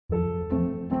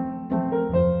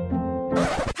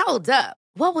Hold up.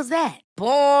 What was that?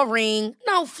 Boring.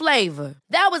 No flavor.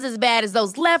 That was as bad as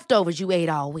those leftovers you ate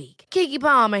all week. Keke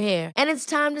Palmer here. And it's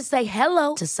time to say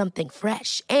hello to something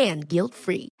fresh and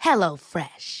guilt-free. Hello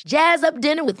Fresh. Jazz up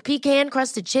dinner with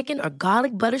pecan-crusted chicken or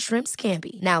garlic butter shrimp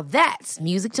scampi. Now that's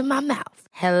music to my mouth.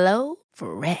 Hello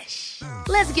Fresh.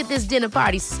 Let's get this dinner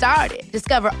party started.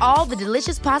 Discover all the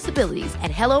delicious possibilities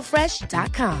at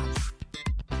hellofresh.com.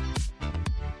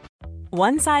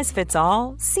 One size fits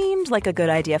all seemed like a good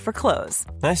idea for clothes.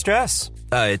 Nice dress.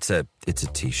 It's a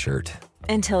t-shirt.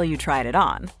 Until you tried it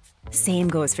on. Same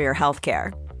goes for your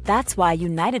healthcare. That's why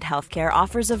United Healthcare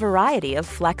offers a variety of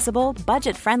flexible,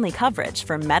 budget-friendly coverage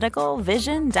for medical,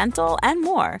 vision, dental, and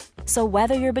more. So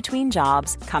whether you're between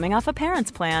jobs, coming off a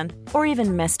parent's plan, or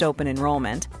even missed open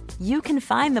enrollment, you can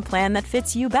find the plan that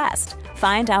fits you best.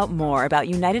 Find out more about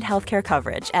United Healthcare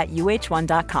coverage at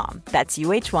uh1.com. That's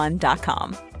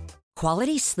uh1.com.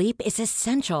 Quality sleep is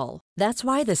essential. That's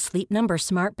why the Sleep Number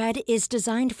Smart Bed is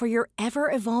designed for your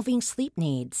ever-evolving sleep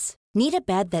needs. Need a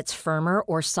bed that's firmer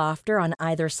or softer on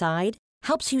either side?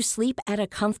 Helps you sleep at a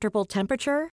comfortable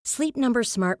temperature? Sleep Number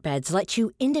Smart Beds let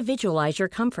you individualize your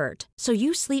comfort, so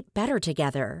you sleep better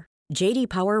together. J.D.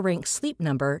 Power ranks Sleep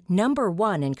Number number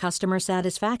 1 in customer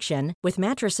satisfaction with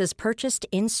mattresses purchased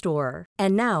in-store.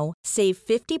 And now, save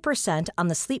 50% on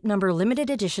the Sleep Number Limited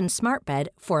Edition Smart Bed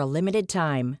for a limited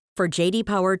time. For J.D.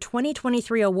 Power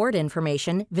 2023 award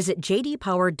information, visit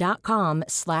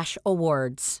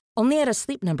jdpower.com/awards. Only at a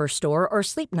Sleep Number store or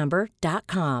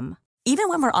sleepnumber.com. Even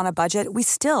when we're on a budget, we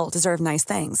still deserve nice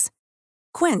things.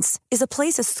 Quince is a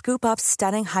place to scoop up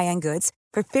stunning high-end goods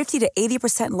for 50 to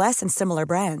 80% less than similar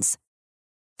brands.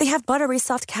 They have buttery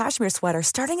soft cashmere sweaters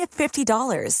starting at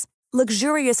 $50,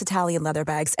 luxurious Italian leather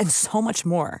bags, and so much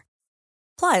more.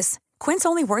 Plus, Quince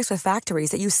only works with factories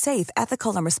that use safe,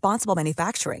 ethical, and responsible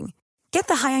manufacturing. Get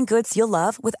the high-end goods you'll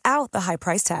love without the high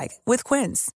price tag with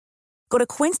Quince. Go to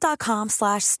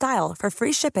quince.com/style for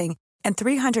free shipping and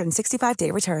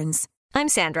 365-day returns. I'm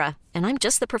Sandra, and I'm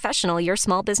just the professional your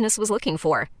small business was looking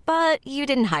for. But you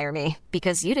didn't hire me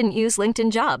because you didn't use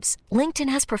LinkedIn Jobs. LinkedIn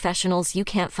has professionals you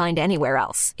can't find anywhere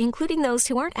else, including those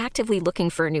who aren't actively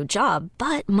looking for a new job,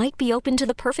 but might be open to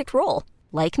the perfect role,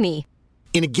 like me.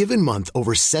 In a given month,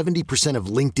 over 70% of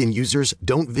LinkedIn users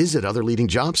don't visit other leading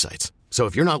job sites. So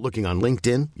if you're not looking on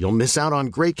LinkedIn, you'll miss out on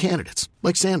great candidates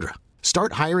like Sandra.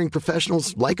 Start hiring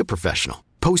professionals like a professional.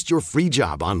 Post your free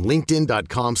job on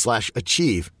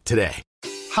linkedin.com/achieve today.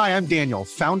 Hi, I'm Daniel,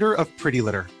 founder of Pretty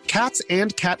Litter. Cats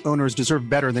and cat owners deserve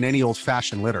better than any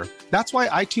old-fashioned litter. That's why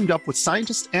I teamed up with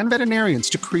scientists and veterinarians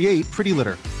to create Pretty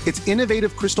Litter. Its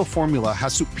innovative crystal formula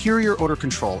has superior odor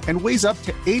control and weighs up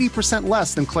to 80%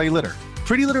 less than clay litter.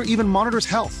 Pretty Litter even monitors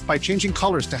health by changing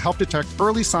colors to help detect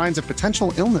early signs of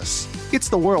potential illness. It's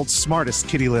the world's smartest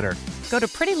kitty litter. Go to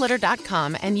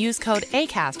prettylitter.com and use code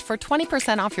ACAST for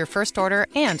 20% off your first order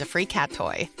and a free cat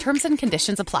toy. Terms and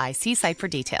conditions apply. See site for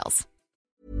details.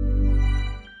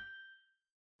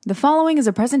 The following is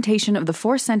a presentation of the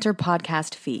Force Center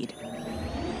podcast feed.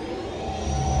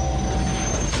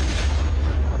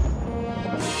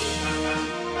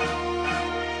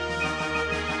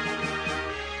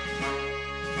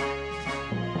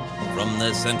 From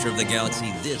the center of the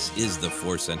galaxy, this is the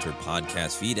Force Center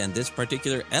podcast feed, and this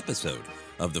particular episode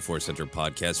of the Force Center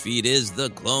podcast feed is the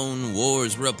Clone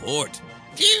Wars Report.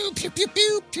 Pew, pew, pew,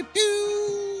 pew, pew,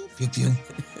 pew. Pew, pew.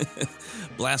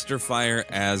 Blaster fire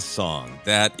as song.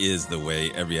 That is the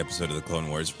way every episode of the Clone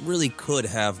Wars really could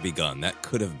have begun. That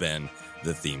could have been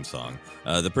the theme song.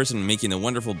 The person making the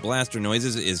wonderful blaster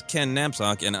noises is Ken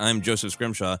Knapsack, and I'm Joseph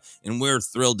Scrimshaw, and we're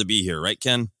thrilled to be here, right,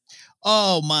 Ken?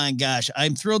 Oh my gosh,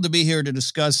 I'm thrilled to be here to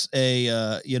discuss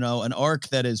an arc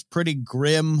that is pretty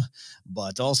grim,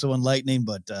 but also enlightening,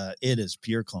 but it is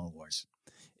pure Clone Wars.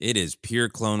 It is pure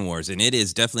Clone Wars, and it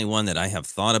is definitely one that I have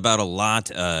thought about a lot.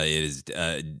 It is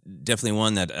definitely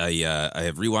one that I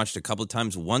have rewatched a couple of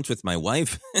times, once with my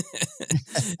wife,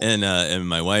 and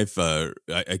my wife, I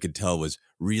could tell, was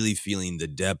really feeling the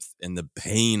depth and the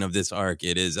pain of this arc.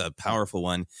 It is a powerful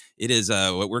one. It is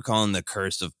what we're calling the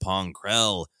Curse of Pong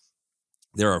Krell.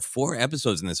 There are 4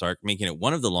 episodes in this arc, making it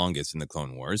one of the longest in the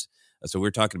Clone Wars. So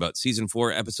we're talking about Season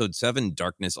 4, Episode 7,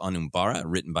 Darkness on Umbara,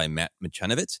 written by Matt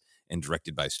Michanovetz and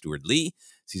directed by Stuart Lee.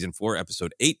 Season 4,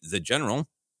 Episode 8, The General,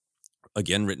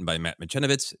 again written by Matt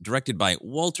Michanovetz, directed by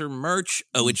Walter Murch,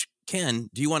 which, Ken,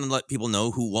 do you want to let people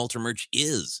know who Walter Murch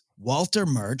is? Walter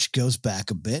Murch goes back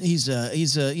a bit. He's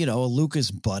a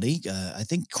Lucas buddy. I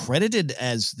think credited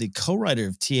as the co-writer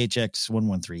of THX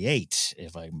 1138,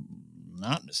 if I'm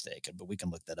not mistaken, but we can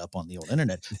look that up on the old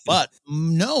internet. But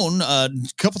known,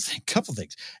 couple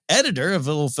things. Editor of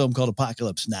a little film called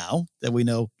Apocalypse Now that we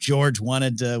know George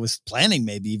was planning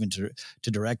maybe even to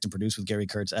direct and produce with Gary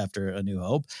Kurtz after A New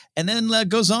Hope, and then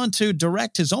goes on to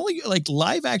direct his only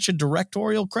live action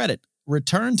directorial credit,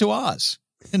 Return to Oz.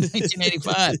 In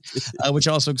 1985, which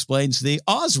also explains the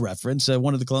Oz reference.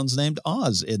 One of the clones named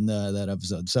Oz in that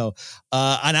episode. So,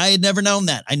 and I had never known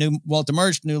that. I knew Walter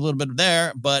Murch, knew a little bit of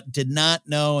there, but did not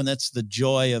know. And that's the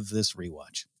joy of this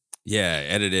rewatch. Yeah,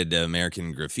 edited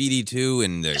American Graffiti too,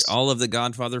 and all of the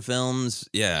Godfather films.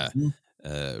 Yeah.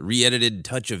 Mm-hmm. Re-edited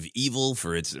Touch of Evil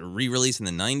for its re-release in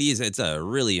the 90s. It's a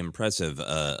really impressive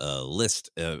list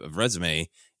of resume.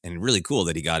 And really cool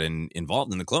that he got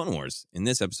involved in the Clone Wars in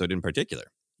this episode in particular.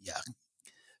 Yeah.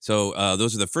 So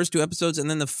those are the first 2 episodes.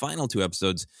 And then the final 2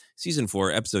 episodes, Season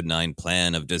 4, Episode 9,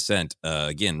 Plan of Descent.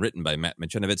 Again, written by Matt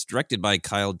Michnovetz, directed by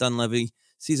Kyle Dunleavy.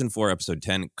 Season 4, Episode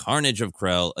 10, Carnage of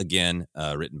Krell. Again,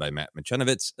 written by Matt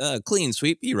Michnovetz. Clean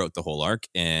sweep. He wrote the whole arc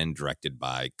and directed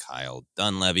by Kyle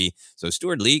Dunleavy. So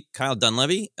Stuart Lee, Kyle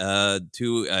Dunleavy,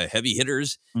 2 heavy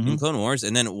hitters in Clone Wars.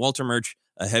 And then Walter Murch,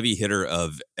 a heavy hitter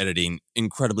of editing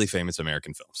incredibly famous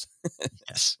American films.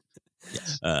 Yes.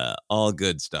 All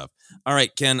good stuff. All right,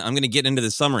 Ken, I'm going to get into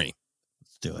the summary.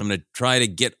 Let's do it. I'm going to try to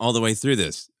get all the way through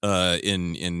this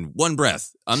in one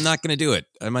breath. I'm not going to do it.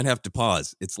 I might have to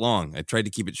pause. It's long. I tried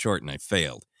to keep it short and I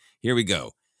failed. Here we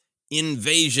go.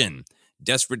 Invasion.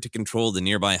 Desperate to control the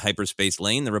nearby hyperspace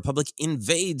lane, the Republic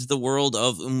invades the world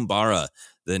of Umbara.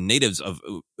 The native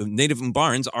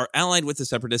Umbarans are allied with the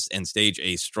Separatists and stage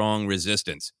a strong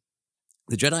resistance.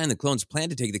 The Jedi and the clones plan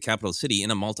to take the capital city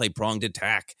in a multi-pronged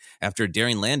attack. After a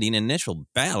daring landing and initial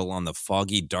battle on the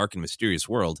foggy, dark, and mysterious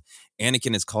world,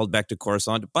 Anakin is called back to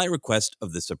Coruscant by request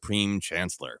of the Supreme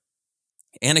Chancellor.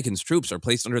 Anakin's troops are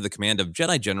placed under the command of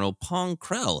Jedi General Pong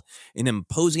Krell, an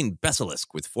imposing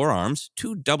basilisk with 4 arms,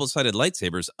 2 double-sided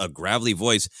lightsabers, a gravelly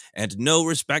voice, and no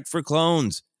respect for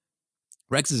clones.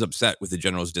 Rex is upset with the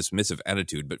general's dismissive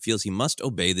attitude, but feels he must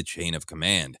obey the chain of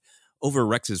command. Over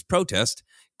Rex's protest,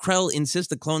 Krell insists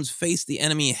the clones face the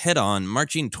enemy head-on,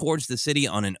 marching towards the city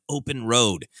on an open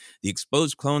road. The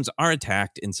exposed clones are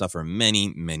attacked and suffer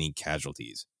many, many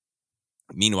casualties.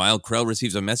 Meanwhile, Krell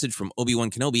receives a message from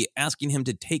Obi-Wan Kenobi asking him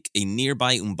to take a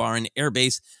nearby Umbaran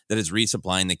airbase that is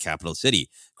resupplying the capital city.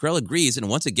 Krell agrees and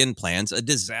once again plans a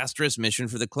disastrous mission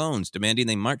for the clones, demanding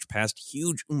they march past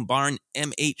huge Umbaran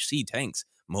MHC tanks,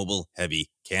 mobile heavy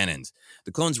cannons.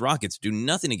 The clones' rockets do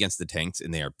nothing against the tanks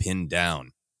and they are pinned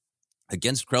down.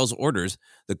 Against Krell's orders,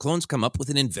 the clones come up with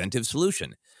an inventive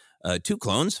solution. 2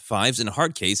 clones, Fives and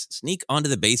Hardcase, sneak onto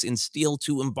the base and steal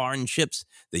 2 Umbaran ships.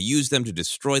 They use them to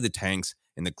destroy the tanks,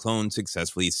 and the clones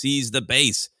successfully seize the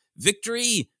base.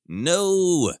 Victory?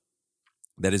 No!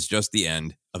 That is just the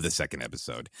end of the second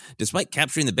episode. Despite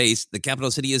capturing the base, the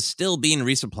capital city is still being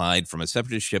resupplied from a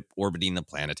separatist ship orbiting the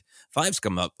planet. Fives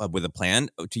come up with a plan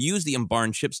to use the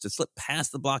Umbaran ships to slip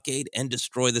past the blockade and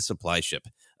destroy the supply ship.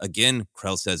 Again,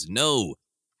 Krell says no.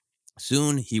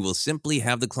 Soon, he will simply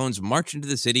have the clones march into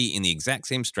the city in the exact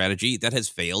same strategy that has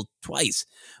failed twice.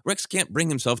 Rex can't bring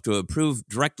himself to approve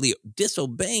directly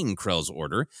disobeying Krell's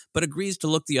order, but agrees to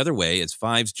look the other way as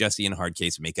Fives, Jesse, and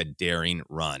Hardcase make a daring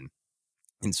run.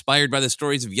 Inspired by the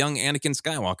stories of young Anakin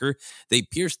Skywalker, they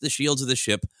pierce the shields of the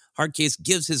ship. Hardcase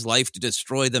gives his life to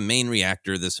destroy the main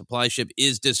reactor. The supply ship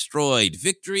is destroyed.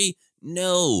 Victory?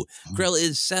 No. Krell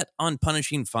is set on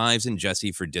punishing Fives and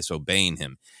Jesse for disobeying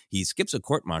him. He skips a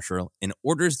court-martial and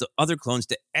orders the other clones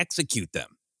to execute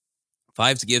them.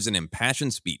 Fives gives an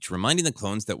impassioned speech, reminding the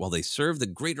clones that while they serve the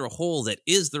greater whole that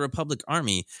is the Republic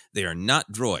Army, they are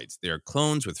not droids. They are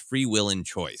clones with free will and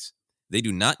choice. They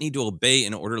do not need to obey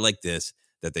an order like this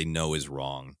that they know is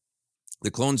wrong.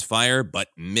 The clones fire, but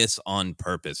miss on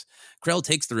purpose. Krell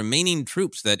takes the remaining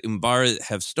troops that Umbara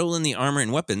have stolen the armor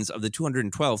and weapons of the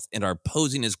 212th and are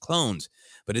posing as clones.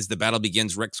 But as the battle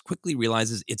begins, Rex quickly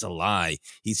realizes it's a lie.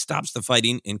 He stops the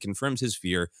fighting and confirms his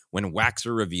fear when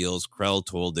Waxer reveals Krell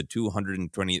told the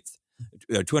 212th,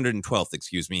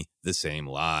 the same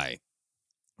lie.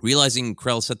 Realizing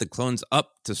Krell set the clones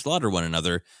up to slaughter one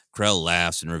another, Krell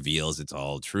laughs and reveals it's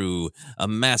all true. A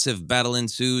massive battle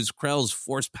ensues. Krell's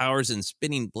force powers and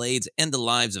spinning blades end the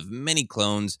lives of many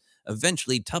clones.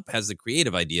 Eventually, Tup has the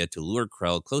creative idea to lure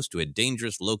Krell close to a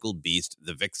dangerous local beast,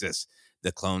 the Vixus.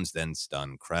 The clones then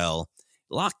stun Krell.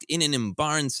 Locked in an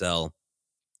Umbaran cell,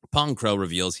 Pong Krell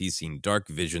reveals he's seen dark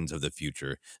visions of the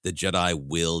future. The Jedi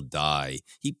will die.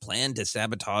 He planned to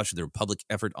sabotage the Republic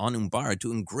effort on Umbara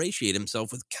to ingratiate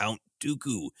himself with Count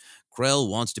Dooku. Krell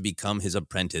wants to become his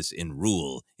apprentice in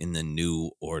rule in the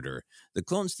New Order. The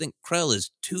clones think Krell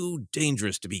is too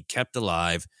dangerous to be kept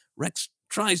alive. Rex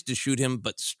tries to shoot him,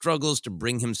 but struggles to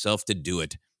bring himself to do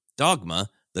it. Dogma,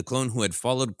 the clone who had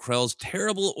followed Krell's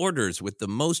terrible orders with the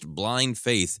most blind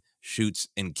faith, shoots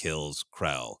and kills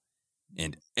Krell.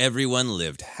 And everyone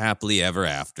lived happily ever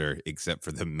after, except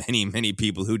for the many, many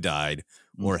people who died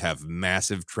or have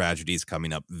massive tragedies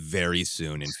coming up very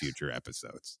soon in future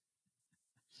episodes.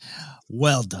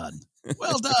 Well done.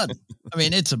 Well done. I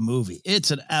mean, it's a movie.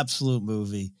 It's an absolute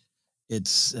movie.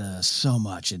 It's so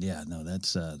much. And yeah, no,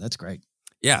 that's great.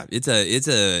 Yeah, it's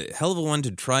a hell of a one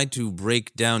to try to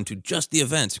break down to just the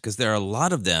events, because there are a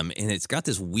lot of them, and it's got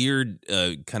this weird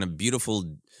kind of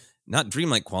beautiful, not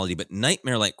dreamlike quality, but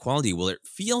nightmare-like quality. Well, it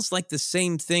feels like the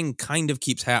same thing kind of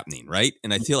keeps happening, right?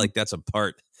 And I feel like that's a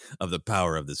part of the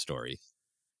power of the story.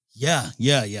 Yeah,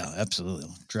 absolutely.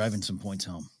 Driving some points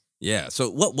home. Yeah. So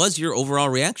what was your overall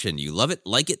reaction? You love it,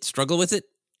 like it, struggle with it?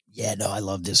 Yeah, no, I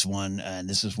love this one. And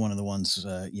this is one of the ones,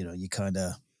 you kind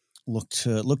of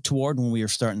look toward when we were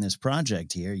starting this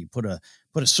project here. You put a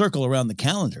circle around the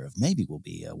calendar of maybe we'll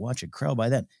be watching Krell by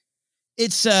then.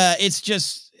 It's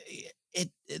just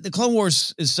the Clone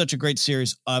Wars is such a great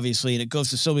series, obviously, and it goes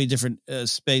to so many different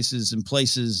spaces and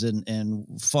places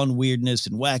and fun weirdness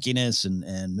and wackiness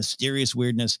and mysterious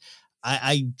weirdness.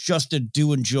 I just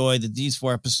do enjoy that these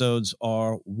 4 episodes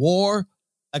are war, !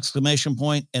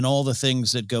 And all the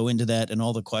things that go into that and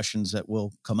all the questions that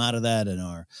will come out of that and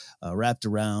are wrapped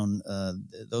around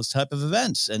those type of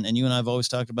events. And you and I have always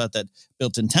talked about that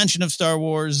built-in tension of Star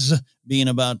Wars being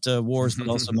about wars, but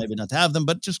also maybe not to have them,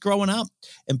 but just growing up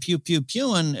and pew, pew,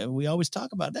 pew. And we always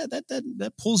talk about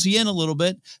that pulls you in a little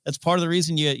bit. That's part of the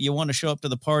reason you want to show up to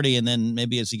the party. And then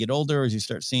maybe as you get older, as you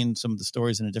start seeing some of the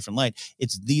stories in a different light,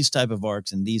 it's these type of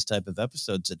arcs and these type of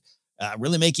episodes that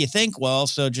really make you think, while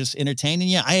also just entertaining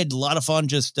you. I had a lot of fun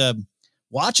just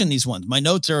watching these ones. My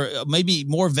notes are maybe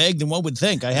more vague than one would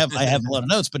think. I have a lot of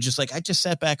notes, but just like I just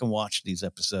sat back and watched these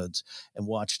episodes and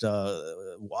watched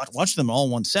them all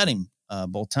in one setting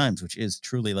both times, which is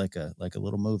truly like a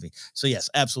little movie. So yes,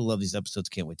 absolutely love these episodes.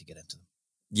 Can't wait to get into them.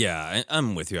 Yeah,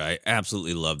 I'm with you. I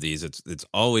absolutely love these. It's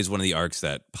always one of the arcs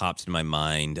that pops in my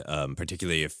mind,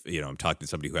 particularly if I'm talking to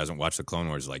somebody who hasn't watched the Clone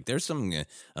Wars. Like, there's some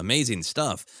amazing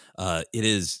stuff. It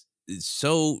is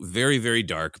so very, very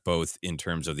dark, both in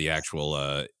terms of the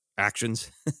actual actions,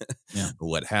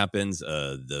 what happens,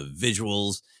 the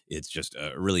visuals. It's just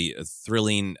a really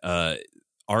thrilling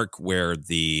arc where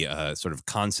the sort of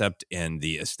concept and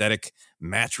the aesthetic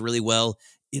match really well.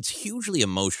 It's hugely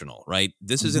emotional, right?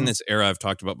 This is in this era I've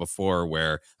talked about before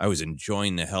where I was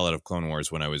enjoying the hell out of Clone Wars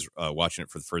when I was watching it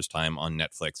for the first time on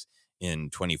Netflix in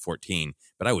 2014.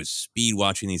 But I was speed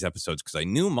watching these episodes because I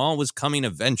knew Maul was coming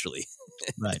eventually.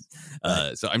 Right.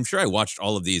 So I'm sure I watched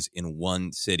all of these in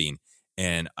one sitting.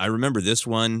 And I remember this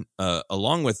one,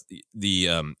 along with the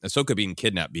Ahsoka being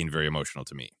kidnapped, being very emotional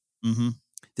to me. Mm-hmm.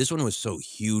 This one was so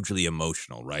hugely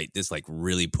emotional, right? This like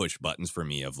really pushed buttons for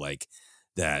me of like,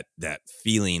 that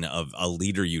feeling of a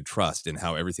leader you trust and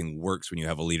how everything works when you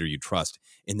have a leader you trust.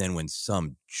 And then when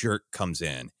some jerk comes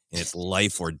in and it's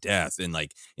life or death and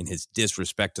like in his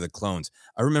disrespect to the clones,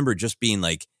 I remember just being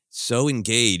like so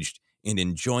engaged and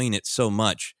enjoying it so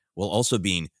much while also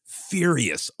being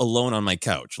furious alone on my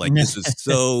couch. Like this is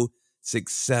so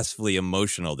successfully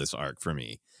emotional, this arc for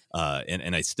me.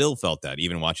 And I still felt that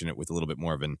even watching it with a little bit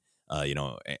more of an,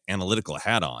 analytical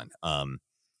hat on.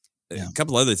 A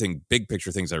couple other big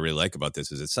picture things I really like about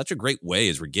this is it's such a great way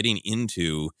as we're getting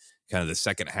into kind of the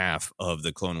second half of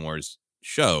the Clone Wars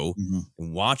show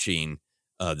and watching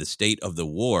the state of the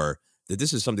war, that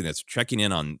this is something that's checking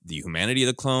in on the humanity of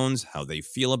the clones, how they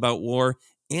feel about war,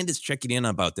 and it's checking in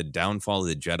about the downfall of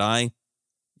the Jedi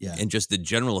and just the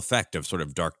general effect of sort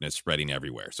of darkness spreading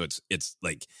everywhere. So it's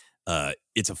like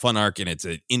it's a fun arc and it's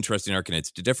an interesting arc and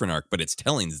it's a different arc, but it's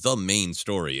telling the main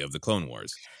story of the Clone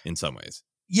Wars in some ways.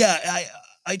 Yeah,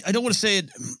 I don't want to say it.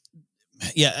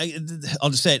 Yeah,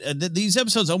 I'll just say it. These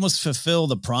episodes almost fulfill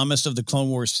the promise of the Clone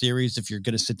Wars series if you're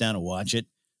going to sit down and watch it.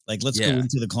 Like, let's go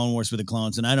into the Clone Wars with the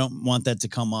clones. And I don't want that to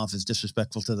come off as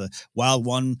disrespectful to the Wild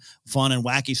One, fun and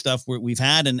wacky stuff we've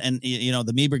had. And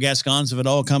the Meeber Gascons of it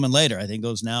all coming later. I think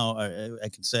those now, I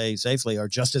can say safely, are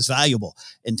just as valuable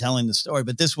in telling the story.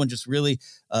 But this one just really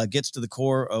gets to the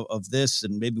core of this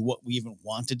and maybe what we even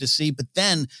wanted to see. But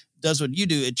then does what you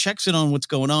do. It checks in on what's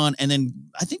going on. And then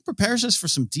I think prepares us for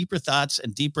some deeper thoughts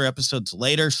and deeper episodes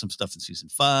later, some stuff in season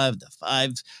 5,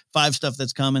 the five stuff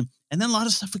that's coming. And then a lot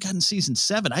of stuff we got in season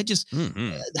 7. I just,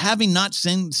 having not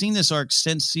seen this arc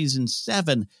since season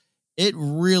 7, it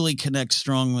really connects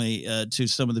strongly to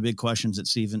some of the big questions that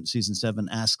season 7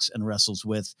 asks and wrestles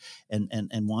with and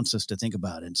wants us to think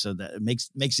about. And so that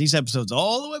makes these episodes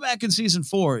all the way back in season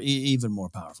 4 even more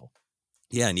powerful.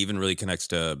 Yeah, and even really connects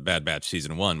to Bad Batch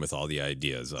season 1 with all the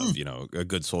ideas of, a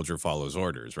good soldier follows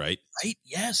orders, right? Right.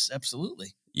 Yes,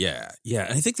 absolutely. Yeah. Yeah.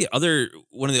 And I think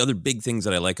one of the other big things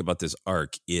that I like about this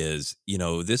arc is,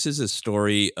 this is a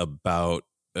story about,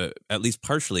 at least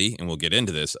partially, and we'll get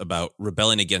into this, about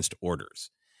rebelling against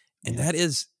orders. And that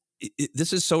is,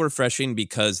 this is so refreshing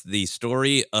because the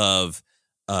story of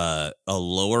a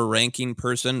lower ranking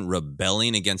person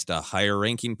rebelling against a higher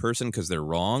ranking person because they're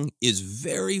wrong is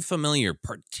very familiar,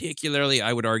 particularly,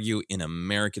 I would argue, in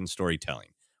American storytelling,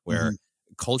 where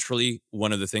culturally,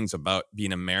 one of the things about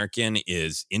being American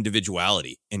is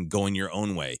individuality and going your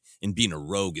own way, and being a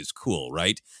rogue is cool,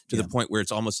 right? To the point where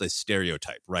it's almost a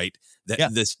stereotype, right?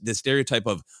 This stereotype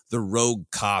of the rogue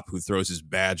cop who throws his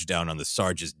badge down on the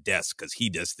sergeant's desk because he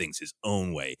does things his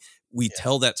own way. We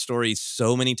tell that story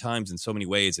so many times in so many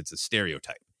ways. It's a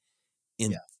stereotype.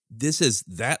 And this is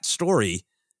that story,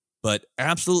 but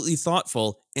absolutely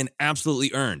thoughtful and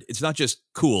absolutely earned. It's not just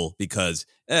cool because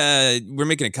we're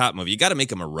making a cop movie. You got to make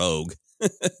him a rogue.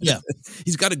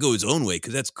 He's got to go his own way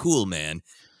because that's cool, man.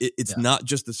 It's not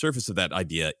just the surface of that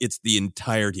idea. It's the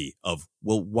entirety of,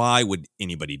 well, why would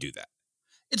anybody do that?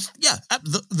 It's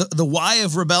the why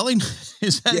of rebelling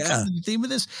is that kind of the theme of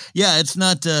this. Yeah, it's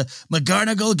not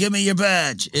McGarnagle, give me your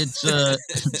badge. It's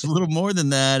it's a little more than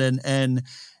that, and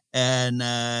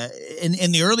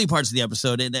in the early parts of the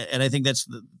episode, and I think that's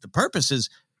the purpose is,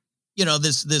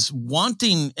 this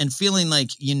wanting and feeling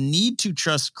like you need to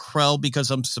trust Krell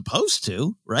because I'm supposed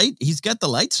to, right? He's got the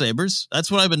lightsabers.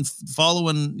 That's what I've been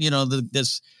following.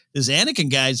 This Anakin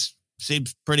guy's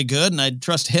seems pretty good, and I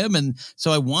trust him, and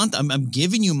so I'm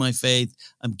giving you my faith,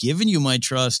 I'm giving you my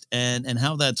trust, and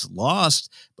how that's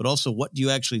lost, but also what do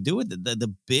you actually do with it?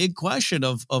 The big question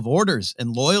of orders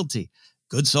and loyalty,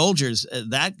 good soldiers,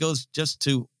 that goes just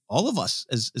to all of us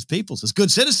as peoples, as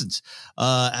good citizens.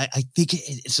 I think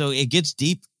it gets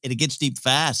deep, and it gets deep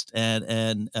fast,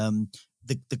 and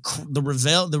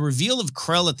the reveal of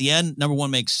Krell at the end, number one,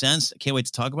 makes sense. I can't wait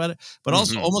to talk about it, but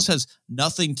also almost has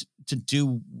nothing to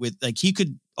do with, like, he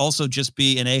could also just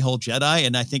be an a-hole Jedi,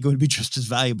 and I think it would be just as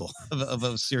valuable of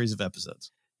a series of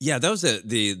episodes. Yeah, that was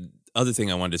the other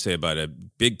thing I wanted to say about a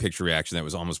big picture reaction that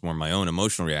was almost more my own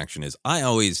emotional reaction is I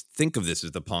always think of this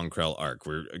as the Pong Krell arc.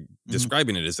 We're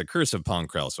describing it as the curse of Pong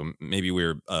Krell, so maybe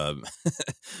we're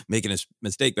making a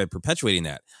mistake by perpetuating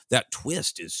that. That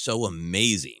twist is so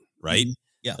amazing, right?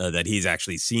 That he's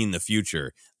actually seen the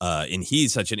future, and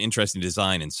he's such an interesting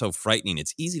design and so frightening.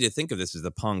 It's easy to think of this as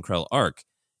the Pong Krell arc,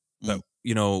 but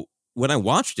when I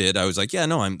watched it, I was like, yeah,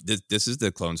 no, this is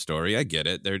the clone story. I get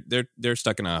it. They're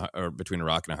stuck between a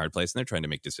rock and a hard place, and they're trying to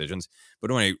make decisions.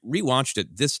 But when I rewatched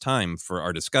it this time for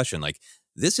our discussion, like,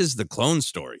 this is the clone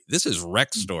story. This is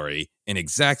Rex's story, and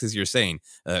exactly as you're saying,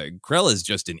 Krell is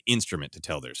just an instrument to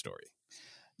tell their story.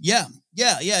 Yeah,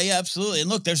 absolutely. And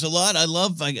look, there's a lot I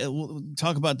love. We'll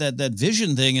talk about that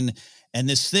vision thing and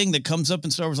this thing that comes up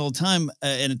in Star Wars all the time,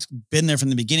 and it's been there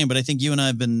from the beginning. But I think you and I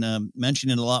have been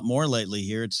mentioning it a lot more lately.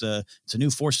 Here, it's a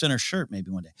new Force Center shirt. Maybe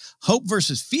one day, hope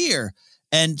versus fear.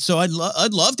 And so I'd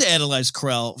love to analyze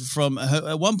Krell from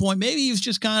at one point. Maybe he was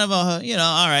just kind of all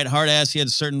right, hard ass. He had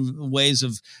certain ways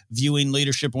of viewing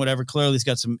leadership and whatever. Clearly, he's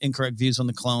got some incorrect views on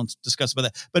the clones. Discuss about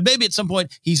that. But maybe at some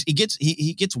point he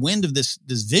gets wind of this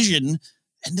vision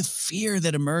and the fear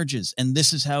that emerges, and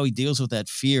this is how he deals with that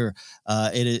fear.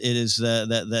 It is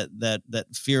that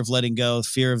fear of letting go,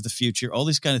 fear of the future, all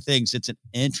these kind of things. It's an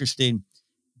interesting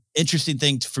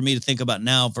thing for me to think about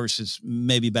now versus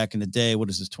maybe back in the day. What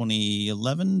is this,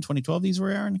 2011, 2012 these were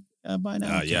airing by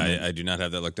now? I do not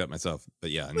have that looked up myself, but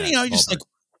yeah. You're just like,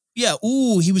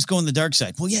 he was going the dark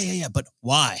side. Well, yeah. But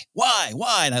why?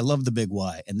 And I love the big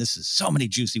why. And this is so many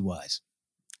juicy whys.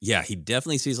 Yeah, he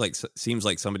definitely seems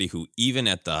like somebody who, even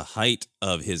at the height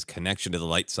of his connection to the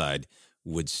light side,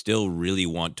 would still really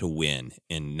want to win,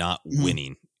 and not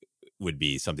winning would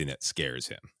be something that scares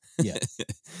him.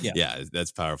 Yeah,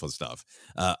 that's powerful stuff.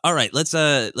 All right, let's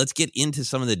get into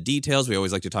some of the details. We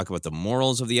always like to talk about the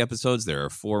morals of the episodes. There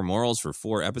are 4 morals for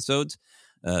 4 episodes.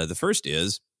 The first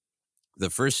is,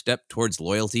 the first step towards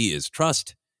loyalty is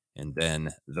trust, and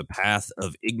then the path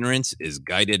of ignorance is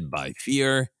guided by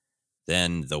fear.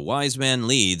 Then the wise man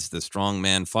leads, the strong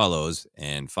man follows,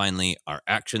 and finally, our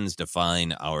actions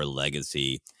define our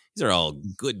legacy. These are all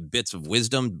good bits of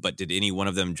wisdom, but did any one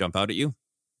of them jump out at you?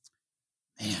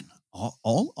 Man,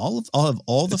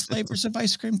 All the flavors of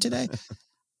ice cream today.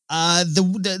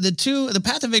 The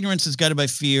path of ignorance is guided by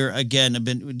fear. Again,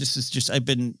 I've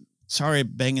been sorry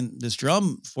banging this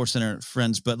drum, Force Center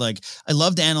friends, but like I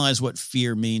love to analyze what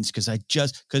fear means because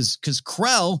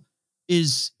Krell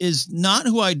is not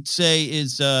who I'd say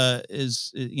is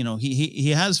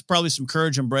he has probably some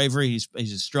courage and bravery.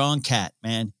 He's a strong cat,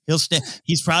 man. He'll stand.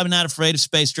 He's probably not afraid of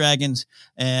space dragons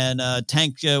and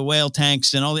whale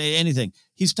tanks and anything.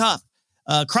 He's tough,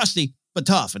 crusty but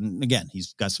tough. And again,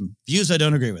 he's got some views I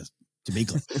don't agree with, to be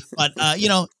clear. But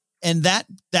and that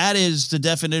is the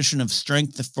definition of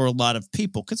strength for a lot of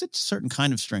people because it's a certain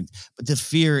kind of strength. But the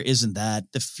fear isn't that.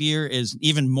 The fear is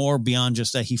even more beyond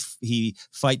just that he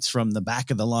fights from the back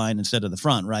of the line instead of the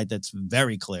front, right? That's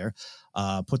very clear.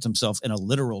 Puts himself in a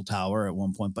literal tower at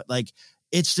one point. But like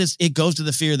it's just it goes to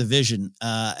the fear of the vision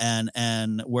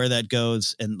and where that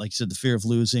goes. And like you said, the fear of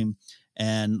losing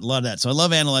and a lot of that. So I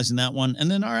love analyzing that one. And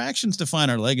then our actions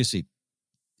define our legacy.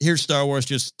 Here's Star Wars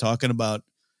just talking about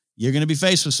you're going to be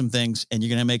faced with some things and you're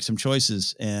going to make some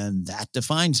choices, and that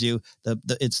defines you.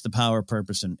 It's the power,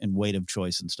 purpose, and weight of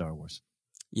choice in Star Wars.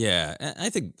 Yeah, I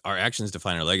think our actions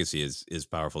define our legacy is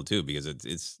powerful too, because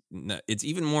it's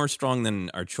even more strong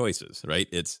than our choices, right?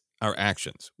 It's our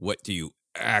actions. What do you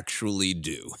actually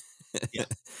do? Yeah.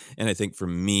 And I think for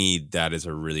me, that is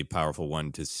a really powerful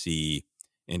one to see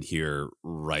and hear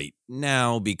right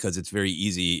now, because it's very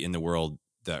easy in the world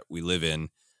that we live in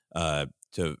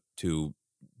to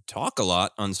talk a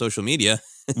lot on social media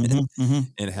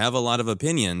and have a lot of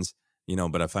opinions,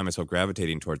 but I find myself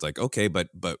gravitating towards like, okay, but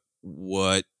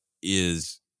what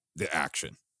is the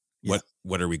action? Yeah.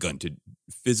 What are we going to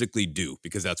physically do?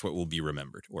 Because that's what will be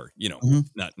remembered, or,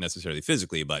 not necessarily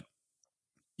physically, but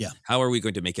yeah, how are we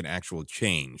going to make an actual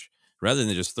change rather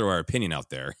than just throw our opinion out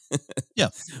there? Yeah.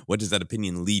 What does that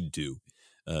opinion lead to?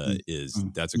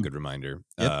 That's a good reminder.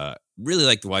 Yep. Really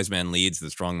like the wise man leads, the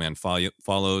strong man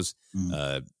follows.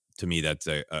 To me, that's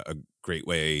a great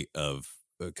way of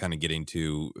kind of getting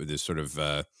to this sort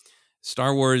of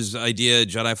Star Wars idea,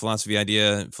 Jedi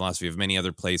philosophy of many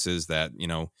other places that,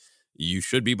 you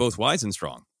should be both wise and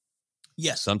strong.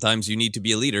 Yes. Sometimes you need to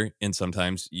be a leader, and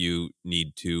sometimes you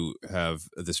need to have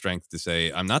the strength to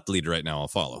say, I'm not the leader right now, I'll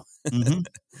follow.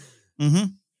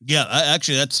 Yeah,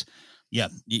 actually, that's... Yeah,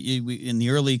 in the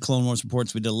early Clone Wars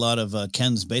reports, we did a lot of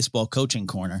Ken's baseball coaching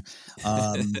corner,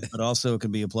 but also it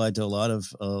can be applied to a lot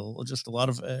of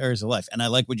areas of life. And I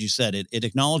like what you said. It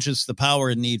acknowledges the power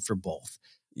and need for both,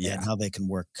 and how they can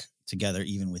work together,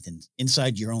 even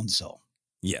inside your own soul.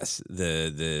 Yes,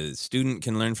 the student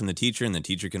can learn from the teacher, and the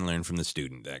teacher can learn from the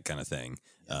student. That kind of thing.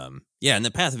 And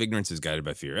the path of ignorance is guided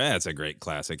by fear. That's a great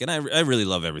classic, and I really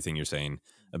love everything you're saying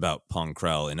about Pong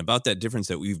Krell and about that difference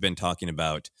that we've been talking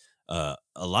about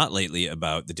a lot lately,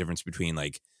 about the difference between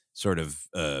like sort of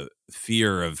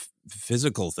fear of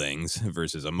physical things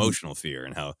versus emotional fear,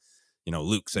 and how,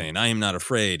 Luke saying, I am not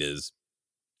afraid is,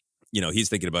 he's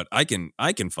thinking about, I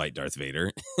can fight Darth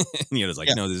Vader. And Yoda's like,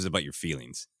 no, this is about your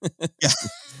feelings.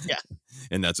 Yeah.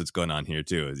 And that's what's going on here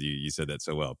too. As you said that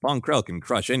so well. Pong Krell can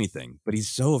crush anything, but he's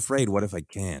so afraid. What if I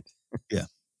can't? Yeah,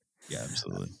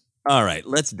 absolutely. All right,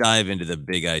 let's dive into the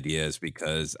big ideas,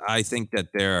 because I think that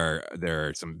there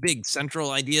are some big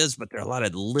central ideas, but there are a lot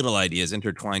of little ideas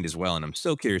intertwined as well. And I'm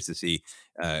so curious to see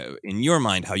in your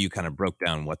mind how you kind of broke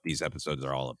down what these episodes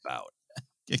are all about.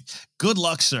 Good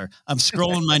luck, sir. I'm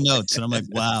scrolling my notes and I'm like,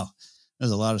 wow,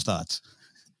 there's a lot of thoughts.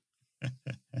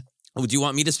 Oh, do you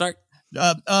want me to start?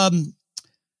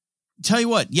 Tell you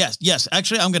what, yes.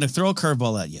 Actually, I'm going to throw a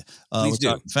curveball at you. Please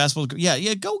do. Fastball.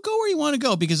 Yeah. Go where you want to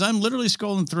go, because I'm literally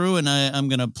scrolling through and I'm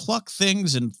going to pluck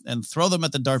things and throw them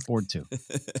at the dartboard too.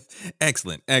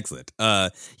 Excellent.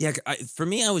 For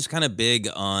me, I was kind of big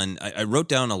on, I wrote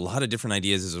down a lot of different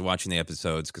ideas as I was watching the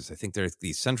episodes, because I think there's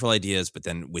these central ideas, but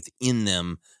then within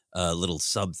them, little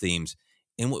sub themes.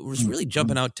 And what was really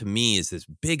jumping out to me is this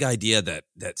big idea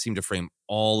that seemed to frame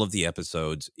all of the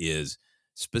episodes is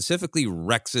specifically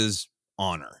Rex's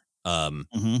honor,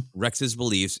 Rex's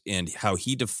beliefs, and how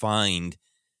he defined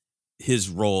his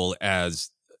role as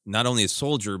not only a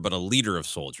soldier, but a leader of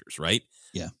soldiers, right?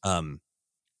 Yeah.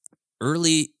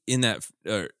 Early in that,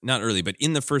 not early, but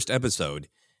in the first episode,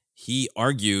 he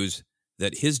argues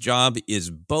that his job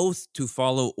is both to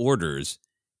follow orders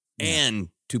and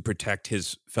to protect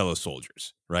his fellow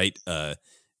soldiers, right?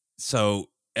 So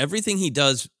everything he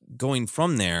does going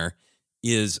from there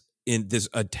is in this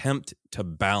attempt to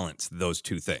balance those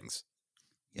two things.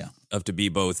 Yeah. Of to be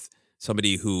both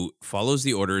somebody who follows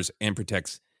the orders and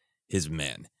protects his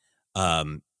men.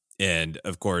 And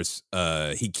of course,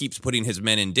 he keeps putting his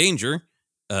men in danger,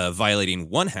 violating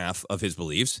one half of his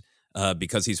beliefs,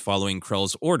 because he's following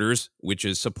Krell's orders, which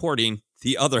is supporting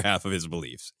the other half of his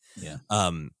beliefs. Yeah.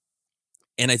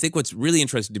 And I think what's really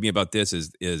interesting to me about this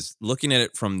is looking at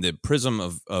it from the prism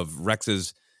of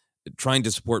Rex's trying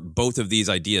to support both of these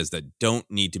ideas that don't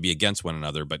need to be against one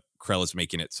another, but Krell is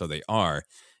making it so they are.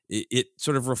 It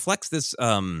sort of reflects this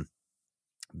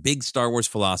big Star Wars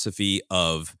philosophy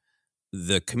of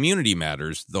the community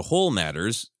matters, the whole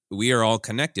matters. We are all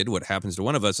connected. What happens to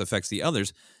one of us affects the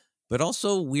others, but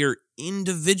also we're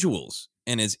individuals.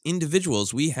 And as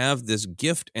individuals, we have this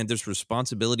gift and this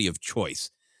responsibility of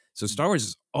choice. So Star Wars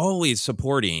is always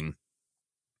supporting,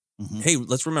 hey,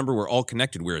 let's remember we're all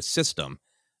connected. We're a system.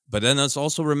 But then let's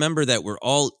also remember that we're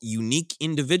all unique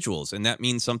individuals, and that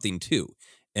means something too.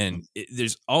 And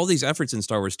there's all these efforts in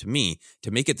Star Wars, to me,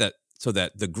 to make it that so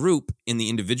that the group and the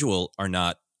individual are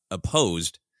not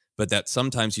opposed, but that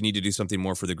sometimes you need to do something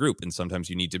more for the group, and sometimes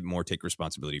you need to more take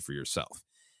responsibility for yourself.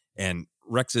 And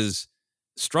Rex's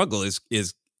struggle is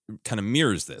kind of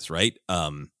mirrors this, right?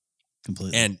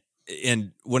 Completely.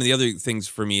 And one of the other things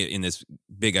for me in this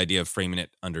big idea of framing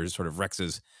it under sort of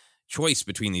Rex's choice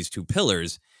between these two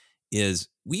pillars is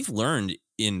we've learned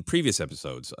in previous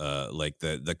episodes, like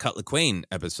the Cut Lawquane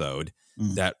episode,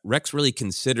 that Rex really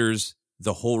considers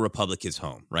the whole Republic his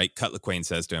home, right? Cut Lawquane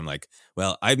says to him, like,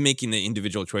 well, I'm making the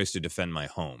individual choice to defend my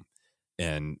home.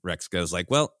 And Rex goes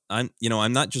like, well, I'm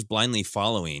not just blindly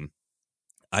following.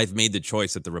 I've made the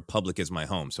choice that the Republic is my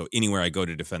home. So anywhere I go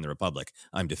to defend the Republic,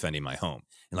 I'm defending my home.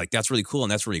 And like, that's really cool.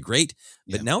 And that's really great.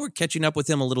 But now we're catching up with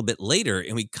him a little bit later.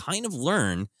 And we kind of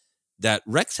learn that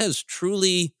Rex has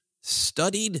truly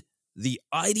studied the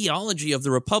ideology of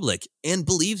the Republic and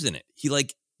believes in it. He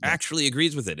actually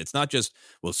agrees with it. It's not just,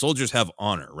 well, soldiers have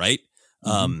honor, right?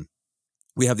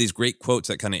 We have these great quotes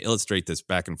that kind of illustrate this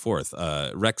back and forth.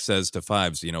 Rex says to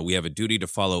Fives, we have a duty to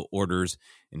follow orders,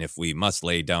 and if we must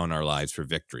lay down our lives for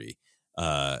victory.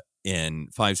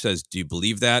 And Fives says, do you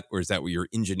believe that, or is that what you're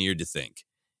engineered to think?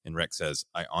 And Rex says,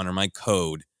 I honor my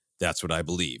code. That's what I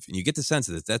believe. And you get the sense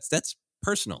that that's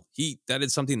personal. That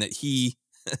is something that he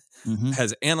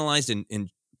has analyzed and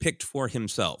picked for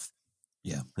himself.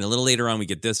 Yeah. And a little later on, we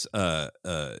get this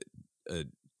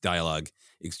dialogue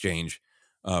exchange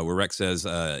where Rex says,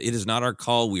 it is not our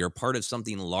call. We are part of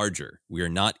something larger. We are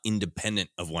not independent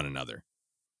of one another,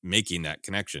 making that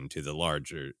connection to the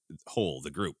larger whole,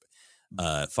 the group.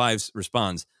 Fives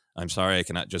responds, I'm sorry, I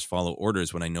cannot just follow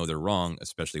orders when I know they're wrong,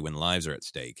 especially when lives are at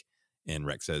stake. And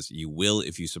Rex says, you will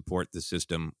if you support the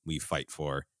system we fight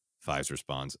for. Fives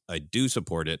responds, I do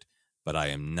support it, but I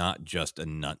am not just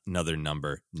another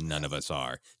number. None of us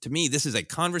are. To me, this is a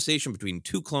conversation between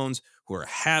two clones who are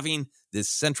having this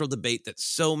central debate that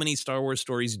so many Star Wars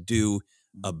stories do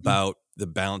about the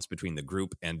balance between the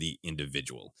group and the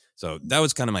individual. So that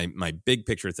was kind of my big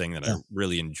picture thing that I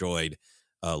really enjoyed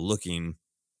looking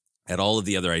at all of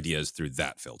the other ideas through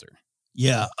that filter.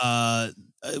 Yeah,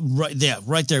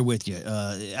 right there with you.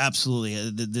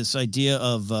 Absolutely. This idea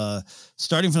of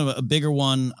starting from a bigger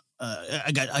one.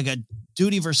 I got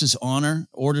duty versus honor,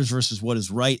 orders versus what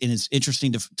is right, and it's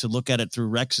interesting to look at it through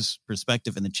Rex's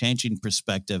perspective and the changing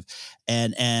perspective.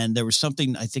 And there was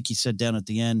something I think he said down at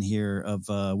the end here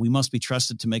of we must be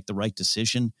trusted to make the right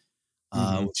decision.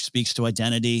 Which speaks to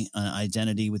identity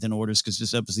within orders,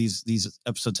 because these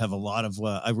episodes have a lot of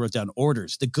I wrote down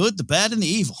orders: the good, the bad, and the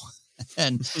evil.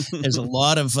 And there's a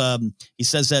lot of he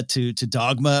says that to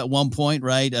Dogma at one point,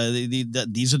 right?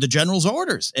 These are the general's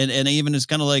orders, and even is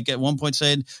kind of like at one point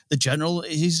saying the general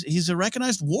he's a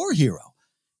recognized war hero,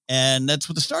 and that's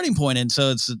what the starting point. And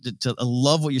so I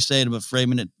love what you're saying about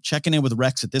framing it, checking in with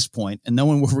Rex at this point, and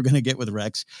knowing what we're going to get with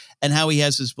Rex and how he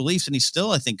has his beliefs, and he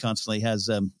still I think constantly has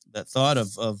that thought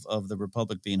of the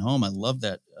Republic being home. I love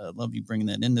that. I love you bringing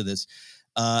that into this,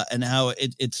 and how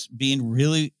it's being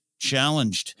really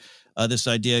challenged. This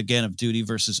idea again of duty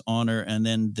versus honor. And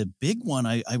then the big one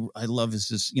I love is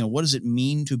this, what does it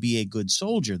mean to be a good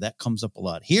soldier? That comes up a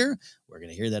lot here. We're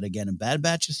going to hear that again in Bad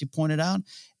Batch, as you pointed out.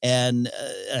 And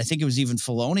I think it was even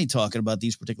Filoni talking about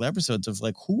these particular episodes of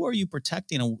like, who are you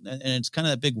protecting? And it's kind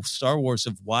of that big Star Wars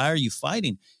of why are you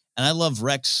fighting? And I love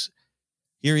Rex.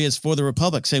 Here he is for the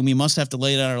Republic saying we must have to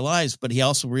lay down our lives, but he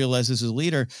also realizes as a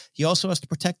leader, he also has to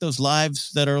protect those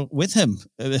lives that are with him.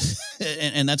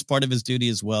 and that's part of his duty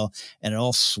as well. And it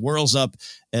all swirls up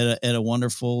at a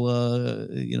wonderful,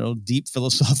 deep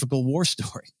philosophical war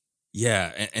story.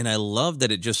 Yeah. And I love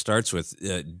that it just starts with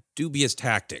dubious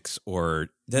tactics, or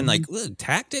then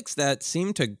tactics that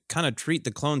seem to kind of treat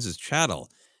the clones as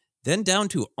chattel, then down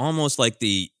to almost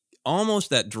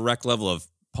that direct level of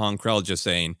Pong Krell just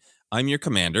saying, I'm your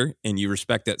commander and you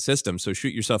respect that system, so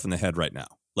shoot yourself in the head right now.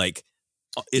 Like,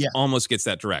 it almost gets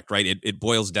that direct, right? It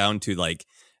boils down to like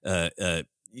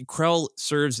Krell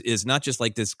is not just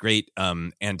like this great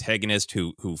antagonist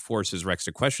who forces Rex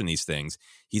to question these things.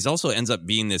 He's also ends up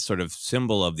being this sort of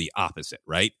symbol of the opposite,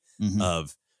 right?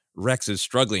 Of Rex is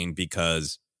struggling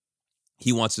because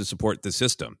he wants to support the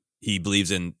system. He believes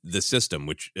in the system,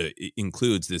 which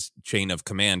includes this chain of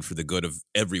command for the good of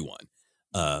everyone.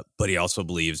 But he also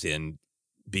believes in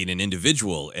being an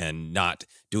individual and not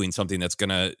doing something that's going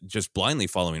to just blindly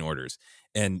following orders.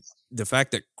 And the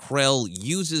fact that Krell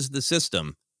uses the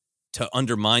system to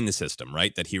undermine the system,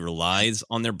 right? That he relies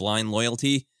on their blind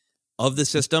loyalty of the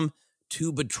system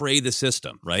to betray the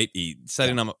system, right? He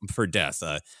setting them up for death.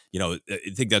 I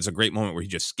think that's a great moment where he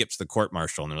just skips the court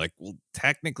martial and they're like, well,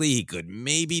 technically he could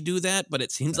maybe do that, but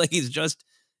it seems like he's just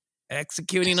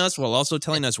executing us while also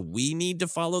telling us we need to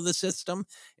follow the system.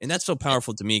 And that's so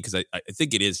powerful to me because I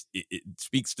think it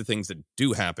speaks to things that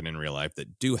do happen in real life,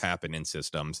 that do happen in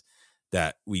systems,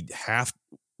 that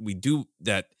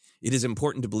that it is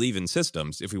important to believe in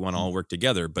systems if we want to all work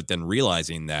together, but then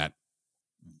realizing that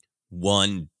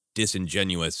one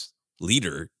disingenuous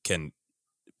leader can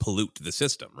pollute the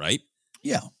system, right?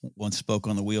 Yeah. One spoke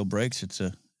on the wheel breaks. It's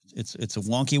a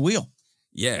wonky wheel.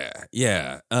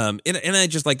 Yeah. And I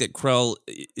just like that Krell,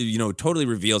 totally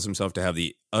reveals himself to have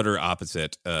the utter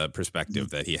opposite perspective,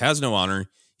 that he has no honor.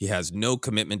 He has no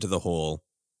commitment to the whole,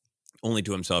 only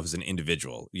to himself as an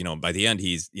individual. By the end,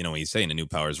 he's saying a new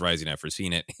power is rising. I've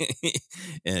foreseen it.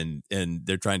 and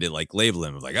they're trying to like label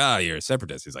him like, you're a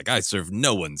separatist. He's like, I serve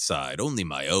no one's side, only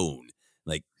my own.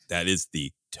 Like that is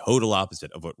the total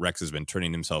opposite of what Rex has been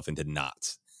turning himself into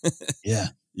knots. Yeah.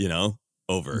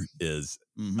 Is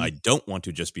I don't want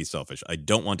to just be selfish. I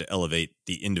don't want to elevate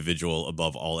the individual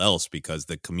above all else because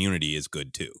the community is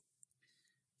good too.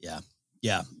 Yeah.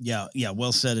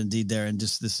 Well said indeed there. And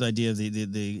just this idea of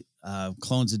the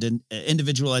clones'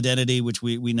 individual identity, which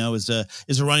we know is a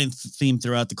running theme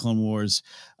throughout the Clone Wars,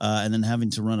 and then having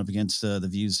to run up against the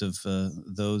views of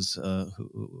those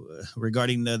who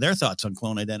regarding their thoughts on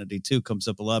clone identity too comes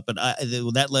up a lot. But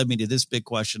that led me to this big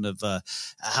question of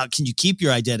how can you keep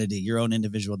your identity, your own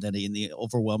individual identity, in the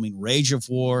overwhelming rage of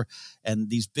war and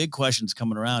these big questions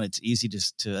coming around. It's easy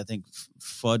to I think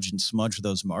fudge and smudge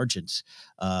those margins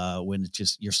when it's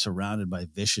just you're surrounded by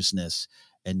viciousness.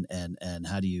 And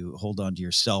how do you hold on to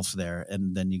yourself there?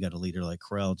 And then you got a leader like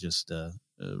Krell just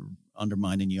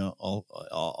undermining you all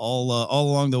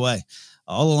along the way,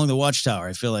 all along the Watchtower.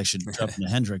 I feel I should drop in a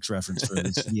Hendrix reference for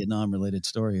this Vietnam-related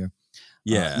story here.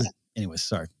 Yeah. Anyways,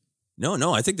 sorry.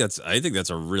 No. I think that's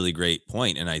a really great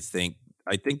point, and I think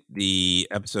the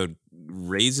episode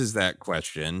raises that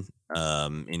question.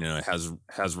 It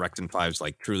has Rex and Fives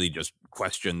like truly just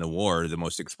question the war the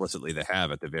most explicitly they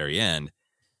have at the very end.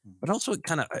 But also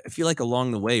I feel like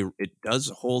along the way, it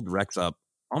does hold Rex up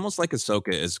almost like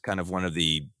Ahsoka is kind of one of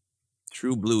the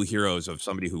true blue heroes of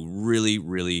somebody who really,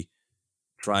 really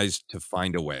tries to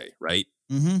find a way, right?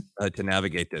 To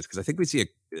navigate this. Because I think we see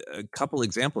a couple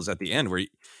examples at the end where it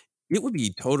would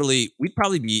be we'd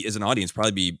probably be, as an audience,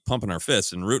 be pumping our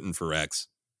fists and rooting for Rex.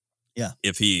 Yeah.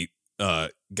 If he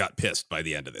got pissed by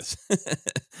the end of this.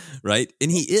 Right? And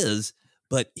he is,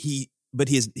 but he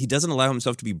doesn't allow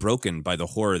himself to be broken by the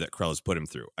horror that Krell has put him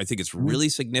through. I think it's really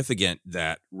significant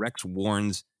that Rex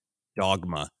warns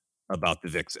Dogma about the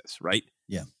Vixis, right?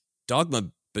 Yeah.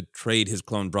 Dogma betrayed his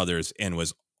clone brothers and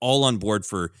was all on board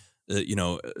for,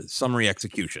 summary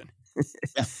execution.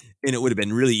 Yeah. And it would have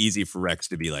been really easy for Rex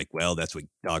to be like, well, that's what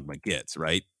Dogma gets,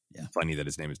 right? Yeah. Funny that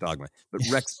his name is Dogma. But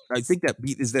Rex, I think that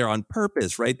beat is there on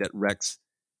purpose, right? That Rex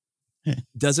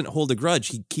doesn't hold a grudge.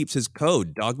 He keeps his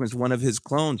code. Dogma's one of his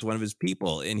clones, one of his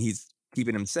people, and he's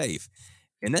keeping him safe.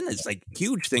 And then it's like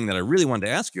huge thing that I really wanted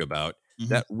to ask you about,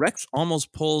 that Rex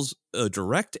almost pulls a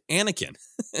direct Anakin.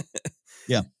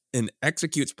 Yeah. And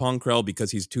executes Pong Krell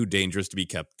because he's too dangerous to be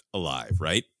kept alive,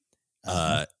 right?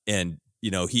 And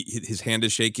his hand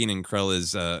is shaking and Krell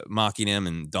is mocking him,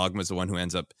 and Dogma's the one who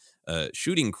ends up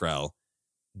shooting Krell.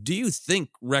 Do you think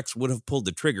Rex would have pulled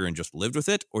the trigger and just lived with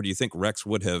it? Or do you think Rex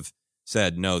would have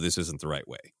said, no, this isn't the right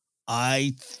way?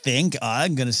 I think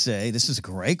I'm going to say, this is a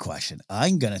great question. I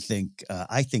think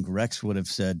Rex would have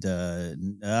said, all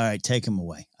right, take him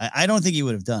away. I don't think he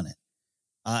would have done it.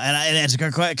 And it's a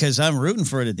good question because I'm rooting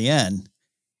for it at the end.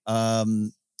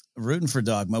 Rooting for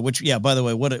Dogma, which, by the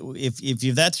way,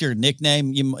 if that's your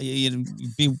nickname,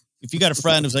 if you got a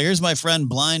friend who's like, here's my friend,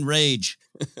 Blind Rage.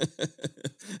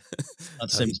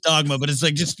 Not saying it's Dogma, but it's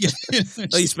like just.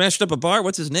 Oh, you smashed up a bar?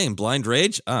 What's his name? Blind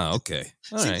Rage? Oh, okay.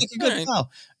 All right. Like a good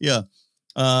pal. Yeah.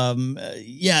 To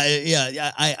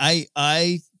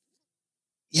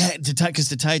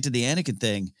tie it to the Anakin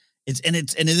thing, This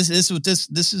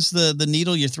is the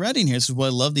needle you're threading here. This is why I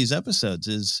love these episodes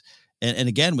is, and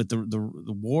again, with the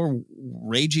war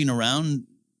raging around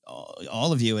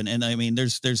all of you. And I mean,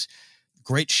 there's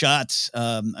great shots.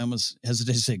 I almost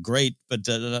hesitate to say great, but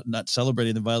not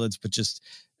celebrating the violence, but just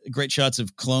great shots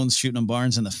of clones shooting on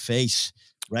Barnes in the face.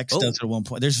 Rex does it at one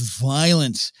point. There's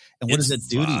violence. And what does it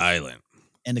do to you?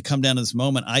 And to come down to this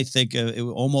moment, I think it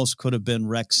almost could have been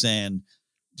Rex saying,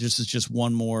 this is just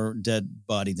one more dead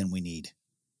body than we need.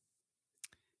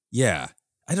 Yeah.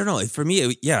 I don't know. For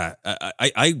me,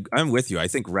 I'm with you. I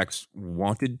think Rex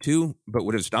wanted to, but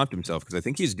would have stopped himself because I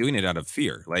think he's doing it out of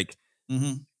fear. Like,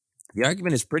 the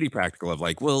argument is pretty practical of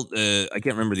like, well, I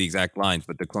can't remember the exact lines,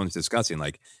 but the clone's discussing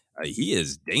like, he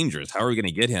is dangerous. How are we going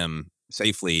to get him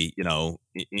safely,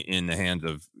 in the hands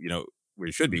of, where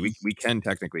he should be? We can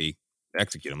technically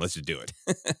execute him. Let's just do it.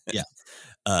 Yeah.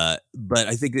 But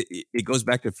I think it goes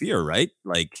back to fear, right?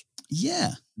 Like,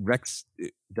 yeah, Rex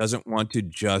doesn't want to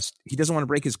he doesn't want to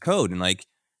break his code. And like,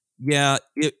 yeah,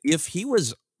 if he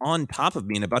was on top of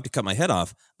me and about to cut my head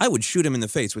off, I would shoot him in the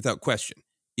face without question.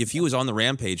 If he was on the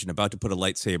rampage and about to put a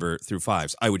lightsaber through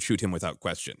fives, I would shoot him without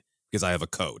question because I have a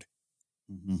code.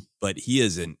 Mm-hmm. But he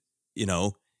isn't,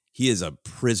 he is a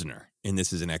prisoner and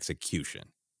this is an execution.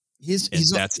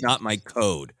 That's not my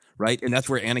code. Right. And that's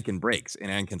where Anakin breaks.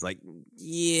 And Anakin's like,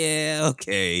 yeah,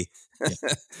 okay.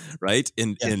 Yeah. Right.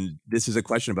 And this is a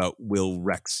question about will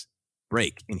Rex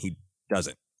break? And he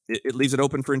doesn't. It leaves it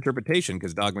open for interpretation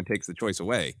because Dogma takes the choice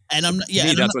away. And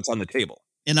that's what's on the table.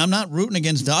 And I'm not rooting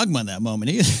against Dogma in that moment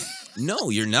either.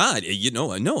 No, you're not.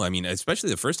 No. I mean,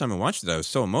 especially the first time I watched it, I was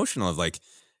so emotional of like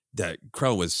that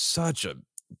Krell was such a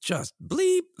just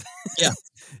bleep. Yeah.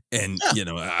 And,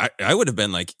 I would have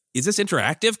been like, is this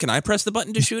interactive? Can I press the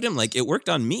button to shoot him? Like, it worked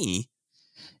on me.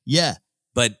 Yeah.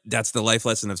 But that's the life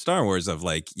lesson of Star Wars of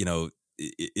like,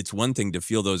 it's one thing to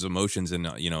feel those emotions in,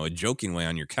 a joking way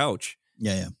on your couch.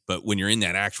 Yeah. But when you're in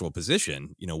that actual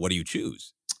position, what do you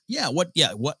choose? Yeah. What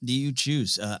do you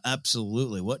choose?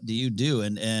 Absolutely. What do you do?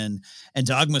 And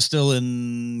Dogma's still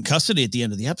in custody at the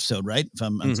end of the episode, right? If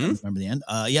I'm trying to remember the end.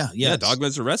 Yeah.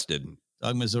 Dogma's arrested.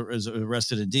 Dogma's is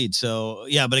arrested indeed. So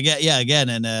yeah, but again,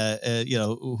 and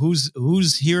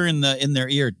who's here in their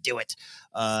ear? Do it,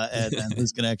 and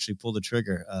who's going to actually pull the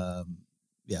trigger?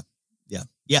 Yeah.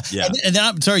 And then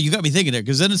I'm sorry, you got me thinking there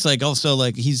because then it's like also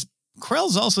like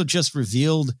Krell's also just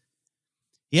revealed.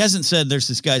 He hasn't said there's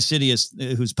this guy Sidious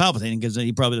who's Palpatine because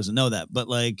he probably doesn't know that, but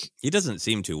like he doesn't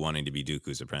seem to wanting to be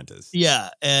Dooku's apprentice. Yeah,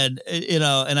 and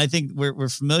and I think we're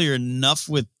familiar enough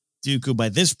with Dooku by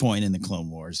this point in the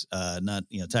Clone Wars, not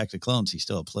Attack the Clones. He's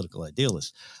still a political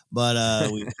idealist, but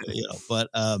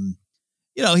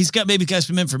he's got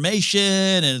some information,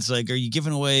 and it's like, are you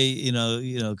giving away?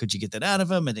 Could you get that out of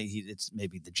him? And it's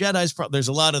maybe the Jedi's. There's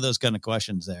a lot of those kind of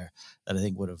questions there that I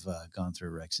think would have gone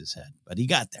through Rex's head, but he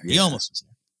got there. Yeah. He almost was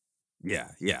there.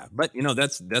 Yeah, but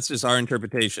that's just our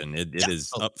interpretation. It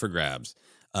is up for grabs.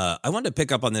 I wanted to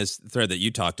pick up on this thread that you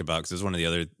talked about because it's one of the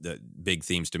other big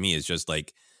themes to me is just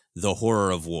like the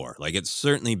horror of war. Like it's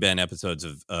certainly been episodes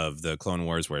of the Clone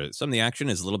Wars where some of the action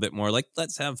is a little bit more like,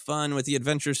 let's have fun with the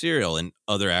adventure serial. And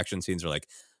other action scenes are like,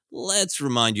 let's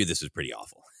remind you this is pretty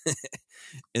awful.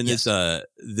 And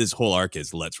this whole arc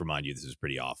is let's remind you this is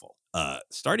pretty awful.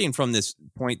 Starting from this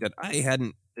point that I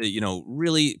hadn't,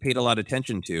 really paid a lot of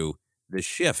attention to the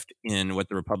shift in what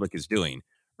the Republic is doing.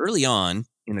 Early on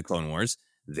in the Clone Wars,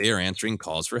 they are answering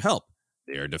calls for help.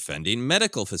 They are defending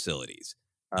medical facilities.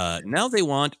 Now they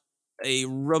want a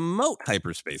remote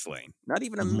hyperspace lane, not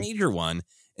even a major one.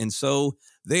 And so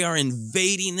they are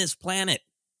invading this planet.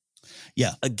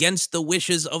 Yeah. Against the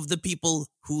wishes of the people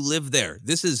who live there.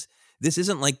 This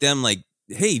isn't like them like,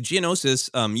 hey, Geonosis,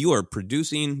 you are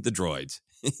producing the droids.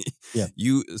 Yeah.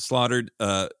 You slaughtered,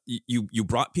 you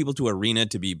brought people to Arena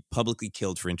to be publicly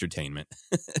killed for entertainment.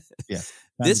 Yeah.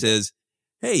 This is,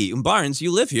 hey, Barnes,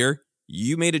 you live here.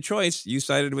 You made a choice. You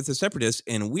sided with the Separatists,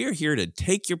 and we're here to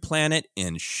take your planet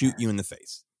and shoot you in the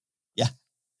face. Yeah.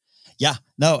 Yeah.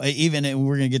 No, even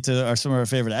we're going to get to some of our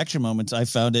favorite action moments. I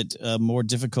found it more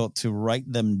difficult to write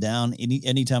them down.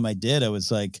 Anytime I did, I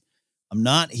was like, I'm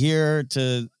not here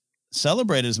to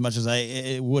celebrate as much as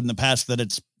I would in the past that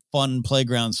it's fun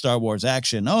playground Star Wars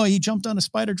action. Oh, he jumped on a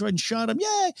spider droid and shot him.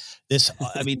 Yay.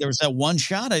 There was that one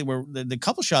shot where the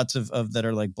couple shots of that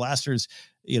are like blasters,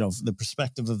 the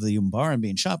perspective of the Umbaran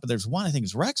being shot. But there's one, I think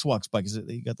it's Rex walks by because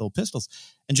he got the little pistols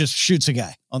and just shoots a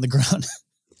guy on the ground.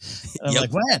 I'm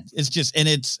like, man, it's just, and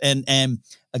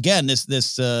again,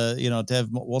 this, to have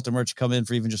Walter Murch come in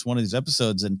for even just one of these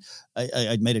episodes. And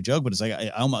I made a joke, but it's like,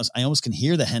 I almost can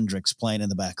hear the Hendrix playing in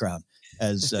the background.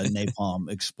 as napalm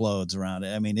explodes around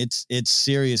it. I mean, it's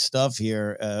serious stuff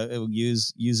here.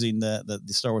 Using the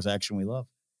Star Wars action we love.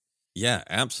 Yeah,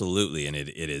 absolutely, and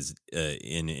it is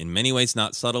in many ways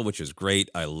not subtle, which is great.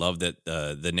 I love that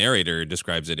the narrator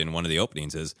describes it in one of the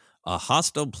openings as a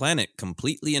hostile planet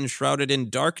completely enshrouded in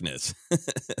darkness.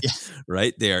 Yeah.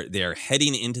 Right? They are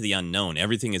heading into the unknown.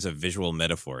 Everything is a visual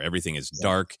metaphor. Everything is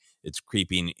dark. It's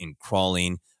creeping and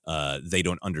crawling. They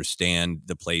don't understand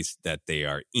the place that they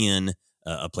are in,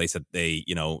 a place that they,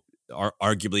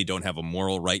 arguably don't have a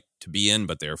moral right to be in,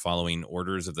 but they're following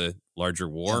orders of the larger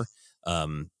war. Yeah.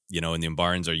 And the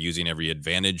Umbarans are using every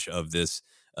advantage of this,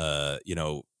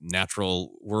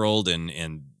 natural world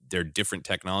and their different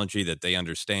technology that they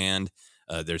understand.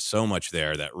 There's so much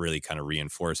there that really kind of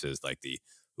reinforces like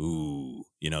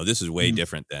this is way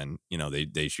different than,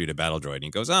 they shoot a battle droid and he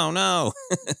goes, oh no,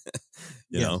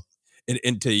 you know?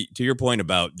 And to your point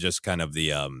about just kind of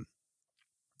the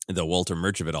Walter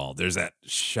Murch of it all, there's that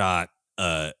shot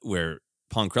where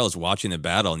Pong Krell is watching the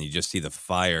battle and you just see the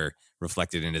fire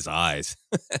reflected in his eyes.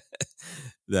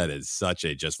 That is such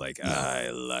a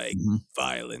I like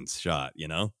violence shot,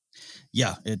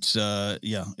 Yeah, it's an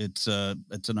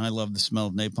I love the smell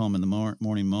of napalm in the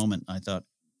morning moment. I thought,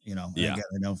 again, I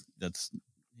know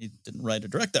he didn't write or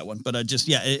direct that one, but I just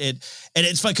and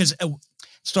it's fun because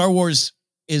Star Wars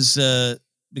is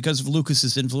because of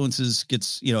Lucas's influences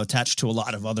gets attached to a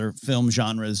lot of other film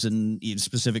genres and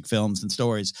specific films and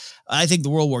stories. I think the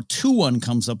World War II one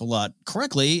comes up a lot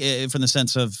correctly from the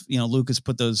sense of Lucas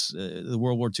put those the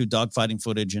World War II dogfighting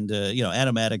footage into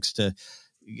animatics to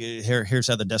here's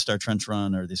how the Death Star trench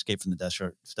run or the escape from the Death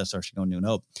Star should go New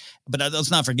Hope. But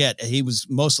let's not forget he was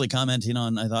mostly commenting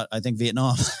on I think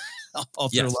Vietnam all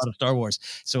through a lot of Star Wars.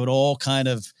 So it all kind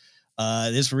of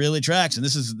this really tracks, and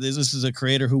this is a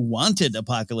creator who wanted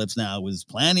Apocalypse Now, was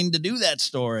planning to do that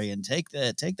story and take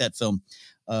that film.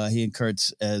 He and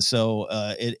Kurtz,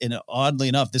 oddly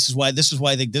enough, this is why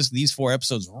I think these 4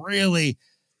 episodes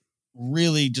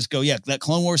really just go, that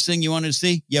Clone Wars thing you wanted to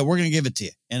see, we're gonna give it to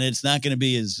you, and it's not gonna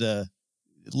be as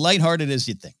lighthearted as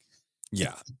you'd think.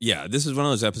 Yeah. This is one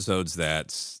of those episodes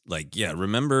that's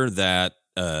remember that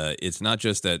it's not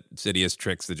just that Sidious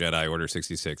tricks the Jedi Order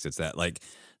 66. It's that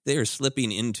they are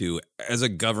slipping into, as a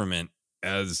government,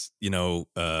 as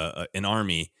an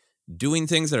army, doing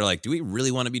things that are do we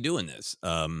really want to be doing this?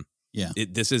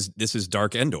 This is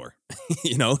Dark Endor.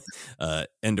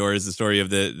 Endor is the story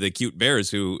of the cute bears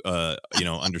who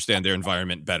understand their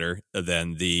environment better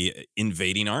than the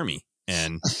invading army.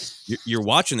 And you're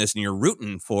watching this and you're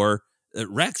rooting for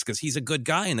Rex because he's a good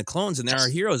guy and the clones and they're our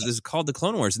heroes. This is called the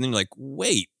Clone Wars. And then you're like,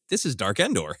 wait, this is Dark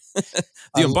Endor. The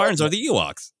Umbarans are the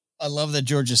Ewoks. I love that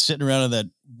George is sitting around in that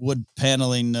wood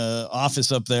paneling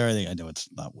office up there. I know it's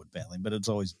not wood paneling, but it's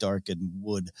always dark and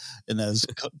wood in those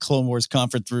Clone Wars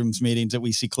conference rooms meetings that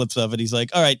we see clips of it. He's like,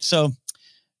 all right, so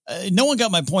no one got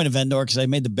my point of Endor because I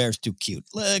made the bears too cute.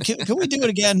 Can we do it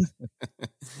again?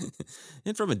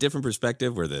 And from a different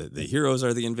perspective where the heroes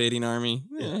are the invading army.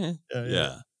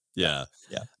 Yeah.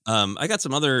 I got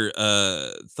some other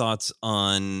thoughts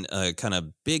on kind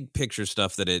of big picture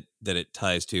stuff that it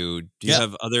ties to. Do you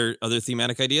have other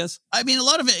thematic ideas? I mean, a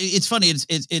lot of it. It's funny.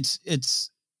 It's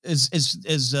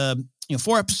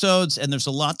 4 episodes, and there's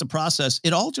a lot to process.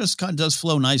 It all just kind of does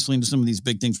flow nicely into some of these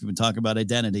big things we've been talking about: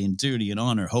 identity and duty and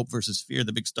honor, hope versus fear,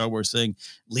 the big Star Wars thing,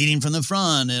 leading from the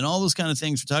front, and all those kind of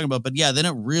things we're talking about. But then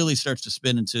it really starts to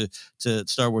spin into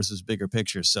Star Wars' bigger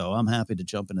picture. So I'm happy to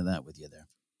jump into that with you there.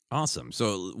 Awesome.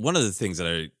 So one of the things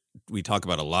that we talk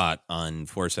about a lot on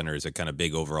Force Center is a kind of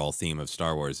big overall theme of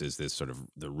Star Wars is this sort of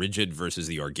the rigid versus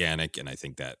the organic. And I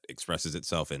think that expresses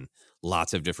itself in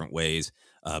lots of different ways.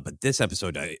 But this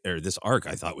episode this arc,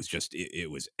 I thought was just, it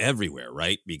was everywhere,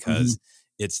 right? Because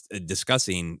it's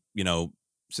discussing,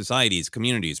 societies,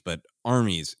 communities, but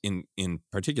armies in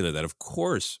particular that, of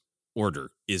course,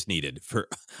 order is needed for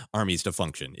armies to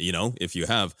function. If you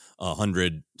have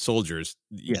 100 soldiers,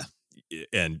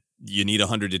 and you need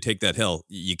 100 to take that hill,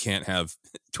 you can't have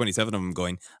 27 of them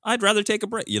going, I'd rather take a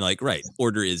break. Right.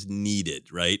 Order is needed.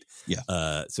 Right.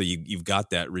 Yeah. So you've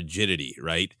got that rigidity.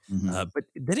 Right. But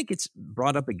then it gets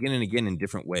brought up again and again in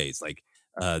different ways.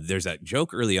 There's that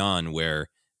joke early on where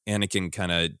Anakin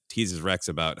kind of teases Rex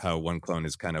about how one clone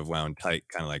is kind of wound tight,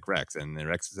 kind of like Rex. And then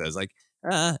Rex says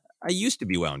I used to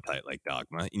be wound tight like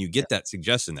Dogma. And you get that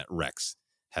suggestion that Rex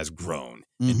has grown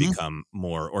and become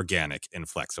more organic and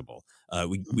flexible.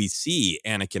 We see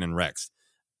Anakin and Rex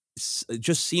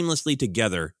just seamlessly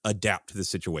together adapt to the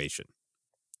situation,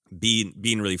 being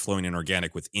really flowing and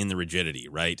organic within the rigidity,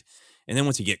 right? And then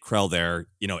once you get Krell there,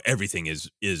 everything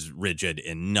is rigid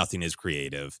and nothing is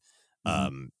creative.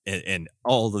 And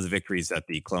all of the victories that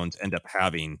the clones end up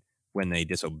having when they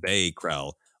disobey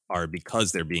Krell are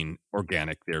because they're being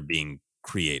organic, they're being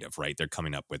creative, right? They're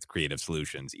coming up with creative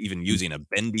solutions, even using a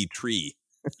bendy tree,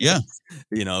 Yeah.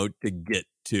 to get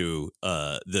to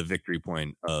the victory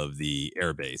point of the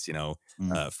airbase.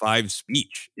 Five's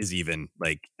speech is even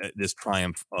like this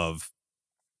triumph of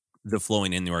the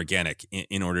flowing in the organic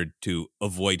in order to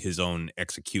avoid his own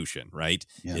execution, right?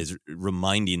 Yeah. Is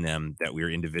reminding them that we're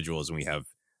individuals and we have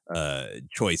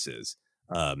choices.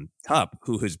 Tup,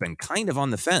 who has been kind of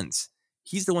on the fence,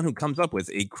 he's the one who comes up with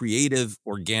a creative,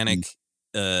 organic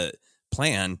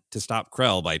plan to stop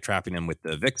Krell by trapping him with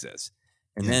the Vixis.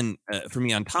 And then for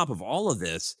me, on top of all of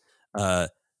this, the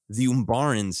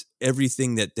Umbarans,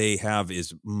 everything that they have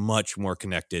is much more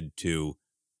connected to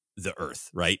the Earth,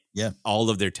 right? Yeah. All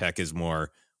of their tech is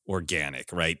more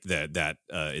organic, right? That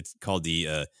it's called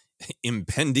the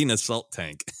impending assault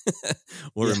tank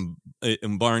or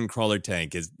Umbaran crawler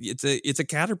tank. It's a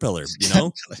caterpillar,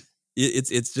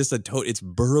 It's just it's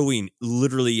burrowing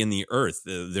literally in the earth.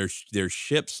 Their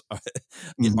ships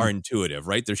are intuitive,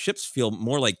 right? Their ships feel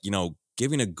more like,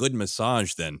 giving a good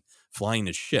massage than flying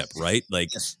a ship, right? Like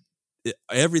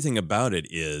everything about it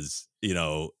is,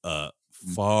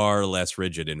 far less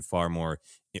rigid and far more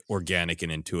organic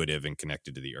and intuitive and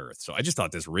connected to the earth. So I just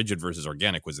thought this rigid versus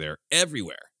organic was there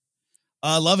everywhere.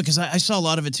 I love it because I saw a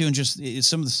lot of it too. And just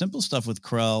some of the simple stuff with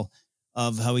Krell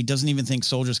of how he doesn't even think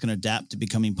soldiers can adapt to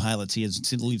becoming pilots. He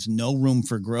leaves no room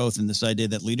for growth. And this idea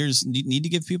that leaders need to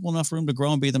give people enough room to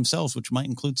grow and be themselves, which might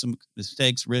include some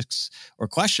mistakes, risks, or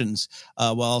questions,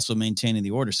 while also maintaining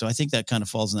the order. So I think that kind of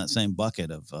falls in that same bucket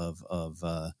of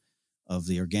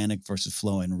the organic versus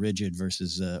flowing, rigid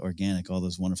versus organic, all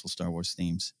those wonderful Star Wars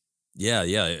themes. Yeah.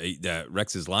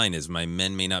 Rex's line is, "My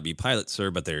men may not be pilots, sir,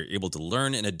 but they're able to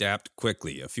learn and adapt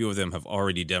quickly. A few of them have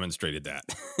already demonstrated that."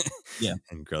 Yeah.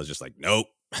 And Krell's just like, nope.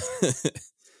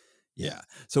 Yeah.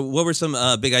 So what were some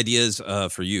big ideas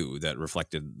for you that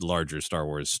reflected larger Star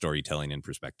Wars storytelling and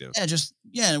perspective?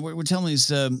 Yeah, we're telling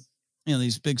these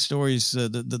these big stories,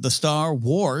 the Star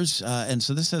Wars, and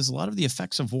so this has a lot of the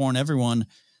effects of war on everyone.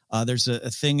 There's a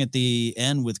thing at the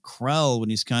end with Krell when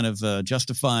he's kind of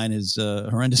justifying his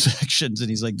horrendous actions, and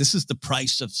he's like, "This is the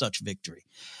price of such victory,"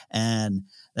 and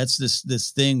that's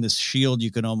this thing, this shield you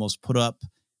can almost put up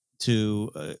to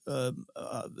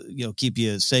keep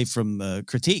you safe from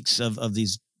critiques of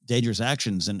these dangerous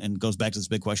actions, and goes back to this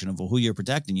big question of, well, who you're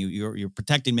protecting. You're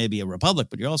protecting maybe a republic,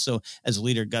 but you're also, as a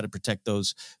leader, got to protect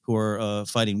those who are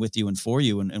fighting with you and for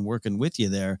you and working with you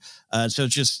there. So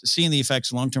just seeing the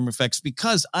effects, long-term effects,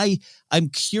 because I'm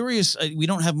curious. We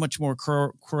don't have much more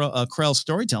Krell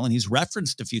storytelling. He's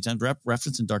referenced a few times,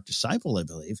 referenced in Dark Disciple, I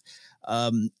believe.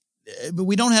 But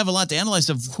we don't have a lot to analyze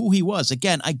of who he was.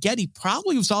 Again, I get he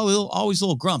probably was always a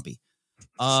little grumpy.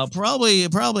 Probably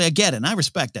I get it. And I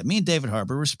respect that. Me and David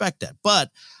Harbour respect that.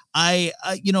 But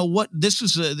this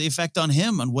was the effect on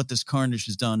him, on what this carnage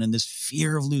has done, and this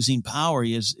fear of losing power.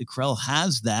 Krell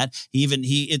has that.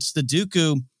 It's the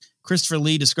Dooku. Christopher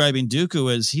Lee describing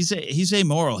Dooku as he's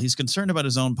amoral. He's concerned about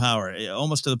his own power,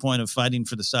 almost to the point of fighting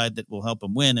for the side that will help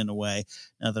him win in a way.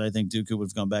 Not that I think Dooku would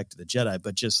have gone back to the Jedi,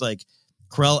 but just like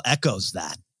Krell echoes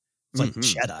that. It's like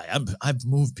Jedi. I've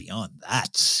moved beyond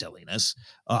that silliness.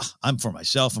 I'm for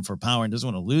myself and for power and doesn't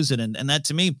want to lose it. And that,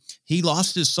 to me, he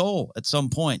lost his soul at some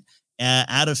point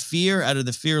out of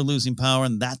the fear of losing power.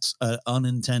 And that's an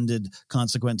unintended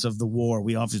consequence of the war.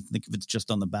 We often think of it just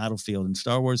on the battlefield. In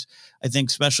Star Wars, I think,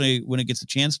 especially when it gets a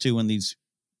chance to, when these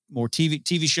more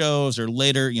TV shows or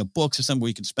later, books or something where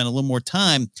you can spend a little more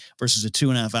time versus a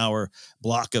 2.5 hour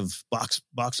block of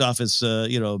box office,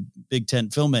 big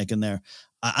tent filmmaking there.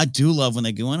 I do love when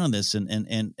they go in on this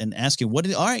and ask you, what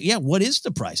is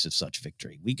the price of such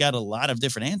victory? We got a lot of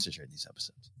different answers here in these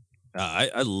episodes.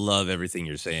 I love everything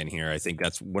you're saying here. I think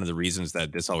that's one of the reasons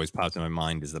that this always pops in my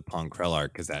mind is the Pong Krell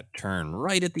arc, because that turn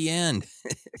right at the end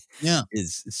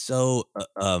is so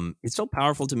it's so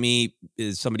powerful to me.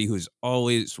 Is somebody who's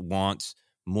always wants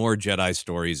more Jedi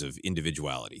stories of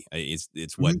individuality.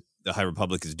 It's what the High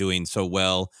Republic is doing so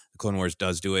well. The Clone Wars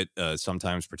does do it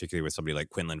sometimes, particularly with somebody like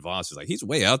Quinlan Vos. Is like, he's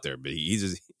way out there, but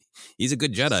he's a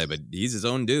good Jedi, but he's his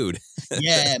own dude.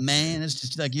 Yeah, man, it's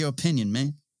just like your opinion,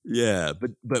 man. Yeah,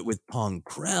 but with Pong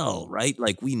Krell, right?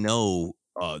 Like, we know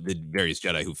the various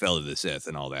Jedi who fell to the Sith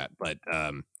and all that, but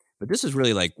this is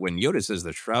really like when Yoda says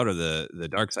the shroud of the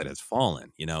dark side has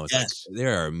fallen. It's like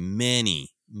there are many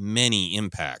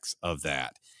impacts of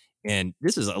that. And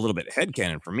this is a little bit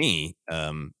headcanon for me,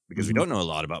 because we don't know a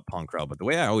lot about Pong Krell, but the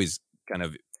way I always kind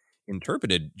of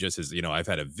interpreted, just as, I've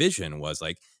had a vision, was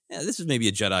like, this is maybe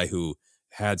a Jedi who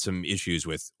had some issues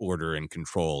with order and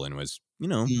control and was,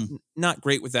 not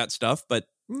great with that stuff, but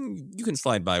you can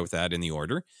slide by with that in the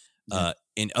Order.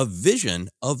 And a vision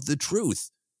of the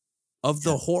truth of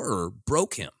the horror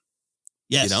broke him.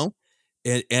 Yes.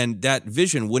 And that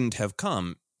vision wouldn't have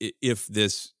come if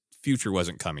this future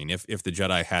wasn't coming, if the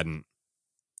Jedi hadn't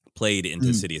played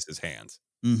into Sidious's hands.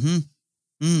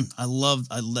 I love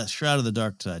Shroud of the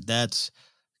Dark Side. That's a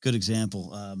good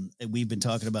example. We've been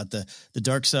talking about the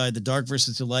dark side. The dark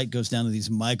versus the light goes down to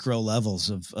these micro levels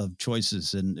of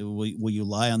choices. And will you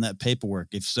lie on that paperwork?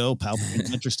 If so,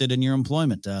 Palpatine's interested in your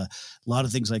employment. A lot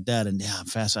of things like that. And I'm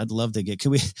fast. I'd love to get. Can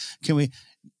we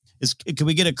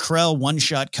get a Krell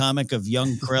one-shot comic of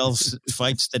young Krell's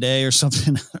fights today or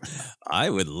something?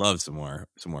 I would love some more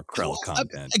Krell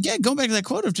content. Again, going back to that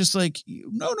quote of just like,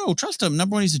 no, trust him.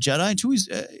 Number one, he's a Jedi. And two,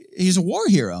 he's a war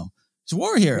hero. He's a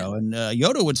war hero. And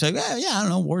Yoda would say, I don't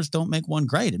know, wars don't make one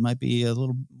great. It might be a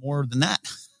little more than that.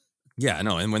 Yeah, I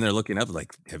know. And when they're looking up,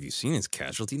 like, have you seen his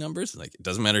casualty numbers? Like, it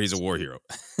doesn't matter. He's a war hero.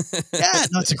 Yeah,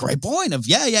 no, it's a great point of,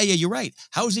 you're right.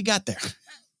 How has he got there?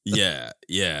 Yeah.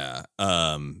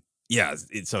 I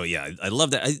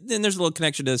love that. Then there's a little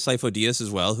connection to Sifo Dyas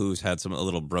as well, who's had a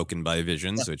little broken by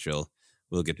visions, which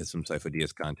we'll get to some Sifo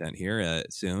Dyas content here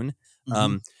soon.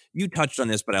 You touched on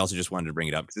this, but I also just wanted to bring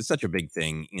it up because it's such a big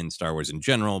thing in Star Wars in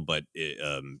general. But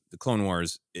the Clone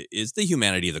Wars is the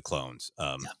humanity of the clones,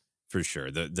 for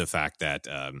sure. The fact that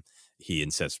he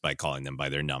insists by calling them by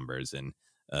their numbers, and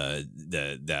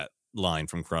that line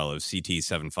from Krell of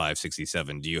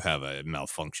CT-7567, do you have a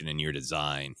malfunction in your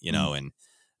design? And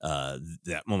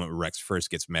that moment where Rex first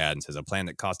gets mad and says, a plan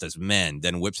that cost us men,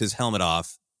 then whips his helmet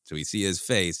off so we see his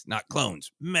face, not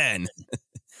clones, men.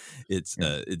 It's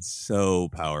so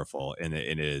powerful, and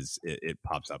it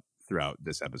pops up throughout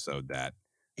this episode that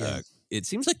it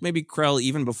seems like maybe Krell,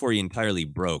 even before he entirely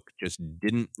broke, just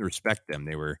didn't respect them.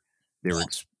 They were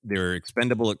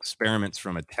expendable experiments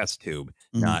from a test tube,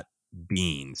 not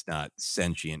beings, not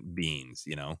sentient beings,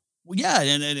 Well, yeah,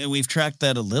 and we've tracked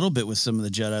that a little bit with some of the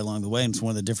Jedi along the way, and it's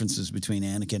one of the differences between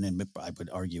Anakin and I would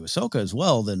argue Ahsoka as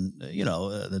well than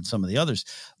some of the others.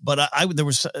 But there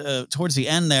was towards the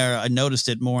end there, I noticed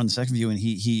it more on the second view, and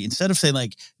he instead of saying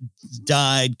like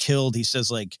died, killed, he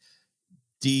says like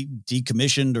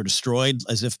decommissioned or destroyed,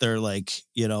 as if they're like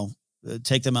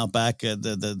take them out back,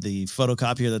 the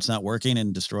photocopier that's not working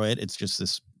and destroy it. It's just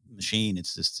this machine,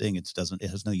 it's this thing, it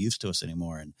has no use to us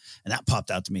anymore, and that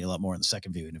popped out to me a lot more in the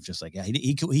second viewing of just like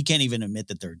he can't even admit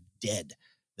that they're dead.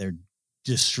 They're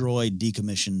destroyed,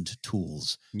 decommissioned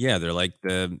tools. Yeah, they're like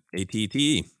the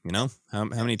AT-AT. How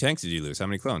many tanks did you lose? How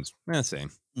many clones?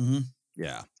 Same.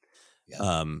 Yeah.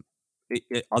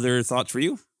 Other thoughts for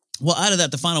you? Well, out of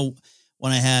that, the final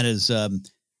one I had is a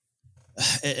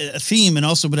theme, and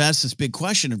also but asks this big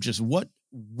question of just what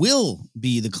will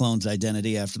be the clone's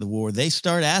identity after the war. They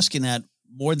start asking that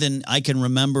more than I can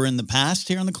remember in the past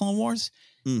here on the Clone Wars,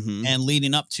 and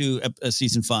leading up to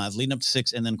season 5, leading up to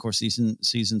 6, and then of course season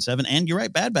 7. And you're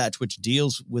right, Bad Batch, which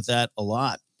deals with that a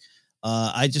lot.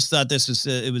 I just thought this was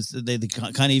they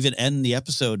kind of even end the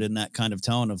episode in that kind of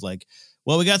tone of like,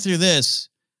 well, we got through this.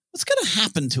 What's going to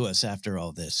happen to us after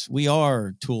all this? We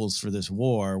are tools for this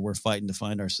war. We're fighting to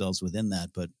find ourselves within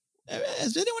that, but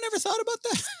has anyone ever thought about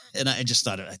that? And I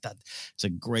thought it's a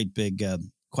great big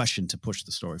question to push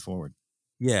the story forward.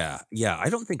 Yeah. I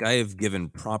don't think I have given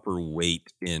proper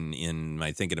weight in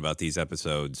my thinking about these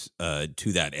episodes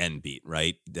to that end beat,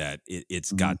 right? That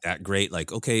it's got that great,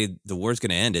 like, okay, the war's going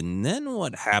to end, and then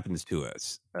what happens to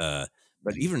us?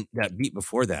 But even that beat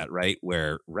before that, right,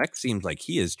 where Rex seems like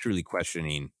he is truly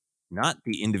questioning not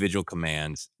the individual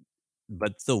commands,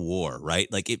 but the war, right?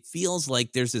 Like, it feels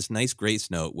like there's this nice grace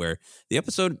note where the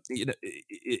episode,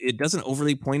 it doesn't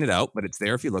overly point it out, but it's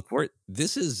there if you look for it.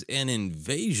 This is an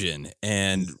invasion,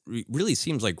 and really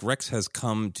seems like Rex has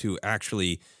come to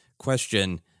actually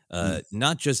question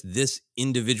not just this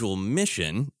individual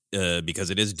mission, because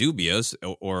it is dubious,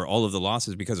 or all of the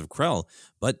losses because of Krell,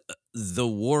 but the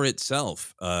war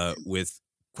itself, with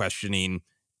questioning,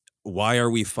 why are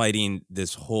we fighting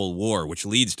this whole war, which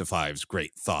leads to Five's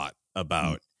great thought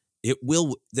about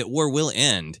that war will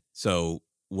end. So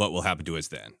what will happen to us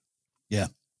then? Yeah.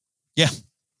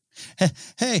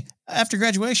 Hey, after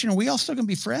graduation, are we all still going to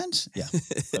be friends? Yeah.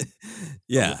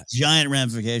 Yeah. Giant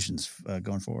ramifications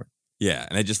going forward. Yeah.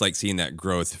 And I just like seeing that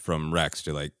growth from Rex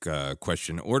to like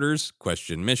question orders,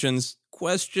 question missions,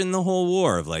 question the whole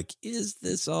war of like, is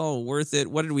this all worth it?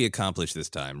 What did we accomplish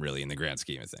this time, really, in the grand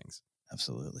scheme of things?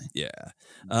 Absolutely. Yeah.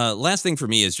 Last thing for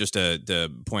me is just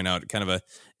to point out kind of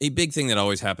a big thing that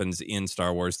always happens in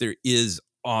Star Wars. There is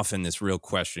often this real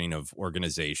questioning of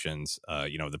organizations.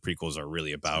 The prequels are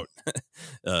really about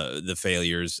the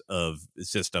failures of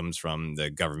systems from the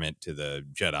government to the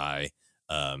Jedi.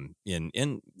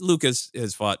 And Lucas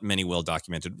has fought many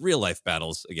well-documented real-life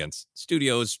battles against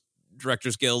studios,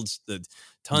 directors guilds. The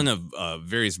ton of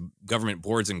various government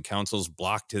boards and councils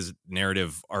blocked his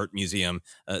narrative art museum.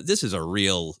 This is a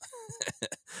real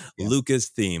Lucas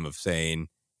theme of saying,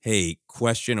 hey,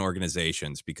 question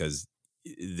organizations because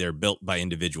they're built by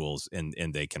individuals and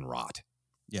they can rot.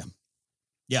 Yeah.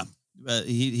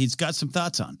 He's got some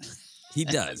thoughts on it. He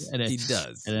does. He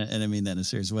does. And I mean that in a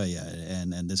serious way. Yeah.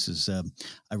 And this is, I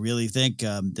really think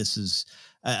this is,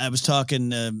 I was talking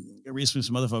recently with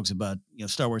some other folks about,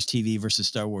 Star Wars TV versus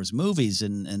Star Wars movies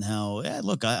and how,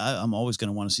 look, I'm always going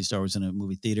to want to see Star Wars in a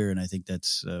movie theater. And I think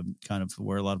that's kind of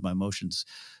where a lot of my emotions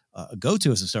go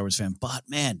to as a Star Wars fan. But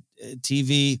man,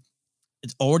 TV,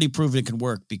 it's already proven it can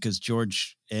work because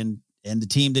George and the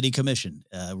team that he commissioned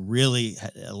really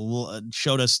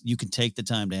showed us you can take the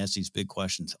time to ask these big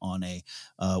questions on a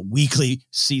weekly,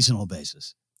 seasonal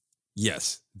basis.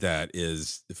 Yes, that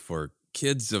is for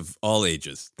kids of all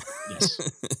ages.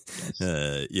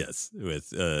 Yes. Yes,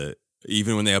 with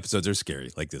even when the episodes are scary,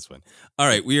 like this one. All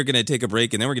right, we are going to take a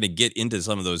break, and then we're going to get into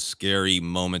some of those scary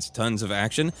moments. Tons of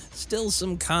action, still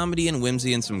some comedy and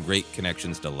whimsy, and some great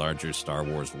connections to larger Star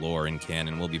Wars lore and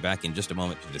canon. We'll be back in just a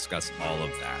moment to discuss all of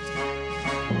that.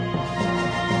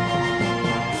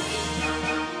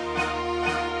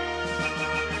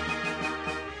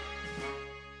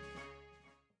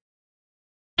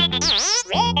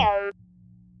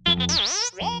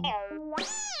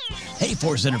 Hey,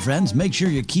 Force Center friends, make sure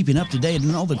you're keeping up to date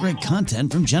on all the great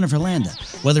content from Jennifer Landa.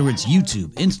 Whether it's YouTube,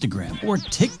 Instagram, or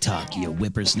TikTok, you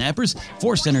whippersnappers,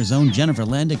 Force Center's own Jennifer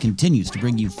Landa continues to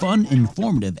bring you fun,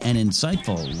 informative, and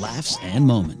insightful laughs and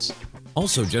moments.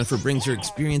 Also, Jennifer brings her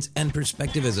experience and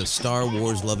perspective as a Star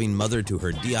Wars-loving mother to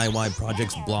her DIY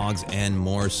projects, blogs, and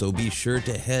more. So be sure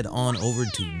to head on over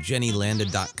to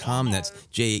JennyLanda.com. That's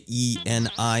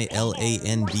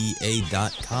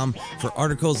JennyLanda.com for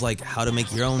articles like how to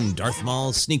make your own Darth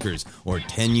Maul sneakers or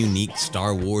 10 unique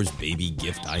Star Wars baby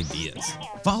gift ideas.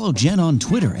 Follow Jen on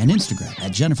Twitter and Instagram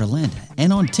at Jennifer Landa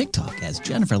and on TikTok as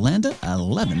Jennifer Landa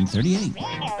 1138.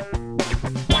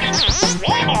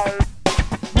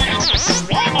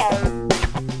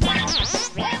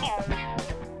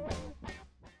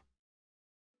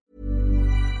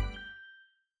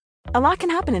 A lot can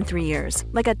happen in 3 years,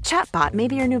 like a chatbot may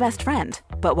be your new best friend.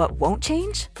 But what won't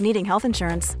change? Needing health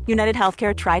insurance. United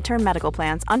Healthcare Tri-Term Medical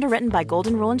Plans, underwritten by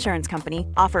Golden Rule Insurance Company,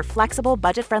 offer flexible,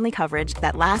 budget-friendly coverage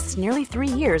that lasts nearly 3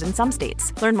 years in some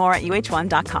states. Learn more at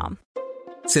uh1.com.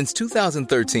 Since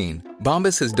 2013,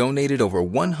 Bombas has donated over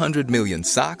 100 million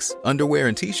socks, underwear,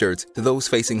 and T-shirts to those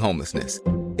facing homelessness.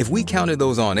 If we counted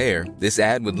those on air, this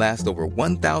ad would last over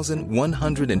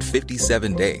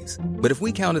 1,157 days. But if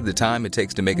we counted the time it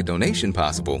takes to make a donation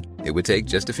possible, it would take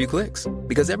just a few clicks.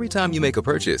 Because every time you make a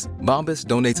purchase, Bombas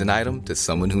donates an item to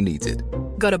someone who needs it.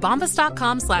 Go to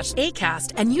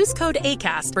bombas.com/ACAST and use code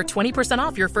ACAST for 20%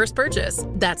 off your first purchase.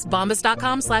 That's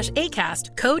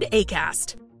bombas.com/ACAST, code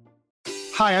ACAST.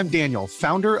 Hi, I'm Daniel,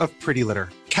 founder of Pretty Litter.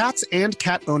 Cats and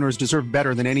cat owners deserve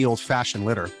better than any old-fashioned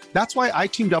litter. That's why I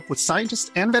teamed up with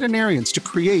scientists and veterinarians to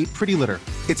create Pretty Litter.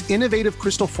 Its innovative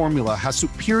crystal formula has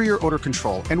superior odor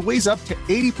control and weighs up to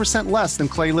 80% less than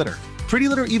clay litter. Pretty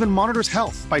Litter even monitors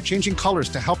health by changing colors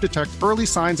to help detect early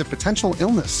signs of potential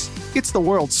illness. It's the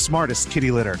world's smartest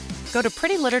kitty litter. Go to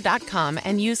prettylitter.com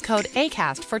and use code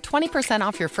ACAST for 20%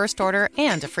 off your first order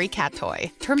and a free cat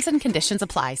toy. Terms and conditions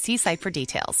apply. See site for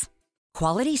details.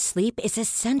 Quality sleep is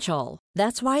essential.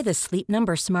 That's why the Sleep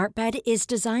Number Smart Bed is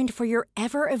designed for your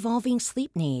ever-evolving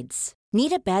sleep needs.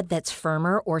 Need a bed that's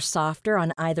firmer or softer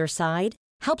on either side?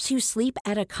 Helps you sleep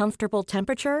at a comfortable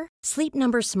temperature? Sleep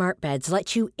Number Smart Beds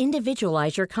let you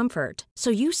individualize your comfort, so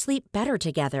you sleep better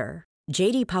together.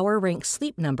 J.D. Power ranks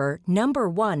Sleep Number number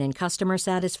 1 in customer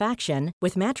satisfaction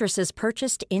with mattresses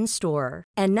purchased in-store.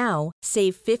 And now,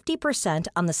 save 50%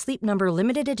 on the Sleep Number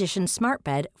Limited Edition Smart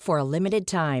Bed for a limited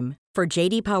time. For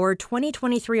J.D. Power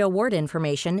 2023 award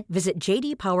information, visit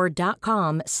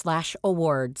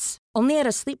jdpower.com/awards. Only at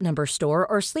a Sleep Number store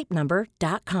or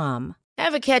sleepnumber.com.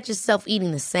 Ever catch yourself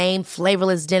eating the same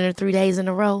flavorless dinner 3 days in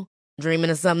a row?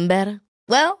 Dreaming of something better?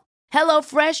 Well,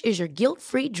 HelloFresh is your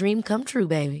guilt-free dream come true,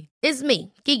 baby. It's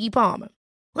me, Keke Palmer.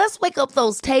 Let's wake up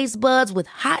those taste buds with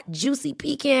hot, juicy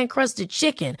pecan-crusted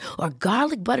chicken or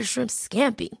garlic butter shrimp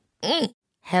scampi.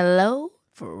 Hello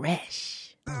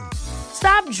Fresh.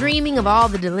 Stop dreaming of all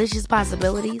the delicious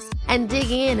possibilities and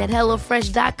dig in at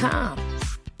HelloFresh.com.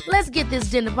 Let's get this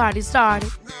dinner party started.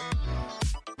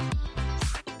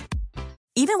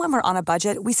 Even when we're on a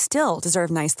budget, we still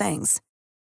deserve nice things.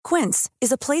 Quince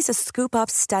is a place to scoop up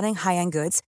stunning high-end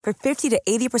goods for 50 to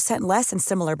 80% less than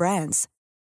similar brands.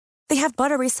 They have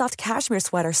buttery soft cashmere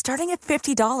sweaters starting at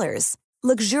 $50,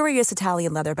 luxurious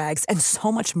Italian leather bags, and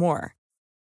so much more.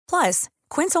 Plus,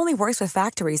 Quince only works with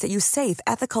factories that use safe,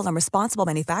 ethical, and responsible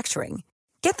manufacturing.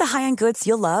 Get the high-end goods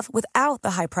you'll love without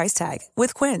the high price tag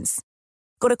with Quince.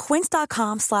 Go to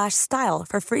quince.com/style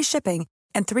for free shipping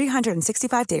and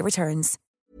 365-day returns.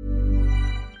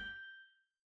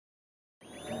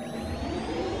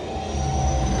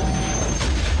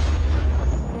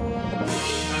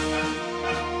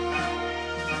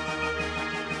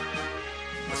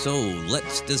 So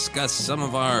let's discuss some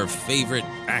of our favorite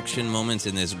action moments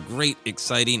in this great,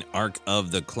 exciting arc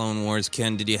of the Clone Wars.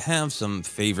 Ken, did you have some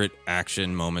favorite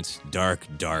action moments? Dark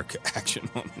action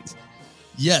moments.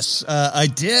 Yes, I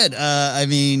did. I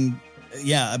mean,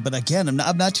 yeah, but again,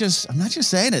 I'm not just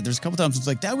saying it. There's a couple times it's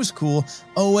like, that was cool.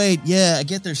 Oh wait, yeah, I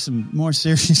get there's some more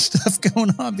serious stuff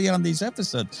going on beyond these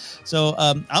episodes. So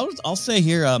I'll say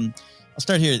here, I'll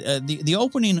start here. The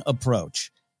opening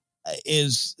approach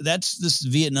that's this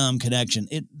Vietnam connection.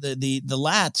 The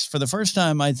Lats, for the first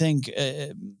time, I think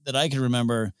that I can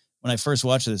remember when I first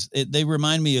watched this, they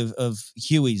remind me of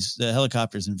Huey's, the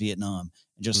helicopters in Vietnam,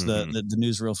 just the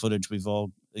newsreel footage we've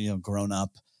all grown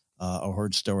up or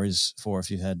heard stories for if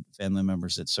you've had family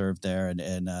members that served there, and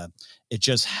it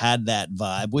just had that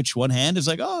vibe. Which one hand is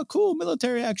like, oh, cool,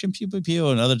 military action, pew pew pew,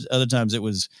 and other times it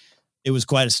was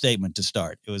quite a statement to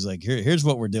start. It was like, here's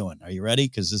what we're doing. Are you ready?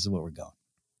 Because this is what we're going.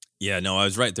 Yeah, no, I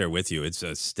was right there with you. It's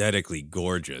aesthetically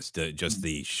gorgeous. Just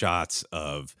the shots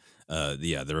of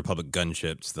the Republic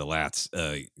gunships, the Lats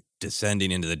descending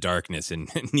into the darkness and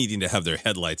needing to have their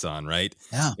headlights on, right?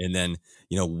 Yeah. And then,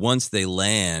 once they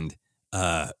land,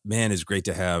 man, it's great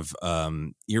to have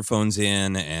earphones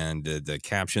in and the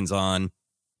captions on.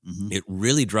 Mm-hmm. It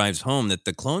really drives home that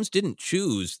the clones didn't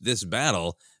choose this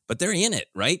battle, but they're in it,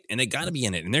 right? And they got to be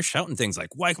in it. And they're shouting things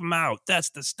like, wipe them out. That's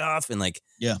the stuff. And like,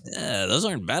 those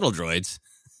aren't battle droids.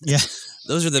 Yeah.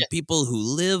 Those are the people who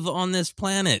live on this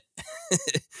planet.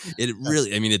 It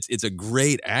really, I mean, it's a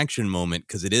great action moment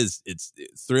because it's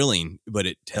thrilling, but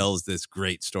it tells this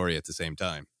great story at the same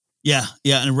time. Yeah.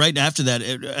 Yeah. And right after that,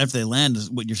 after they land,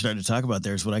 what you're starting to talk about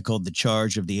there is what I called the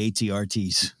charge of the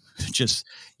ATRTs. Just,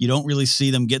 you don't really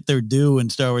see them get their due in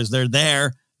Star Wars. They're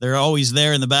there. They're always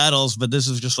there in the battles, but this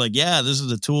is just like, this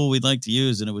is a tool we'd like to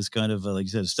use. And it was kind of, like you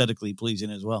said, aesthetically pleasing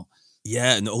as well.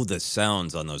 Yeah. And the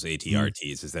sounds on those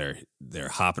ATRTs as they're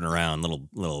hopping around,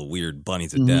 little weird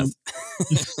bunnies of death.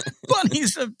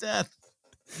 Bunnies of death.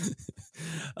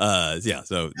 Yeah.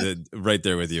 So right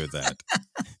there with you with that.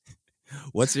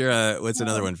 What's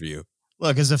another one for you?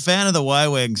 Look, as a fan of the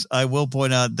Y-Wings, I will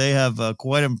point out they have a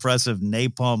quite impressive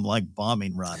napalm-like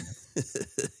bombing run.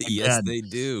 Yes, they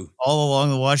do. All along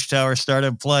the Watchtower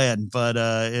started playing, but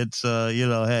it's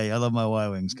hey, I love my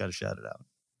Y-Wings. Got to shout it out.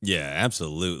 Yeah,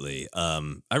 absolutely.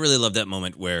 I really love that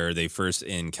moment where they first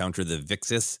encounter the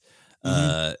Vixis,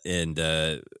 and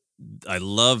I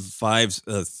love Fives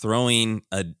throwing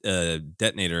a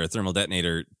thermal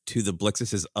detonator to the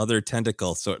Blixus's other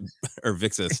tentacle, or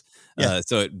Vixis,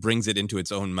 so it brings it into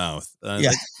its own mouth.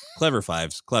 Like, clever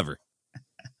Fives, clever.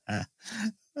 I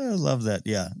love that.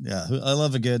 Yeah. I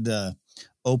love a good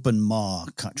open maw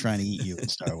trying to eat you in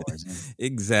Star Wars.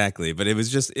 Exactly. But it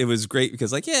was great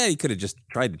because, like, you could have just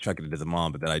tried to chuck it into the maw,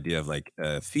 but that idea of like,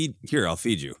 I'll feed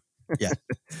you. Yeah.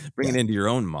 Bring it into your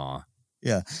own maw.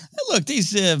 Yeah. Look,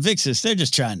 these Vixis, they're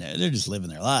just living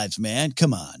their lives, man.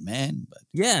 Come on, man. But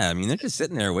yeah, I mean, they're just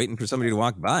sitting there waiting for somebody to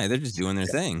walk by. They're just doing their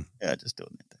thing. Yeah, just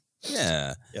doing their thing.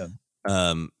 Yeah. Yeah.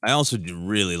 I also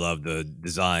really love the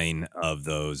design of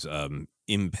those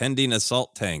impending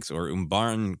assault tanks or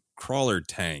Umbaran crawler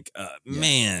tank.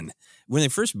 Man, when they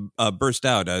first burst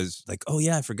out, I was like, oh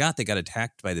yeah, I forgot they got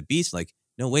attacked by the beast. Like,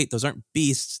 no, wait, those aren't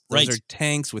beasts. Those are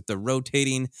tanks with the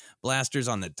rotating blasters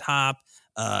on the top.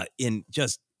 In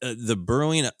just the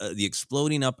burrowing, the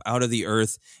exploding up out of the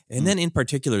earth, and then in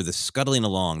particular the scuttling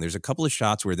along. There's a couple of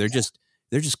shots where they're just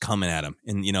coming at them,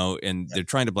 and they're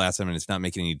trying to blast them, and it's not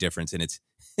making any difference. And it's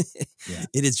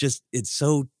it's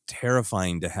so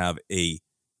terrifying to have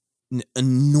an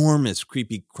enormous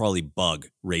creepy crawly bug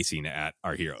racing at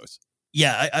our heroes.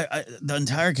 Yeah, I the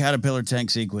entire caterpillar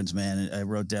tank sequence, man, I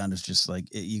wrote down is just like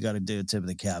you got to do a tip of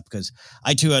the cap because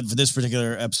I too had for this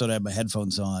particular episode I had my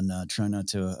headphones on, trying not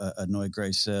to annoy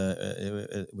Grace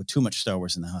with too much Star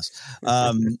Wars in the house.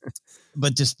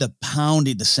 But just the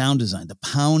pounding, the sound design, the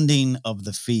pounding of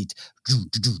the feet,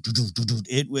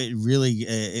 it really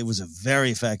it was a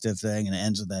very effective thing, and it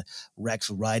ends with that Rex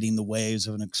riding the waves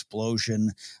of an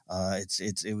explosion.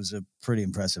 It was a pretty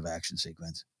impressive action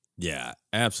sequence. Yeah,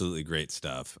 absolutely great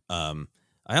stuff. I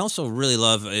also really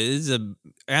love it is a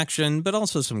action, but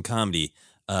also some comedy.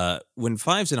 When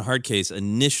Fives and Hardcase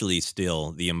initially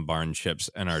steal the Umbaran ships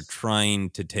and are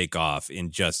trying to take off in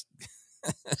just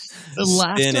the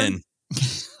spinning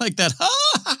like that.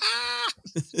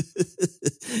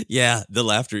 Yeah, the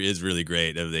laughter is really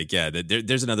great. Like, yeah,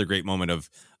 there's another great moment of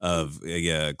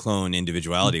clone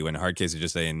individuality when Hardcase is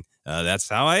just saying, "That's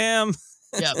how I am."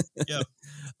 Yeah.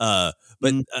 But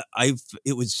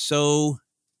it was so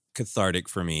cathartic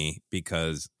for me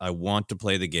because I want to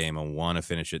play the game. I want to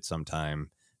finish it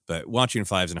sometime. But watching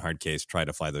Fives and Hardcase try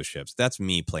to fly those ships, that's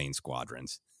me playing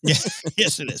Squadrons. Yeah,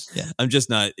 yes, it is. Yeah. I'm just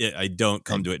not. I don't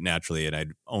come to it naturally, and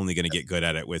I'm only going to get good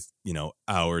at it with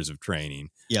hours of training.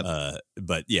 Yep.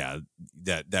 But yeah,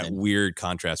 that weird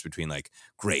contrast between like,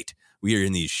 great, we are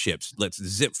in these ships, let's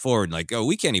zip forward, and like, oh,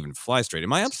 we can't even fly straight.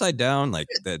 Am I upside down? Like,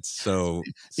 that's so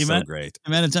great. The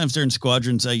amount of times during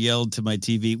Squadrons I yelled to my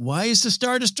TV, "Why is the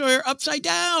Star Destroyer upside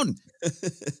down?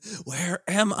 Where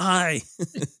am I?"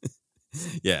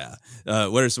 Yeah.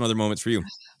 What are some other moments for you?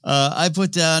 I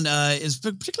put down is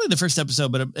particularly the first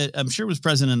episode, but I'm sure it was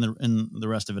present in the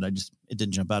rest of it. It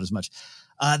didn't jump out as much.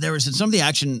 There was in some of the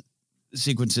action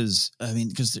sequences. I mean,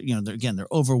 because they're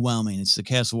overwhelming. It's the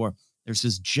Chaos War. There's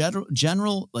this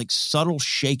general like subtle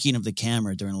shaking of the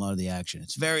camera during a lot of the action.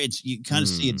 You kind of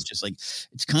see it's just like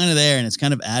it's kind of there, and it's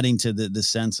kind of adding to the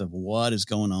sense of what is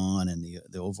going on and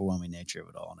the overwhelming nature of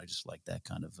it all. And I just like that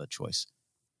kind of a choice.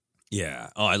 Yeah.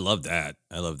 Oh, I love that.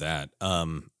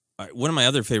 One of my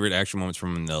other favorite action moments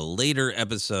from the later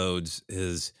episodes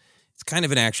is it's kind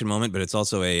of an action moment, but it's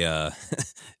also a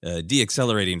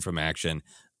de-accelerating from action.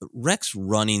 Rex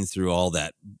running through all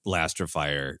that blaster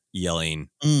fire, yelling,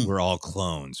 "We're all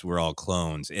clones. We're all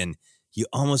clones." And you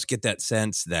almost get that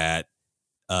sense that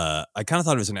I kind of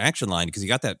thought it was an action line because you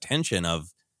got that tension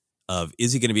of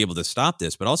is he going to be able to stop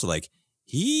this? But also like,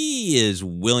 he is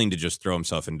willing to just throw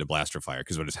himself into blaster fire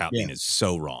because what is happening is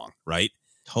so wrong, right?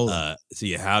 Totally. So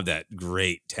you have that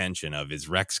great tension of is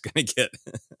Rex going to get,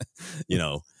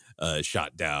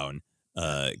 shot down,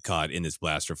 caught in this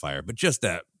blaster fire, but just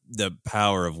the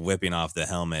power of whipping off the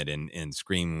helmet and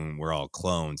screaming, "We're all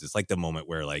clones." It's like the moment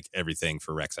where like everything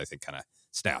for Rex, I think, kind of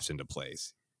snaps into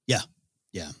place. Yeah.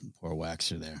 Poor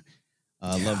Waxer there.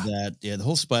 Love that. Yeah, the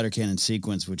whole spider cannon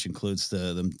sequence, which includes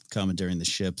them commandeering the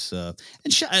ships, the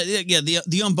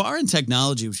Umbaran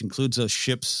technology, which includes those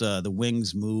ships. The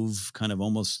wings move kind of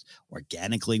almost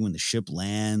organically when the ship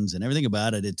lands, and everything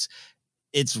about it.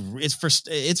 It's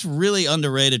really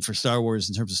underrated for Star Wars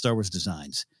in terms of Star Wars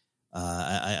designs.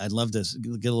 I'd love to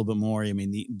get a little bit more. I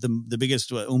mean, the biggest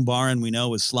Umbaran we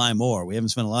know is Sly Moore. We haven't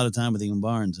spent a lot of time with the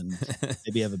Umbarans, and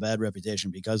maybe have a bad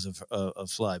reputation because of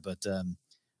Sly, but.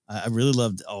 I really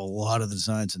loved a lot of the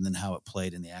designs and then how it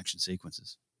played in the action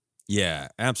sequences. Yeah,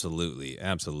 absolutely.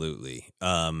 There's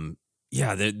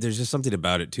just something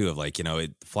about it too of like,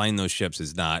 flying those ships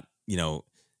is not,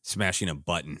 smashing a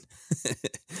button.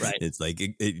 Right. It's like,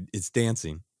 it's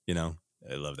dancing, I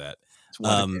love that. It's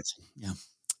dancing. Yeah.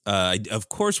 I of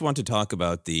course want to talk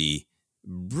about the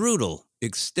brutal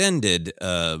extended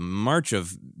march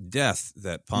of death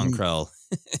that Pong Krell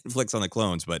inflicts on the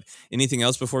clones. But anything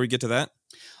else before we get to that?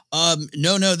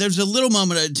 No. There's a little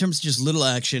moment in terms of just little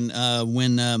action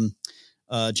when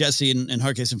Jesse and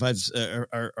Hardcase and Fives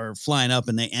are flying up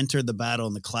and they enter the battle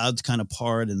and the clouds kind of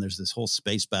part and there's this whole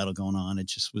space battle going on.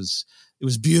 It was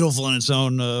beautiful in its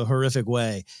own horrific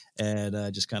way, and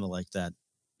I just kind of like that.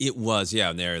 It was, yeah.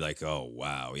 And they're like, oh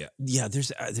wow, yeah.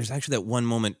 There's actually that one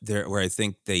moment there where I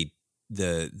think the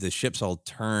ships all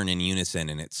turn in unison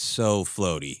and it's so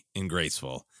floaty and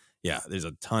graceful. Yeah, there's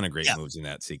a ton of great moves in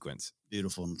that sequence.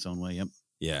 Beautiful in its own way. Yep.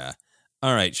 Yeah.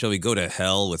 All right. Shall we go to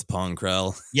hell with Pong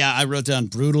Krell? Yeah, I wrote down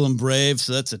brutal and brave.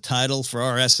 So that's a title for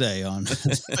our essay on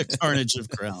the carnage of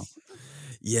Krell.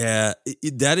 Yeah,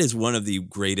 that is one of the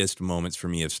greatest moments for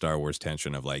me of Star Wars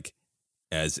tension of like,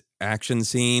 as action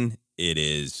scene, it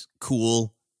is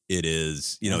cool. It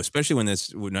is, especially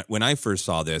when I first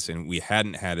saw this and we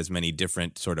hadn't had as many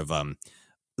different sort of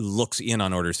looks in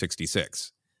on Order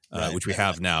 66. Which we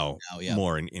have now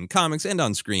more in comics and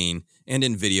on screen and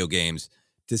in video games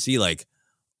to see like,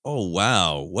 oh,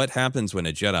 wow, what happens when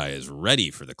a Jedi is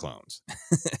ready for the clones?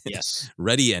 Yes.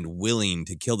 Ready and willing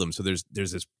to kill them. So there's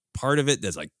this part of it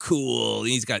that's like cool.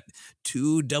 He's got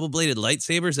 2 double-bladed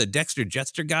lightsabers. A Dexter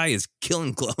Jettster guy is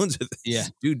killing clones with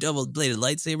 2 double-bladed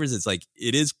lightsabers. It's like,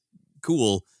 it is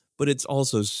cool, but it's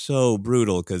also so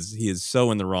brutal because he is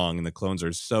so in the wrong and the clones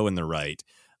are so in the right.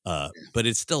 But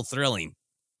it's still thrilling.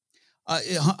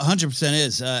 100%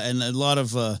 is. And a lot of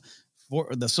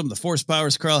some of the force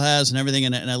powers Krell has and everything.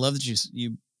 And I love that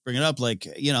you bring it up. Like,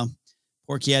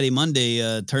 poor Ki-Adi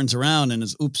Mundi turns around and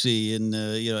is oopsie, and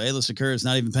Aayla Secura is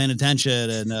not even paying attention,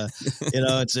 and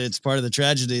it's part of the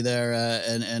tragedy there,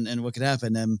 and what could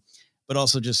happen, but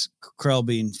also just Krell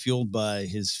being fueled by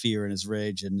his fear and his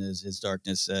rage and his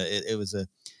darkness. It was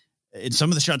in some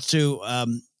of the shots too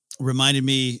reminded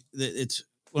me that it's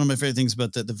one of my favorite things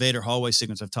about the Vader hallway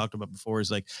sequence I've talked about before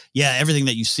is like, everything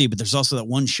that you see, but there's also that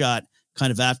one shot kind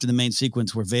of after the main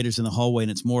sequence where Vader's in the hallway and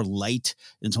it's more light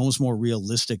and it's almost more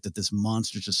realistic that this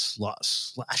monster's just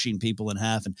slashing people in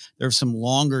half. And there's some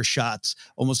longer shots,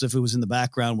 almost if it was in the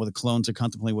background where the clones are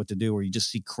contemplating what to do, where you just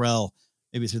see Krell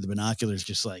maybe through the binoculars,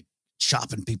 just like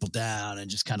chopping people down and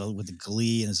just kind of with the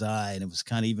glee in his eye. And it was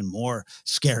kind of even more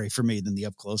scary for me than the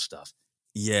up close stuff.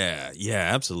 Yeah,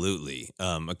 absolutely.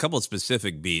 A couple of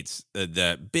specific beats,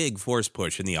 that big force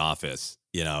push in the office,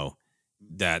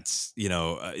 that's,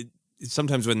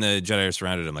 sometimes when the Jedi are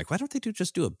surrounded, I'm like, why don't they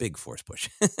just do a big force push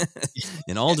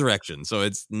in all directions? So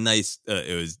it's nice.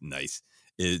 It was nice.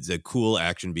 It's a cool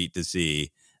action beat to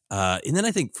see. And then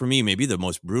I think for me, maybe the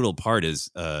most brutal part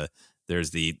is there's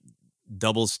the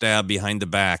double stab behind the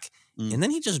back. And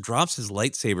then he just drops his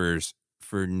lightsabers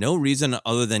for no reason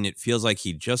other than it feels like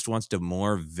he just wants to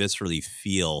more viscerally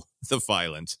feel the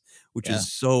violence, which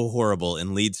is so horrible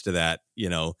and leads to that,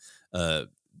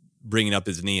 bringing up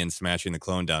his knee and smashing the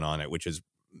clone down on it, which is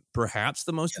perhaps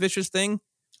the most vicious thing.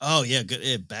 Oh yeah.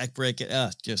 Good. Backbreak it.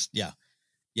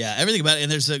 Everything about it.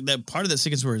 And there's that part of that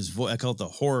sequence where his voice, I call it the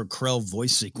horror Krell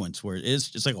voice sequence, where it's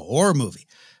just like a horror movie.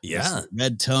 Yeah.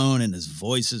 Red tone and his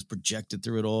voice is projected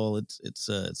through it all.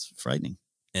 It's frightening.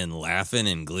 And laughing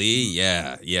and glee.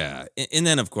 Yeah. And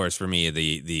then of course for me,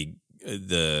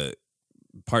 the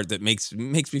part that makes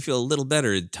me feel a little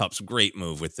better, Tup's great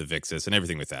move with the Vixus and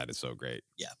everything with that is so great.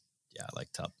 Yeah, I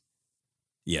like Tup.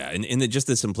 Yeah, and just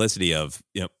the simplicity of,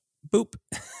 boop,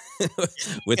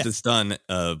 with the stun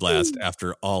blast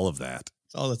after all of that.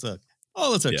 That's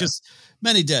all it took. Just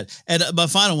many dead. And my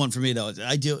final one for me, though,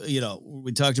 I do,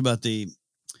 we talked about the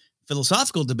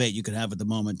philosophical debate you could have at the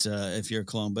moment if you're a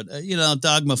clone, but,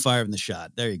 Dogma firing the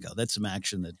shot. There you go. That's some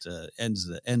action that ends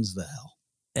the hell.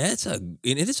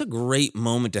 It is a great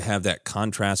moment to have that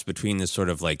contrast between this sort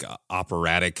of like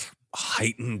operatic,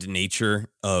 heightened nature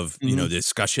of,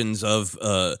 discussions of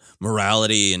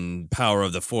morality and power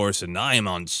of the Force, and I am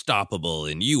unstoppable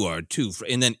and you are too.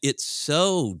 And then it's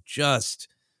so just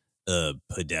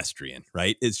pedestrian,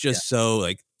 right? It's just so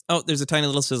like, oh, there's a tiny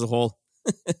little sizzle hole.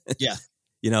 Yeah.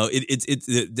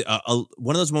 It's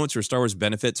one of those moments where Star Wars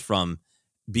benefits from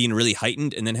being really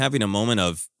heightened and then having a moment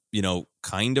of,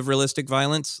 kind of realistic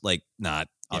violence, like not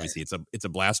obviously it's a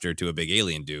blaster to a big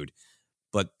alien dude,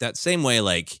 but that same way,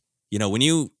 like, when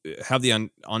you have the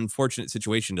unfortunate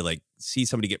situation to like see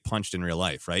somebody get punched in real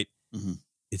life, right? Mm-hmm.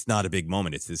 It's not a big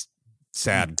moment. It's this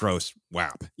sad, gross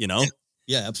whap,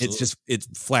 Yeah, absolutely. It's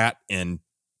flat and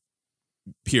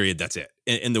period. That's it.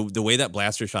 And the way that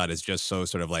blaster shot is just so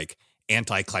sort of like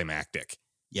anticlimactic.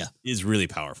 Yeah. Is really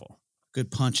powerful. Good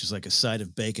punch is like a side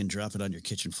of bacon. Drop it on your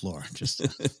kitchen floor. Just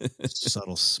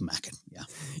subtle smacking.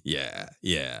 Yeah.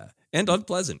 Yeah. And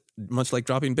unpleasant, much like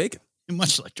dropping bacon.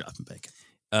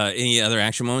 Any other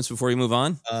action moments before we move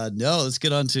on? No, let's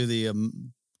get on to the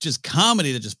just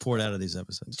comedy that just poured out of these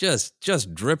episodes.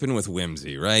 Just dripping with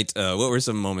whimsy, right? What were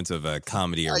some moments of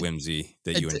comedy or whimsy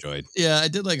that you enjoyed? Yeah, I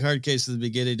did like Hard Case at the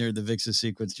beginning or the Vixus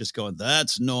sequence, just going,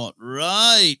 that's not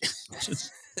right.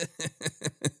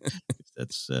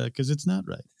 That's because it's not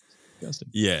right.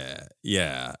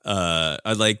 Yeah.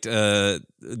 I liked the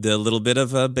little bit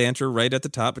of banter right at the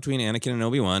top between Anakin and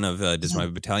Obi-Wan of does my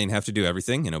battalion have to do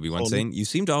everything? And Obi-Wan saying, you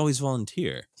seem to always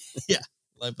volunteer. Yeah,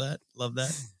 love that.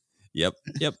 Yep.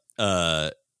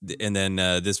 And then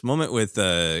this moment with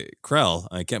Krell,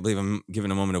 I can't believe I'm giving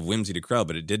a moment of whimsy to Krell,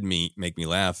 but it did make me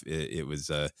laugh. It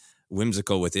was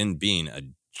whimsical within being a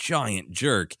giant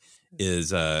jerk.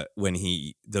 Is when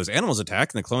those animals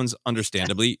attack and the clones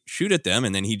understandably shoot at them,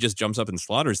 and then he just jumps up and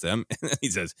slaughters them. And then he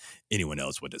says, anyone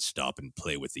else want to stop and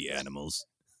play with the animals?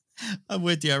 I'm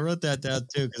with you. I wrote that down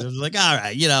too because I was like, all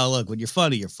right, look, when you're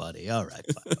funny, you're funny. All right.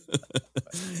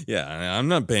 Fine. Yeah, I'm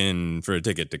not paying for a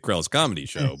ticket to Krell's comedy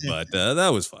show, but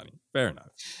that was funny. Fair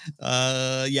enough.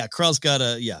 Yeah, Krell's got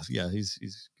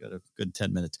he's got a good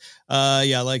 10 minutes.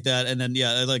 Yeah, I like that. And then,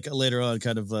 I like later on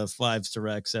kind of Fives to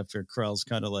Rex after Krell's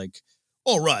kind of like,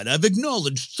 all right, I've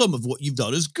acknowledged some of what you've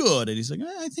done is good. And he's like,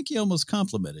 I think he almost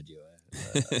complimented you. I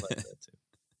like that too.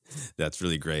 That's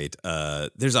really great.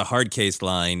 There's a hard case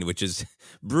line, which is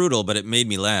brutal, but it made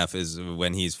me laugh, is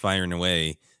when he's firing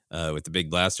away with the big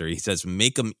blaster. He says,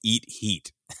 make them eat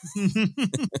heat.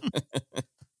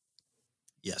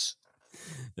 Yes.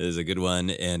 That is a good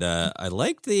one. And I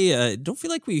like the, don't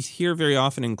feel like we hear very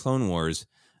often in Clone Wars,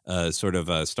 sort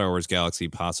of Star Wars Galaxy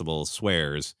possible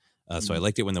swears. So I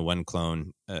liked it when the one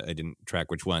clone, I didn't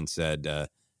track which one, said,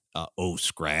 oh,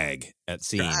 Scrag, at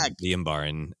seeing the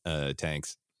Umbaran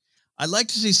tanks. I'd like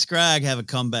to see Scrag have a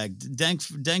comeback. Dank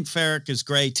Farrik is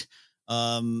great.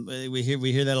 We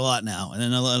hear that a lot now. And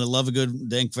then I love a good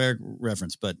Dank Farrik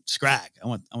reference, but Scrag, I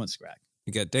want Scrag.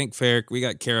 We got Dank Farrik, we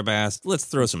got Karabast. Let's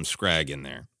throw some Scrag in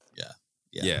there.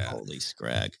 Yeah. Holy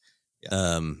Scrag.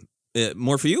 Yeah.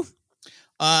 More for you?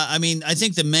 I mean, I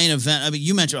think the main event,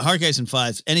 you mentioned Hardcase and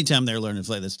Fives. Anytime they're learning to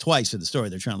fly, that's twice in the story.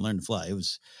 They're trying to learn to fly. It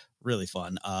was really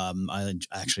fun. I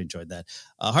actually enjoyed that.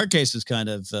 Hardcase is kind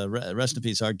of, rest in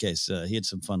peace, Hardcase. He had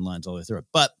some fun lines all the way through it.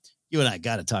 But you and I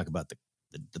got to talk about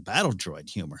the battle droid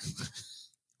humor.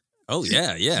 Oh,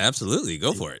 yeah, absolutely.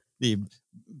 Go for it. The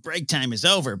break time is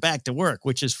over, back to work,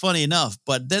 which is funny enough.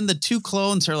 But then the two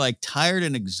clones are like tired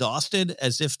and exhausted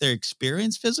as if they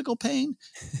experience physical pain.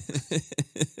 You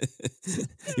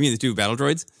mean the two battle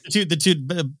droids? Two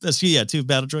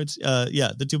battle droids.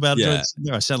 The two battle droids.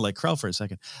 There, I sounded like Krell for a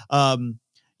second.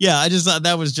 I just thought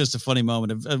that was just a funny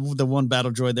moment of the one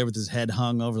battle droid there with his head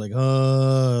hung over, like,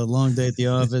 oh, long day at the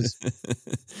office.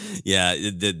 Yeah,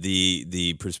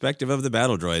 the perspective of the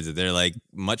battle droids, they're like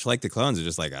much like the clones. They're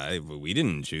just like, we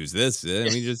didn't choose this.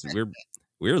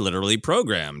 We're literally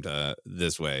programmed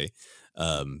this way.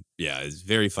 It's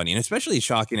very funny and especially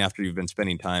shocking after you've been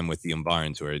spending time with the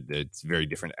Umbarans, where it's a very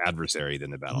different adversary than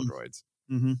the battle droids.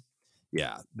 Mm-hmm.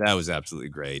 Yeah, that was absolutely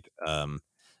great.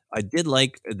 I did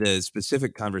like the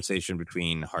specific conversation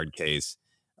between Hardcase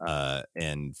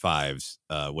and Fives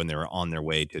when they were on their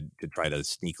way to try to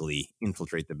sneakily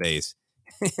infiltrate the base.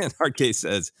 And Hardcase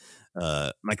says,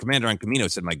 my commander on Kamino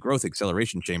said my growth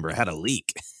acceleration chamber had a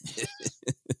leak.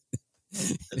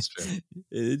 That's true.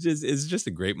 It's just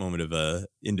a great moment of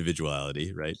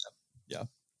individuality, right? Yeah.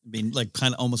 Being like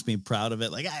kind of almost being proud of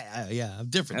it. Like, I'm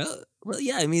different. Well,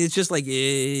 yeah. I mean, it's just like,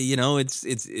 we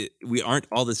aren't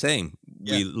all the same.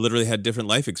 Yeah. We literally had different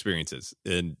life experiences,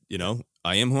 and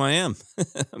I am who I am.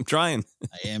 I'm trying.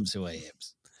 I am who I am.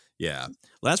 Yeah.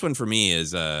 Last one for me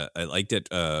is I liked it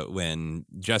when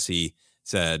Jesse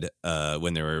said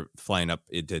when they were flying up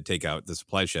to take out the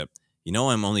supply ship,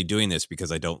 I'm only doing this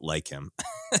because I don't like him.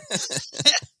 That's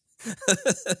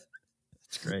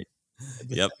great.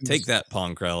 Yep. Take that,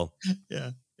 Pong Krell.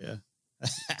 Yeah.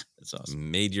 That's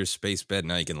awesome. Made your space bed.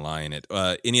 Now you can lie in it.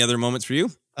 Any other moments for you?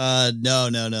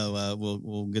 No.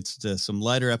 We'll get to some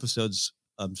lighter episodes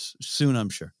soon, I'm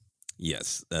sure.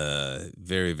 Yes,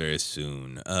 very, very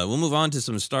soon. We'll move on to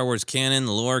some Star Wars canon,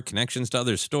 lore, connections to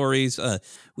other stories.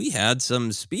 We had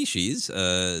some species,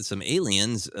 some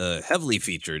aliens heavily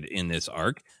featured in this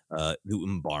arc. The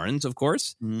Umbarans, of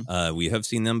course. Mm-hmm. We have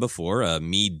seen them before.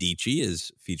 Mead Dichi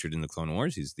is featured in the Clone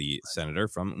Wars. He's the senator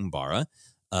from Umbara.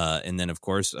 And then, of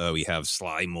course, we have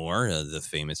Sly Moore, the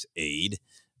famous aide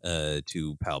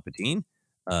to Palpatine.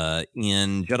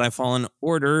 In Jedi Fallen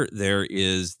Order, there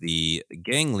is the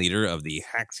gang leader of the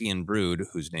Haxian brood,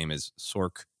 whose name is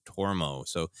Sork Tormo.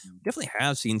 So definitely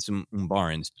have seen some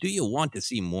Umbarans. Do you want to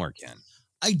see more, Ken?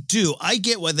 I do. I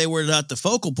get why they were not the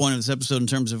focal point of this episode in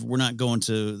terms of we're not going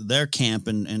to their camp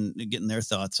and getting their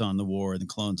thoughts on the war and the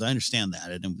clones. I understand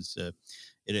that. And it was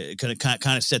it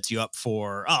kind of sets you up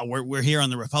for, we're here on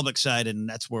the Republic side, and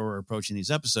that's where we're approaching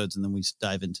these episodes, and then we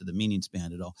dive into the meanings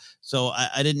behind it all. So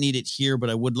I didn't need it here, but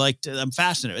I would like to. I'm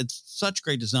fascinated. It's such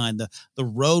great design. The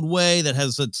roadway that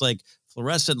has it's like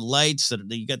fluorescent lights that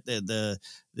you get the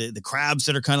crabs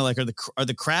that are kind of like are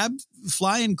the crab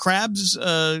flying crabs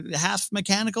half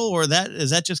mechanical, or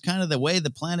is that just kind of the way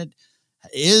the planet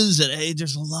is?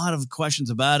 There's a lot of questions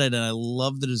about it, and I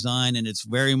love the design, and it's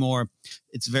very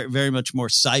very much more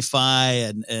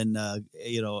sci-fi and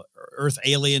Earth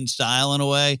alien style in a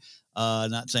way.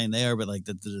 Not saying they are, but like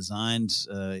the designs,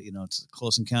 it's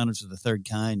Close Encounters of the Third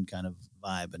Kind kind of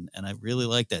vibe, and I really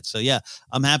like that. So yeah,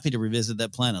 I'm happy to revisit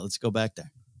that planet. Let's go back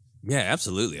there. Yeah,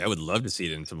 absolutely. I would love to see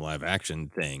it in some live action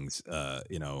things.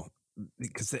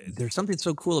 Because there's something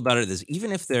so cool about it is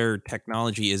even if their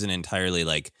technology isn't entirely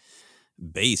like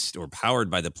based or powered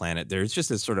by the planet, there's just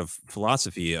this sort of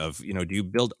philosophy of, do you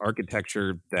build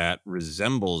architecture that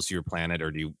resembles your planet,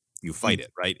 or do you fight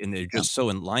it, right? And they're just so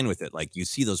in line with it. Like, you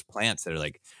see those plants that are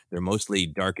like, they're mostly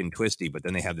dark and twisty, but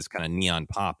then they have this kind of neon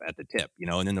pop at the tip,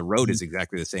 and then the road is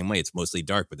exactly the same way. It's mostly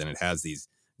dark, but then it has these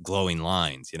glowing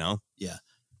lines, Yeah.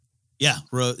 Yeah.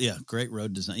 Road. Yeah. Great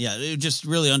road design. Yeah. It just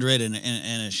really underrated.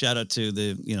 And a shout out to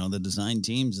the, the design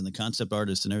teams and the concept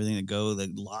artists and everything that go, a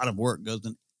lot of work goes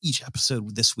in each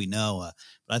episode. This we know,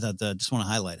 but I thought just want to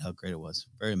highlight how great it was.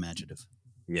 Very imaginative.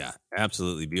 Yeah,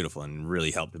 absolutely beautiful, and really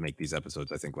helped to make these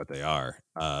episodes, I think, what they are.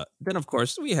 Then, of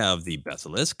course, we have the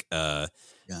Basilisk.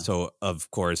 So, of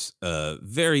course,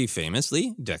 very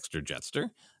famously, Dexter Jettster.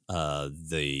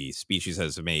 The species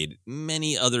has made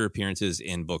many other appearances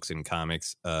in books and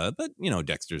comics, but,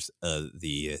 Dexter's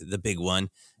the big one.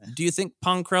 Do you think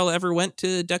Ponkrell ever went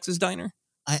to Dex's Diner?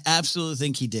 I absolutely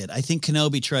think he did. I think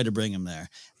Kenobi tried to bring him there,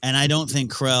 and I don't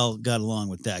think Krell got along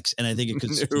with Dex. And I think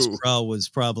because Krell was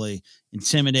probably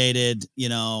intimidated.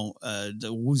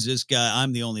 Who's this guy?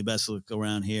 I'm the only Basilisk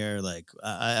around here. Like,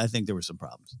 I think there were some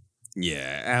problems.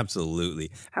 Yeah,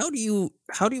 absolutely. How do you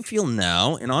feel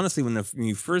now? And honestly, when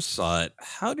you first saw it,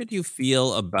 how did you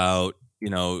feel about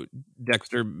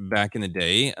Dexter back in the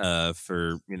day?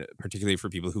 For particularly for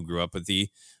people who grew up with the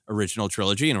original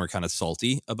trilogy and were kind of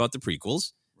salty about the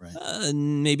prequels. Right.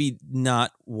 Maybe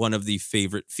not one of the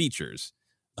favorite features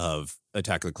of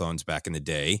Attack of the Clones back in the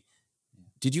day.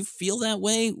 Did you feel that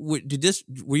way?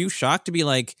 Were you shocked to be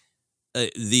like,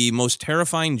 the most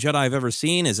terrifying Jedi I've ever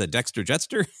seen is a Dexter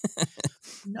Jettster?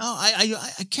 No, I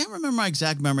can't remember my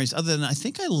exact memories other than I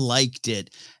think I liked it.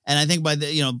 And I think by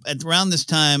at around this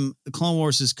time, the Clone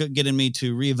Wars is getting me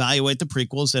to reevaluate the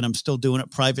prequels, and I'm still doing it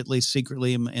privately,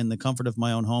 secretly in the comfort of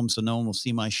my own home. So no one will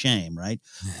see my shame. Right.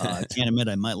 I can't admit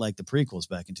I might like the prequels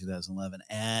back in 2011.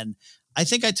 And I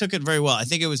think I took it very well. I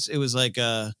think it was like,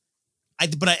 I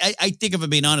think if I'm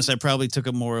being honest, I probably took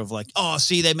it more of like, oh,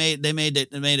 see, they made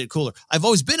it cooler. I've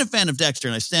always been a fan of Dexter,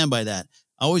 and I stand by that.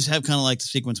 I always have kind of liked the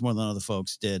sequence more than other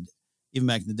folks did, even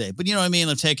back in the day. But you know what I mean?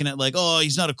 I'm taking it like, oh,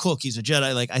 he's not a cook, he's a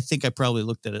Jedi. Like, I think I probably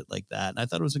looked at it like that, and I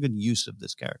thought it was a good use of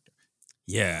this character.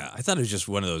 Yeah, I thought it was just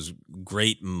one of those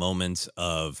great moments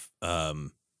of,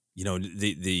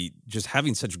 the just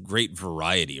having such great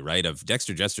variety, right? Of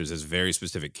Dexter Jettster is this very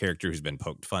specific character who's been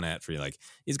poked fun at for like,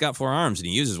 he's got 4 arms and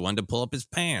he uses one to pull up his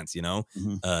pants,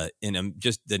 Mm-hmm. And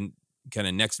just the kind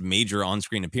of next major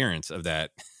on-screen appearance of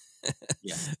that,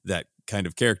 that kind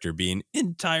of character being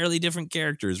entirely different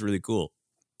character is really cool.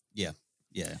 Yeah.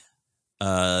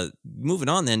 Moving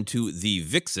on then to the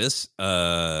Vixis.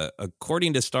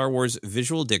 According to Star Wars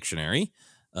Visual Dictionary,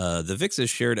 the Vixis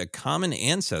shared a common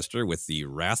ancestor with the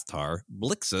Rathtar,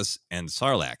 Blixus, and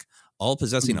Sarlacc, all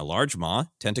possessing a large maw,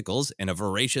 tentacles, and a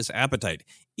voracious appetite.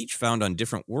 Each found on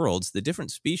different worlds, the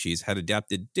different species had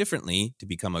adapted differently to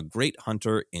become a great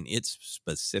hunter in its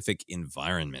specific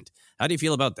environment. How do you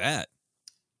feel about that?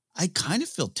 I kind of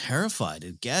feel terrified.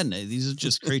 Again, these are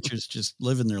just creatures just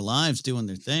living their lives, doing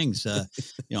their things.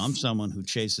 I'm someone who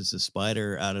chases a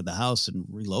spider out of the house and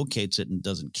relocates it and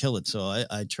doesn't kill it. So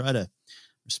I try to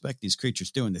respect these creatures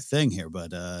doing their thing here,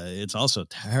 but it's also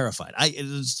terrified.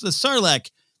 The Sarlacc,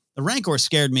 the Rancor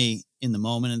scared me in the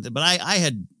moment, but I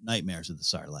had nightmares of the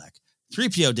Sarlacc.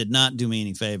 3PO did not do me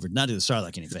any favor, not do the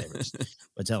Sarlacc any favors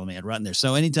by telling me I'd run there.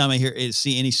 So anytime I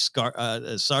see any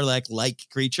Sarlacc-like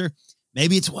creature,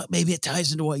 maybe it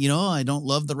ties into what, I don't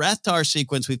love the Rathtar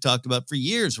sequence we've talked about for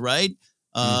years, right?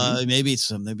 Maybe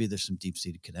there's some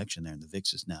deep-seated connection there, and the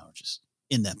Vixis now are just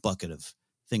in that bucket of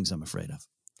things I'm afraid of.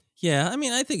 Yeah, I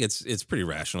mean, I think it's pretty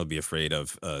rational to be afraid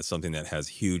of something that has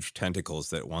huge tentacles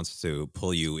that wants to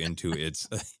pull you into its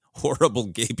horrible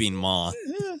gaping maw.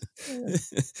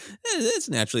 It's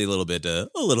naturally a little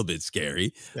bit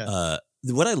scary. Yeah.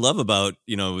 What I love about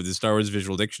the Star Wars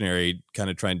Visual Dictionary kind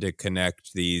of trying to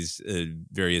connect these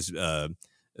various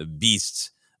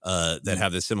beasts that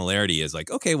have this similarity is like,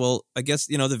 okay, well, I guess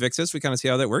the Vixis, we kind of see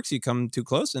how that works. You come too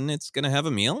close and it's going to have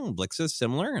a meal. Blixus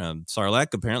similar.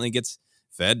 Sarlacc apparently gets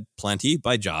fed plenty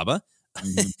by Jabba.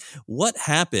 Mm-hmm. What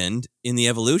happened in the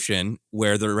evolution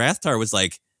where the Rathtar was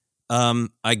like,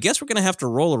 I guess we're going to have to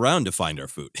roll around to find our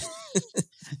food?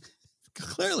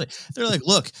 Clearly, they're like,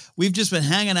 look, we've just been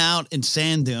hanging out in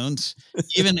sand dunes.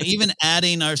 Even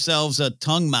adding ourselves a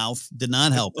tongue mouth did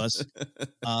not help us.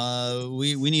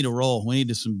 We need a roll. We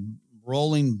need some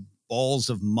rolling balls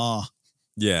of maw.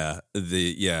 Yeah.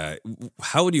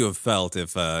 How would you have felt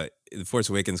if The Force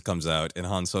Awakens comes out and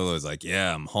Han Solo is like,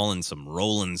 yeah, I'm hauling some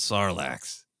rolling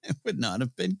Sarlaccs? It would not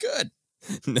have been good.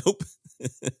 Nope.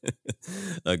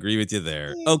 Agree with you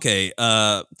there. Okay.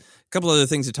 couple other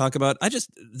things to talk about.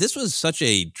 This was such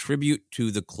a tribute to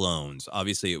the clones.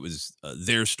 Obviously, it was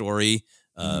their story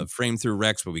framed through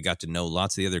Rex, but we got to know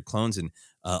lots of the other clones, and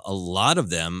a lot of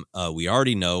them we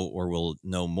already know or will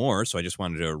know more. So I just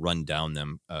wanted to run down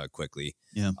them quickly.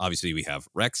 Yeah. Obviously, we have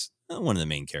Rex, one of the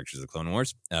main characters of the Clone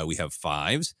Wars. We have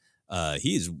Fives.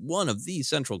 He's one of the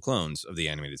central clones of the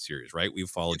animated series, right? We've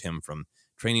followed him from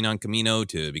training on Kamino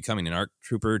to becoming an ARC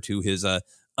trooper to his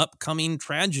upcoming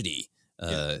tragedy.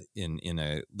 In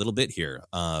a little bit here.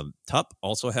 Tup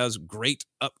also has great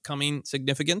upcoming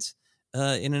significance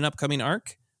in an upcoming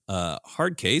arc.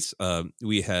 Hardcase,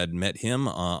 we had met him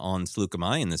on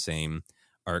Slukamai in the same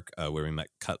arc where we met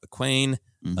Cut Quain.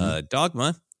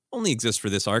 Dogma only exists for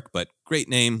this arc, but great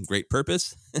name, great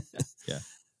purpose.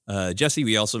 Jesse,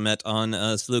 we also met on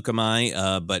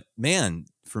Slukamai, but man,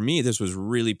 for me, this was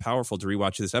really powerful to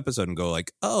rewatch this episode and go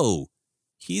like, oh,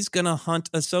 he's going to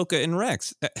hunt Ahsoka and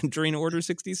Rex during Order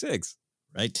 66.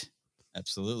 Right.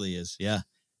 Absolutely is. Yeah.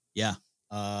 Yeah.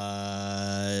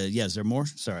 Is there more?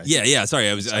 Sorry. Yeah. Sorry.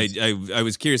 I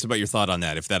was curious about your thought on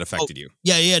that, if that affected you.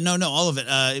 Yeah. No, all of it.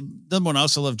 The one I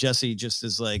also love, Jesse, just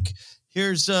is like,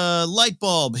 here's a light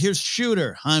bulb. Here's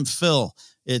Shooter. I'm Phil.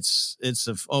 It's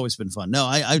always been fun. No,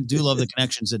 I do love the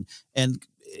connections, and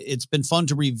it's been fun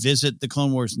to revisit the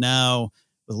Clone Wars now,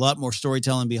 with a lot more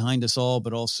storytelling behind us all,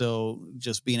 but also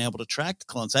just being able to track the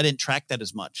clones. I didn't track that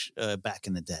as much back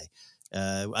in the day.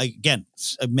 I'm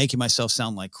making myself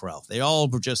sound like Krell. They all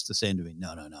were just the same to me.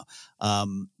 No.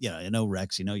 I know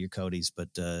Rex, your Codys, but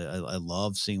I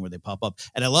love seeing where they pop up.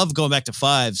 And I love going back to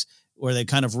Fives, where they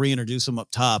kind of reintroduce him up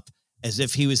top as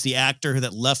if he was the actor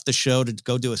that left the show to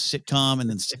go do a sitcom, and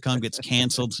then the sitcom gets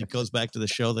canceled. So he goes back to the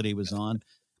show that he was on.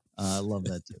 I love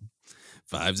that too.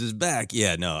 Fives is back.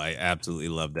 Yeah, no, I absolutely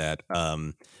love that.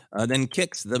 Then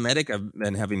Kix, the medic. I've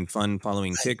been having fun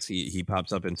following Kix. He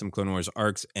pops up in some Clone Wars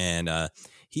arcs, and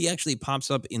he actually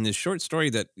pops up in this short story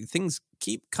that things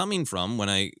keep coming from when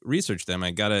I research them.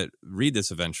 I got to read this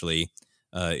eventually.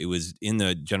 It was in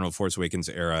the General Force Awakens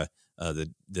era.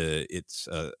 It's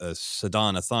a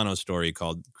Sadan Athano story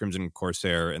called Crimson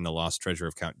Corsair and the Lost Treasure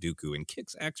of Count Dooku, and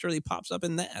Kix actually pops up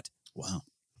in that. Wow.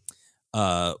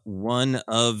 One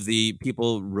of the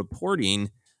people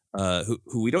reporting,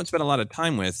 who we don't spend a lot of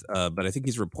time with, but I think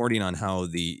he's reporting on how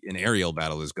an aerial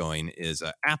battle is going, is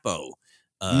Appo.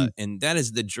 And that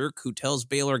is the jerk who tells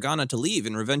Bail Organa to leave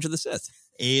in Revenge of the Sith.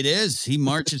 It is. He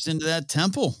marches into that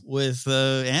temple with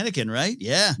Anakin, right?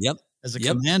 Yeah. Yep. As a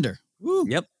commander. Woo.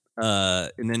 Yep.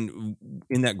 And then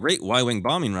in that great Y-Wing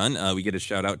bombing run, we get a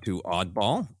shout out to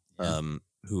Oddball.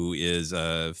 Who is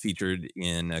featured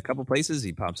in a couple places.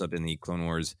 He pops up in the Clone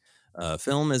Wars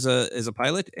film as a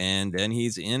pilot, and then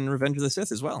he's in Revenge of the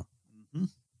Sith as well.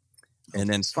 And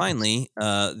then finally,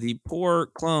 the poor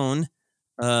clone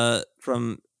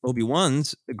from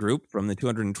Obi-Wan's group from the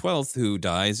 212th who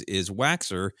dies is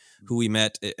Waxer, who we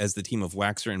met as the team of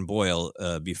Waxer and Boyle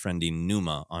befriending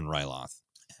Numa on Ryloth.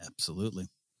 Absolutely.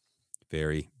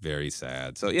 Very, very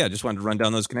sad. So, yeah, just wanted to run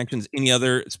down those connections. Any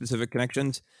other specific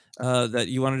connections that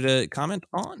you wanted to comment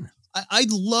on? I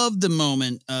love the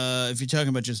moment, if you're talking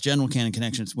about just general canon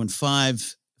connections, when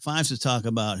Fives is talking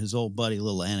about his old buddy,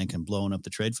 little Anakin, blowing up the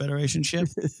Trade Federation ship.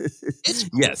 It's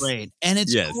great. And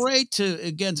it's great to,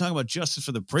 again, talk about justice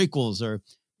for the prequels, or,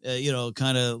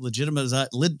 kind of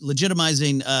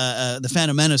legitimizing the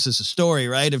Phantom Menace as a story,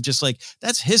 right? Of just like,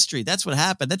 that's history. That's what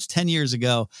happened. That's 10 years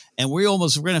ago. And we're going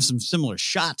to have some similar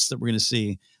shots that we're going to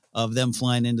see of them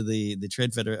flying into the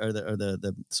Trade Federation, or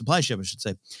the supply ship, I should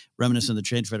say, reminiscent of the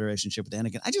Trade Federation ship with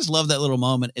Anakin. I just love that little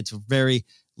moment. It's very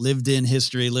lived in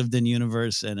history, lived in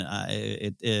universe. And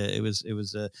it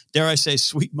was a, dare I say,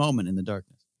 sweet moment in the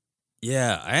darkness.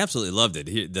 Yeah, I absolutely loved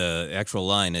it. The actual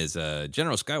line is,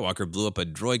 General Skywalker blew up a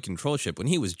droid control ship when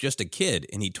he was just a kid,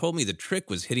 and he told me the trick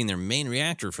was hitting their main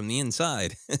reactor from the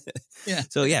inside. Yeah.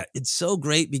 So, yeah, it's so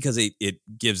great because it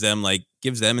gives them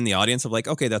in the audience of like,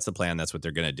 okay, that's the plan. That's what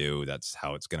they're going to do. That's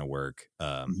how it's going to work.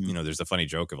 There's a funny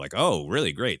joke of like, oh,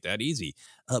 really great, that easy.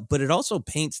 But it also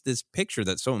paints this picture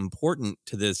that's so important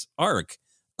to this arc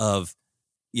of,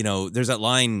 there's that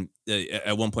line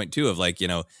at one point too of like,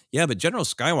 but General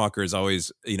Skywalker is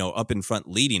always, up in front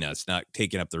leading us, not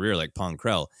taking up the rear like Pong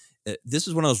Krell. This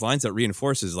is one of those lines that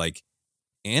reinforces like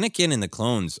Anakin and the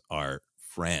clones are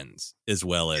friends as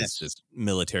well as just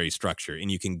military structure. And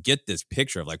you can get this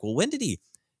picture of like, well, when did he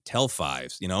tell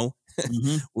Fives,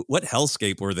 what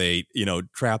hellscape were they,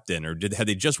 trapped in, or had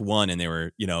they just won and they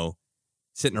were,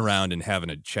 sitting around and having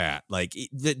a chat? Like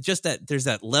just that there's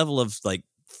that level of like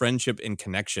friendship and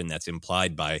connection that's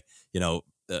implied by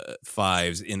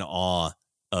Fives in awe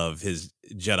of his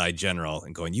Jedi general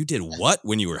and going, "You did what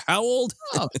when you were how old?"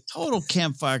 Oh, total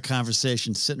campfire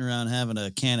conversation, sitting around having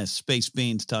a can of space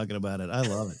beans talking about it. I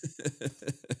love it.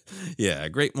 Yeah, a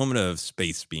great moment of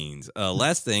space beans.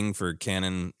 Last thing for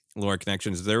canon lore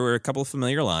connections, there were a couple of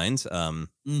familiar lines. Yeah,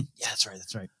 that's right.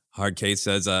 That's right. Hard Case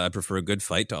says, I prefer a good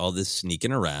fight to all this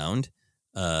sneaking around.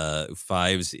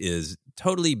 Fives is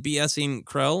totally BSing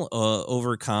Krell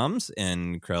over comms,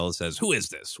 and Krell says, "Who is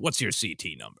this? What's your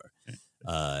CT number?"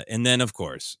 And then, of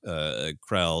course,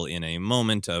 Krell, in a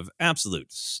moment of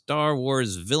absolute Star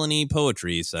Wars villainy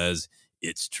poetry, says,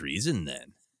 "It's treason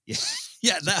then."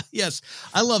 Yes.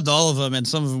 I loved all of them, and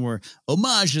some of them were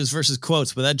homages versus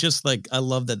quotes, but that just I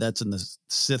love that that's in the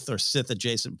Sith or Sith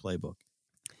adjacent playbook.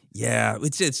 Yeah,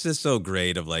 it's just so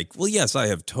great of well, yes, I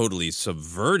have totally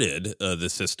subverted the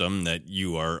system that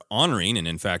you are honoring, and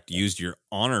in fact used your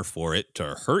honor for it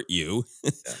to hurt you,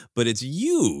 but it's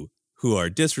you who are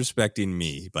disrespecting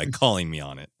me by calling me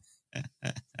on it.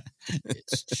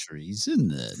 It's treason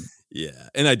then. Yeah,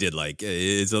 and I did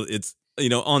it's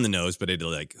on the nose, but I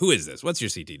did who is this? What's your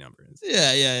CT number?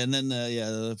 Yeah, and then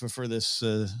I prefer this.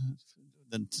 Prefer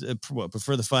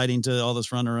the fighting to all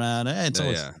this running around. It's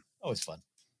always fun.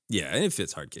 Yeah, and it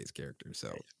fits Hard Case character,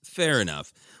 so fair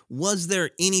enough. Was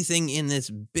there anything in this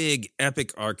big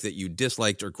epic arc that you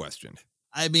disliked or questioned?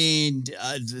 I mean,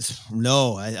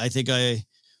 no. I think I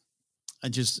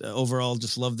just overall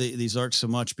just love these arcs so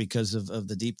much because of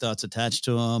the deep thoughts attached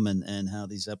to them and how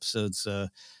these episodes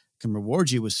can reward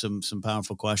you with some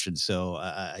powerful questions. So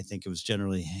I think it was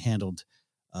generally handled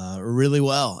really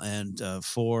well, and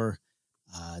for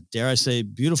dare I say,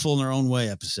 beautiful in their own way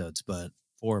episodes, but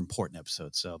 4 important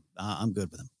episodes. So I'm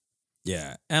good with them.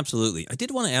 Yeah, absolutely. I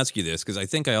did want to ask you this because I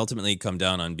think I ultimately come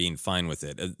down on being fine with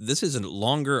it. This is a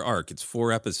longer arc. It's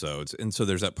 4 episodes. And so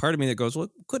there's that part of me that goes, well,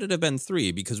 could it have been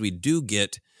 3? Because we do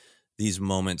get these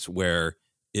moments where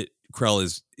Krell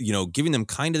is, giving them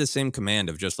kind of the same command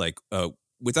of just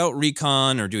without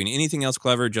recon or doing anything else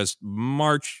clever, just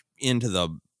march into the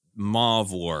Maw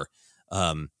War.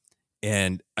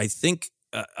 And I think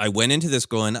I went into this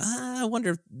going, I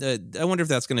wonder if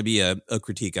that's going to be a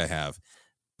critique I have.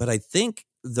 But I think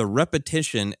the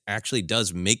repetition actually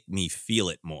does make me feel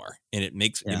it more. And it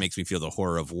makes me feel the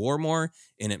horror of war more.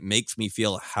 And it makes me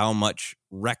feel how much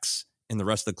Rex and the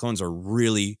rest of the clones are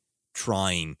really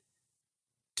trying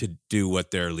to do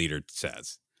what their leader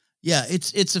says. Yeah,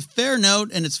 it's a fair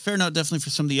note, and it's a fair note definitely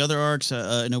for some of the other arcs.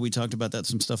 I know we talked about that,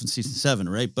 some stuff in season 7,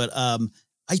 right? But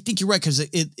I think you're right, because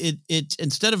it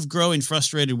instead of growing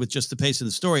frustrated with just the pace of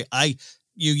the story,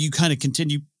 you kind of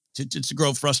continue to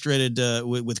grow frustrated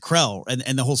with Krell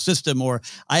and the whole system. Or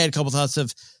I had a couple thoughts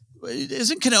of,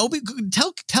 isn't Kenobi?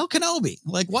 Tell Kenobi,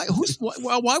 why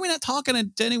are we not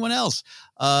talking to anyone else?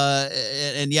 So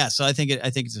I think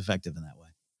it's effective in that way.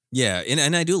 Yeah,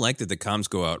 and I do like that the comms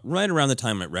go out right around the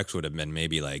time that Rex would have been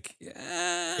maybe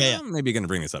maybe going to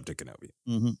bring this up to Kenobi.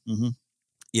 Mm-hmm.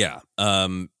 Yeah.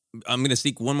 I'm going to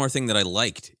sneak one more thing that I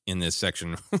liked in this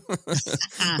section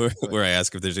where I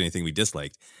ask if there's anything we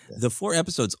disliked. Yeah. The 4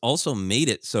 episodes also made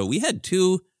it so we had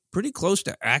 2 pretty close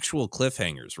to actual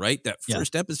cliffhangers, right? That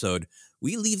first episode,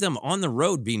 we leave them on the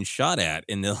road being shot at,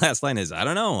 and the last line is, I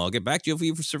don't know, I'll get back to you if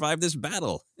we survive this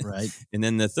battle. Right. And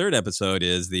then the 3rd episode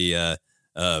is the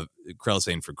Krell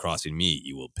saying, for crossing me,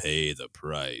 you will pay the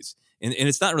price. And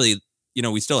it's not really...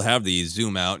 we still have the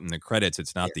zoom out and the credits.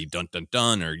 It's not the dun, dun,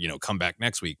 dun, or, come back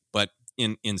next week. But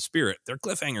in spirit, they're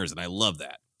cliffhangers, and I love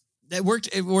that. It worked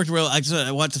real.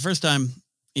 I watched the first time,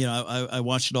 I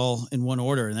watched it all in one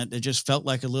order, and it just felt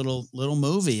like a little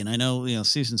movie. And I know,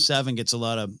 season 7 gets a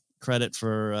lot of credit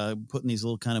for putting these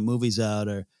little kind of movies out.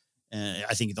 And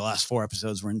I think the last 4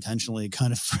 episodes were intentionally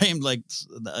kind of framed like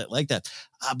that.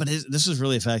 But this was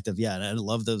really effective. Yeah, and I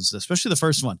love those, especially the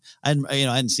first one. I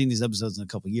hadn't seen these episodes in a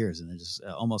couple of years, and I just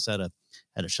almost had a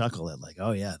chuckle at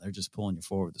oh yeah, they're just pulling you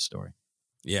forward with the story.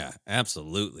 Yeah,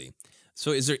 absolutely.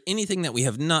 So is there anything that we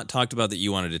have not talked about that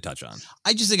you wanted to touch on?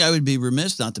 I just think I would be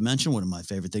remiss not to mention one of my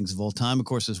favorite things of all time, of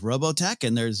course, is Robotech.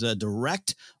 And there's a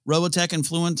direct Robotech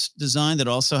influence design that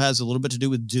also has a little bit to do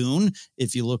with Dune.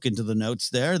 If you look into the notes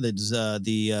there, there's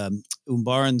the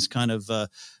Umbaran's kind of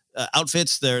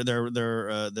outfits,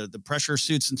 the pressure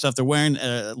suits and stuff they're wearing,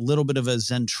 a little bit of a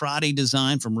Zentradi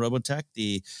design from Robotech,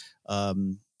 the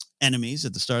enemies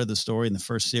at the start of the story in the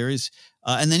first series.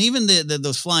 And then even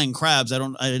those flying crabs, I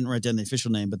didn't write down the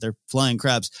official name, but they're flying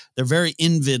crabs. They're very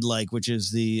Invid-like, which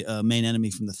is the main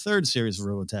enemy from the 3rd series of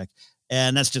Robotech.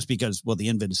 And that's just because, the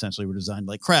Invid essentially were designed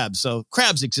like crabs. So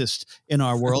crabs exist in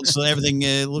our world. So everything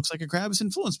looks like a crab is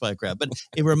influenced by a crab. But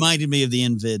it reminded me of the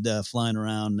Invid flying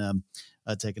around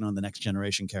taking on the next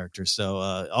generation characters. So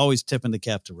always tipping the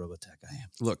cap to Robotech. I am.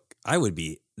 Look,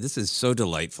 this is so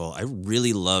delightful. I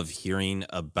really love hearing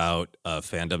about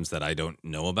fandoms that I don't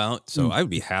know about. So I would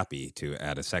be happy to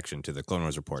add a section to the Clone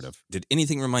Wars report of, did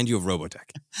anything remind you of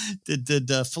Robotech? Did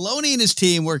Filoni and his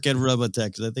team work at Robotech?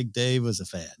 Because I think Dave was a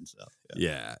fan. So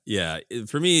yeah.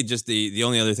 For me, just the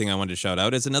only other thing I wanted to shout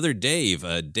out is another Dave.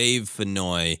 Dave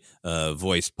Fennoy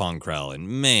voiced Pong Krell. And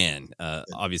man,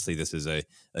 obviously this is a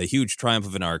huge triumph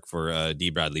of an arc for D.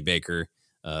 Bradley Baker.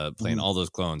 Playing all those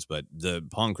clones, but the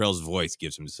Pong Krell's voice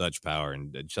gives him such power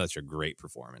and such a great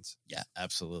performance. Yeah,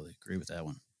 absolutely. Agree with that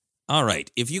one. All right.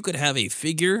 If you could have a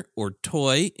figure or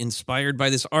toy inspired by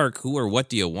this arc, who or what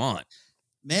do you want?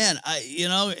 Man,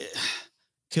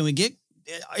 can we get,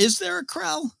 is there a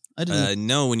Krell? I don't know.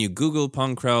 No, when you Google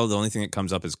Pong Krell, the only thing that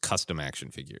comes up is custom action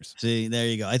figures. See, there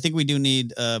you go. I think we do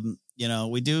need,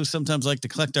 we do sometimes like to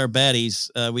collect our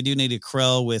baddies. We do need a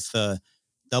Krell with,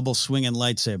 double swinging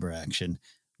lightsaber action.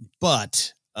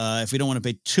 But if we don't want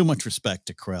to pay too much respect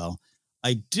to Krell,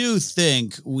 I do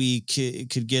think we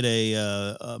could get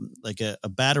a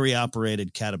battery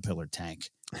operated Caterpillar tank.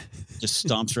 Just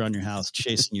stomps around your house,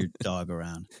 chasing your dog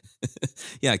around.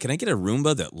 Yeah. Can I get a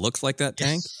Roomba that looks like that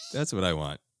tank? That's what I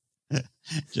want.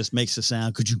 Just makes the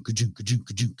sound. Ka-junk, ka-junk, ka-junk,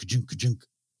 ka-junk, ka-junk, ka-junk.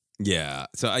 Yeah.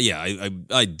 So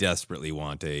I desperately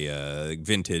want a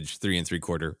vintage 3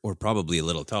 3/4 or probably a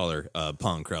little taller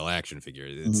Pong Krell action figure.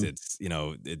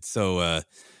 It's so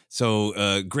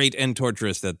great and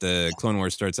torturous that the Clone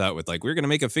Wars starts out with like, we're going to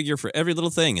make a figure for every little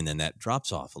thing, and then that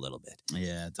drops off a little bit.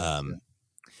 Yeah. It does,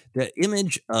 the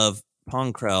image of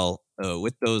Pong Krell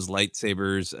with those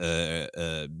lightsabers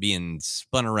being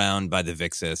spun around by the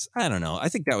Vixis, I don't know. I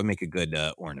think that would make a good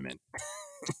ornament.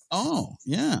 Oh,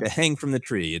 yeah. To hang from the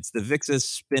tree. It's the Vixis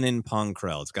spinning Pong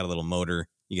Krell. It's got a little motor.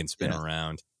 You can spin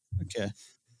around. Okay.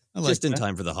 Just in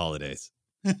time for the holidays.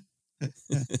 Any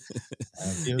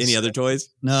other toys?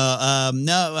 No.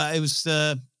 It was,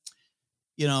 I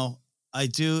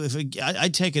do.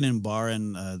 I'd take it in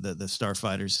Umbaran, the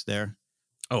Starfighters there.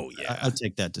 Oh, yeah. I'd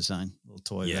take that design. Little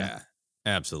toy. Yeah. There.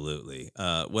 Absolutely.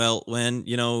 Well, when,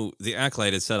 the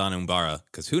Acolyte is set on Umbara,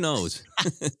 because who knows?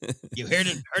 You heard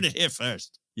it here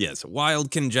first. Yes,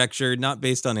 wild conjecture, not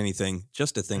based on anything,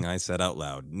 just a thing I said out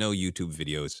loud. No YouTube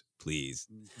videos, please.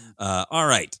 All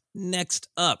right, next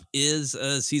up is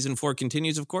Season 4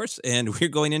 continues, of course, and we're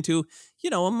going into,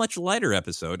 a much lighter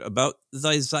episode about the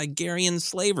Zygerian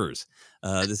slavers.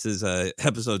 This is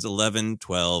episodes 11,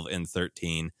 12, and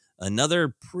 13.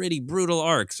 Another pretty brutal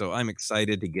arc, so I'm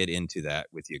excited to get into that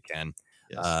with you, Ken.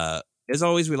 Yes. As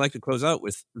always, we like to close out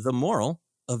with the moral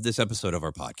of this episode of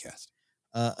our podcast.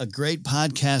 A great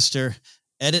podcaster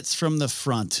edits from the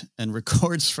front and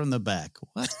records from the back.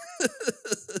 What?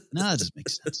 No, that doesn't make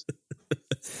sense.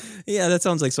 Yeah, that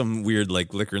sounds like some weird,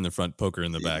 like liquor in the front, poker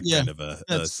in the back kind of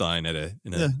a sign at a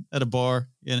bar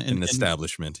in an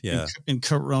establishment. Yeah, in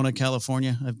Corona,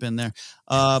 California. I've been there.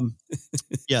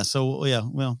 Yeah. So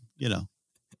well, there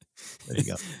you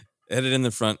go. Edit in the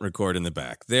front, record in the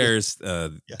back. There's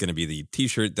going to be the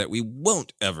T-shirt that we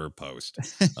won't ever post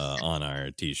on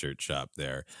our T-shirt shop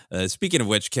there. Speaking of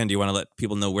which, Ken, do you want to let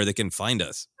people know where they can find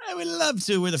us? I would love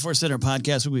to. We're the Force Center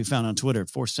Podcast. We'll be found on Twitter at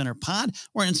Force Center Pod.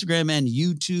 We're on Instagram and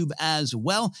YouTube as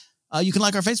well. You can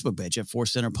like our Facebook page at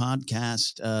Force Center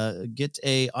Podcast. Get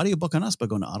a audiobook on us by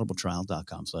going to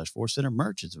audibletrial.com/Force Center.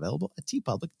 Merch is available at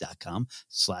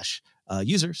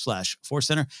tpublic.com/user/Force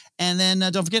Center. And then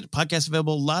don't forget, podcast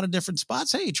available a lot of different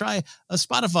spots. Hey, try a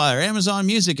Spotify or Amazon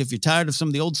Music. If you're tired of some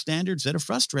of the old standards that are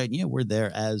frustrating you, we're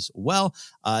there as well.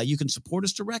 You can support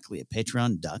us directly at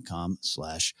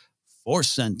patreon.com/Force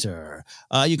Center.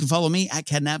 You can follow me at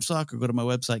Ken Napzok or go to my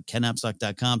website,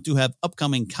 kennapzok.com, to have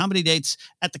upcoming comedy dates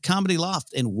at the Comedy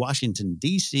Loft in Washington,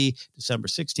 D.C., December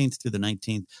 16th through the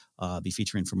 19th. Be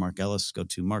featuring for Mark Ellis. Go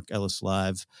to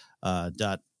markellislive.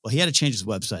 Well, he had to change his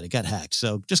website. It got hacked.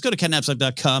 So just go to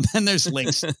kennapzok.com and there's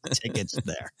links to tickets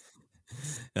there.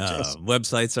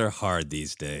 Websites are hard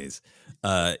these days.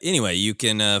 Anyway, you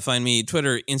can find me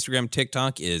Twitter, Instagram,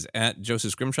 TikTok is at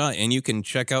Joseph Scrimshaw, and you can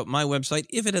check out my website.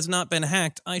 If it has not been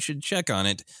hacked, I should check on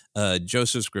it.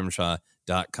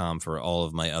 josephscrimshaw.com for all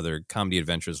of my other comedy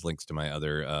adventures, links to my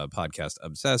other podcast,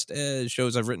 Obsessed,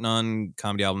 shows I've written on,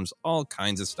 comedy albums, all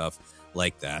kinds of stuff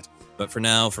like that. But for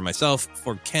now, for myself,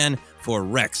 for Ken, for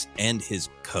Rex and his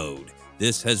code,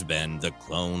 this has been the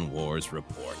Clone Wars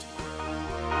Report.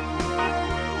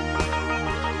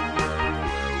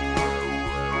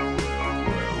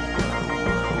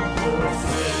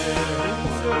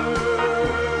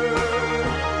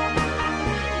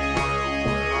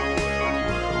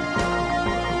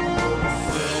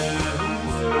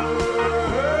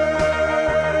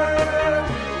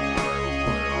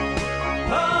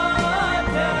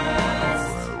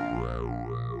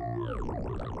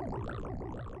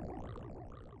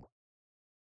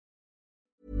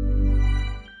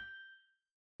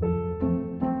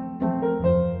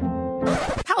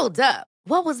 Hold up.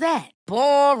 What was that?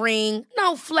 Boring.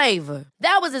 No flavor.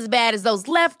 That was as bad as those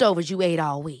leftovers you ate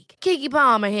all week. Keke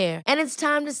Palmer here, and it's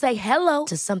time to say hello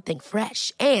to something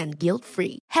fresh and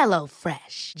guilt-free. Hello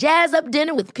Fresh. Jazz up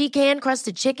dinner with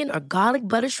pecan-crusted chicken or garlic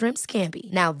butter shrimp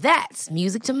scampi. Now that's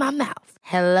music to my mouth.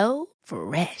 Hello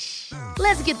Fresh.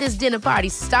 Let's get this dinner party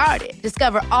started.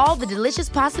 Discover all the delicious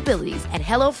possibilities at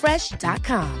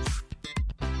hellofresh.com.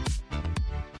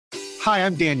 Hi,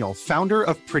 I'm Daniel, founder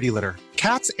of Pretty Litter.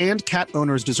 Cats and cat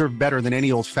owners deserve better than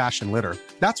any old-fashioned litter.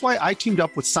 That's why I teamed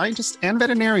up with scientists and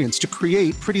veterinarians to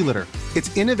create Pretty Litter.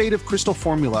 Its innovative crystal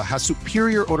formula has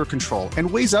superior odor control and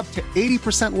weighs up to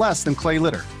 80% less than clay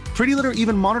litter. Pretty Litter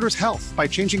even monitors health by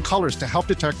changing colors to help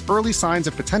detect early signs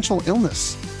of potential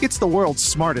illness. It's the world's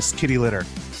smartest kitty litter.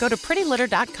 Go to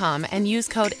prettylitter.com and use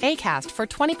code ACAST for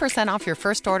 20% off your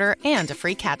first order and a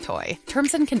free cat toy.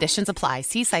 Terms and conditions apply.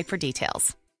 See site for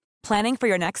details. Planning for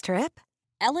your next trip?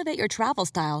 Elevate your travel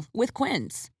style with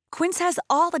Quince. Quince has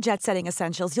all the jet-setting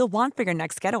essentials you'll want for your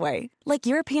next getaway, like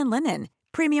European linen,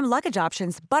 premium luggage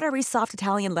options, buttery soft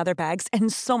Italian leather bags,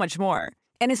 and so much more.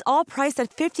 And is all priced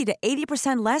at 50 to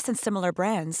 80% less than similar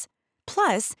brands.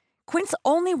 Plus, Quince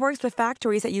only works with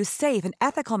factories that use safe and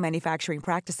ethical manufacturing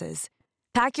practices.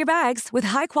 Pack your bags with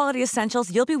high-quality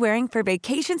essentials you'll be wearing for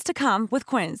vacations to come with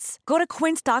Quince. Go to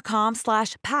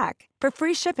quince.com/pack for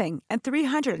free shipping and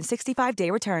 365-day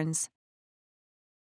returns.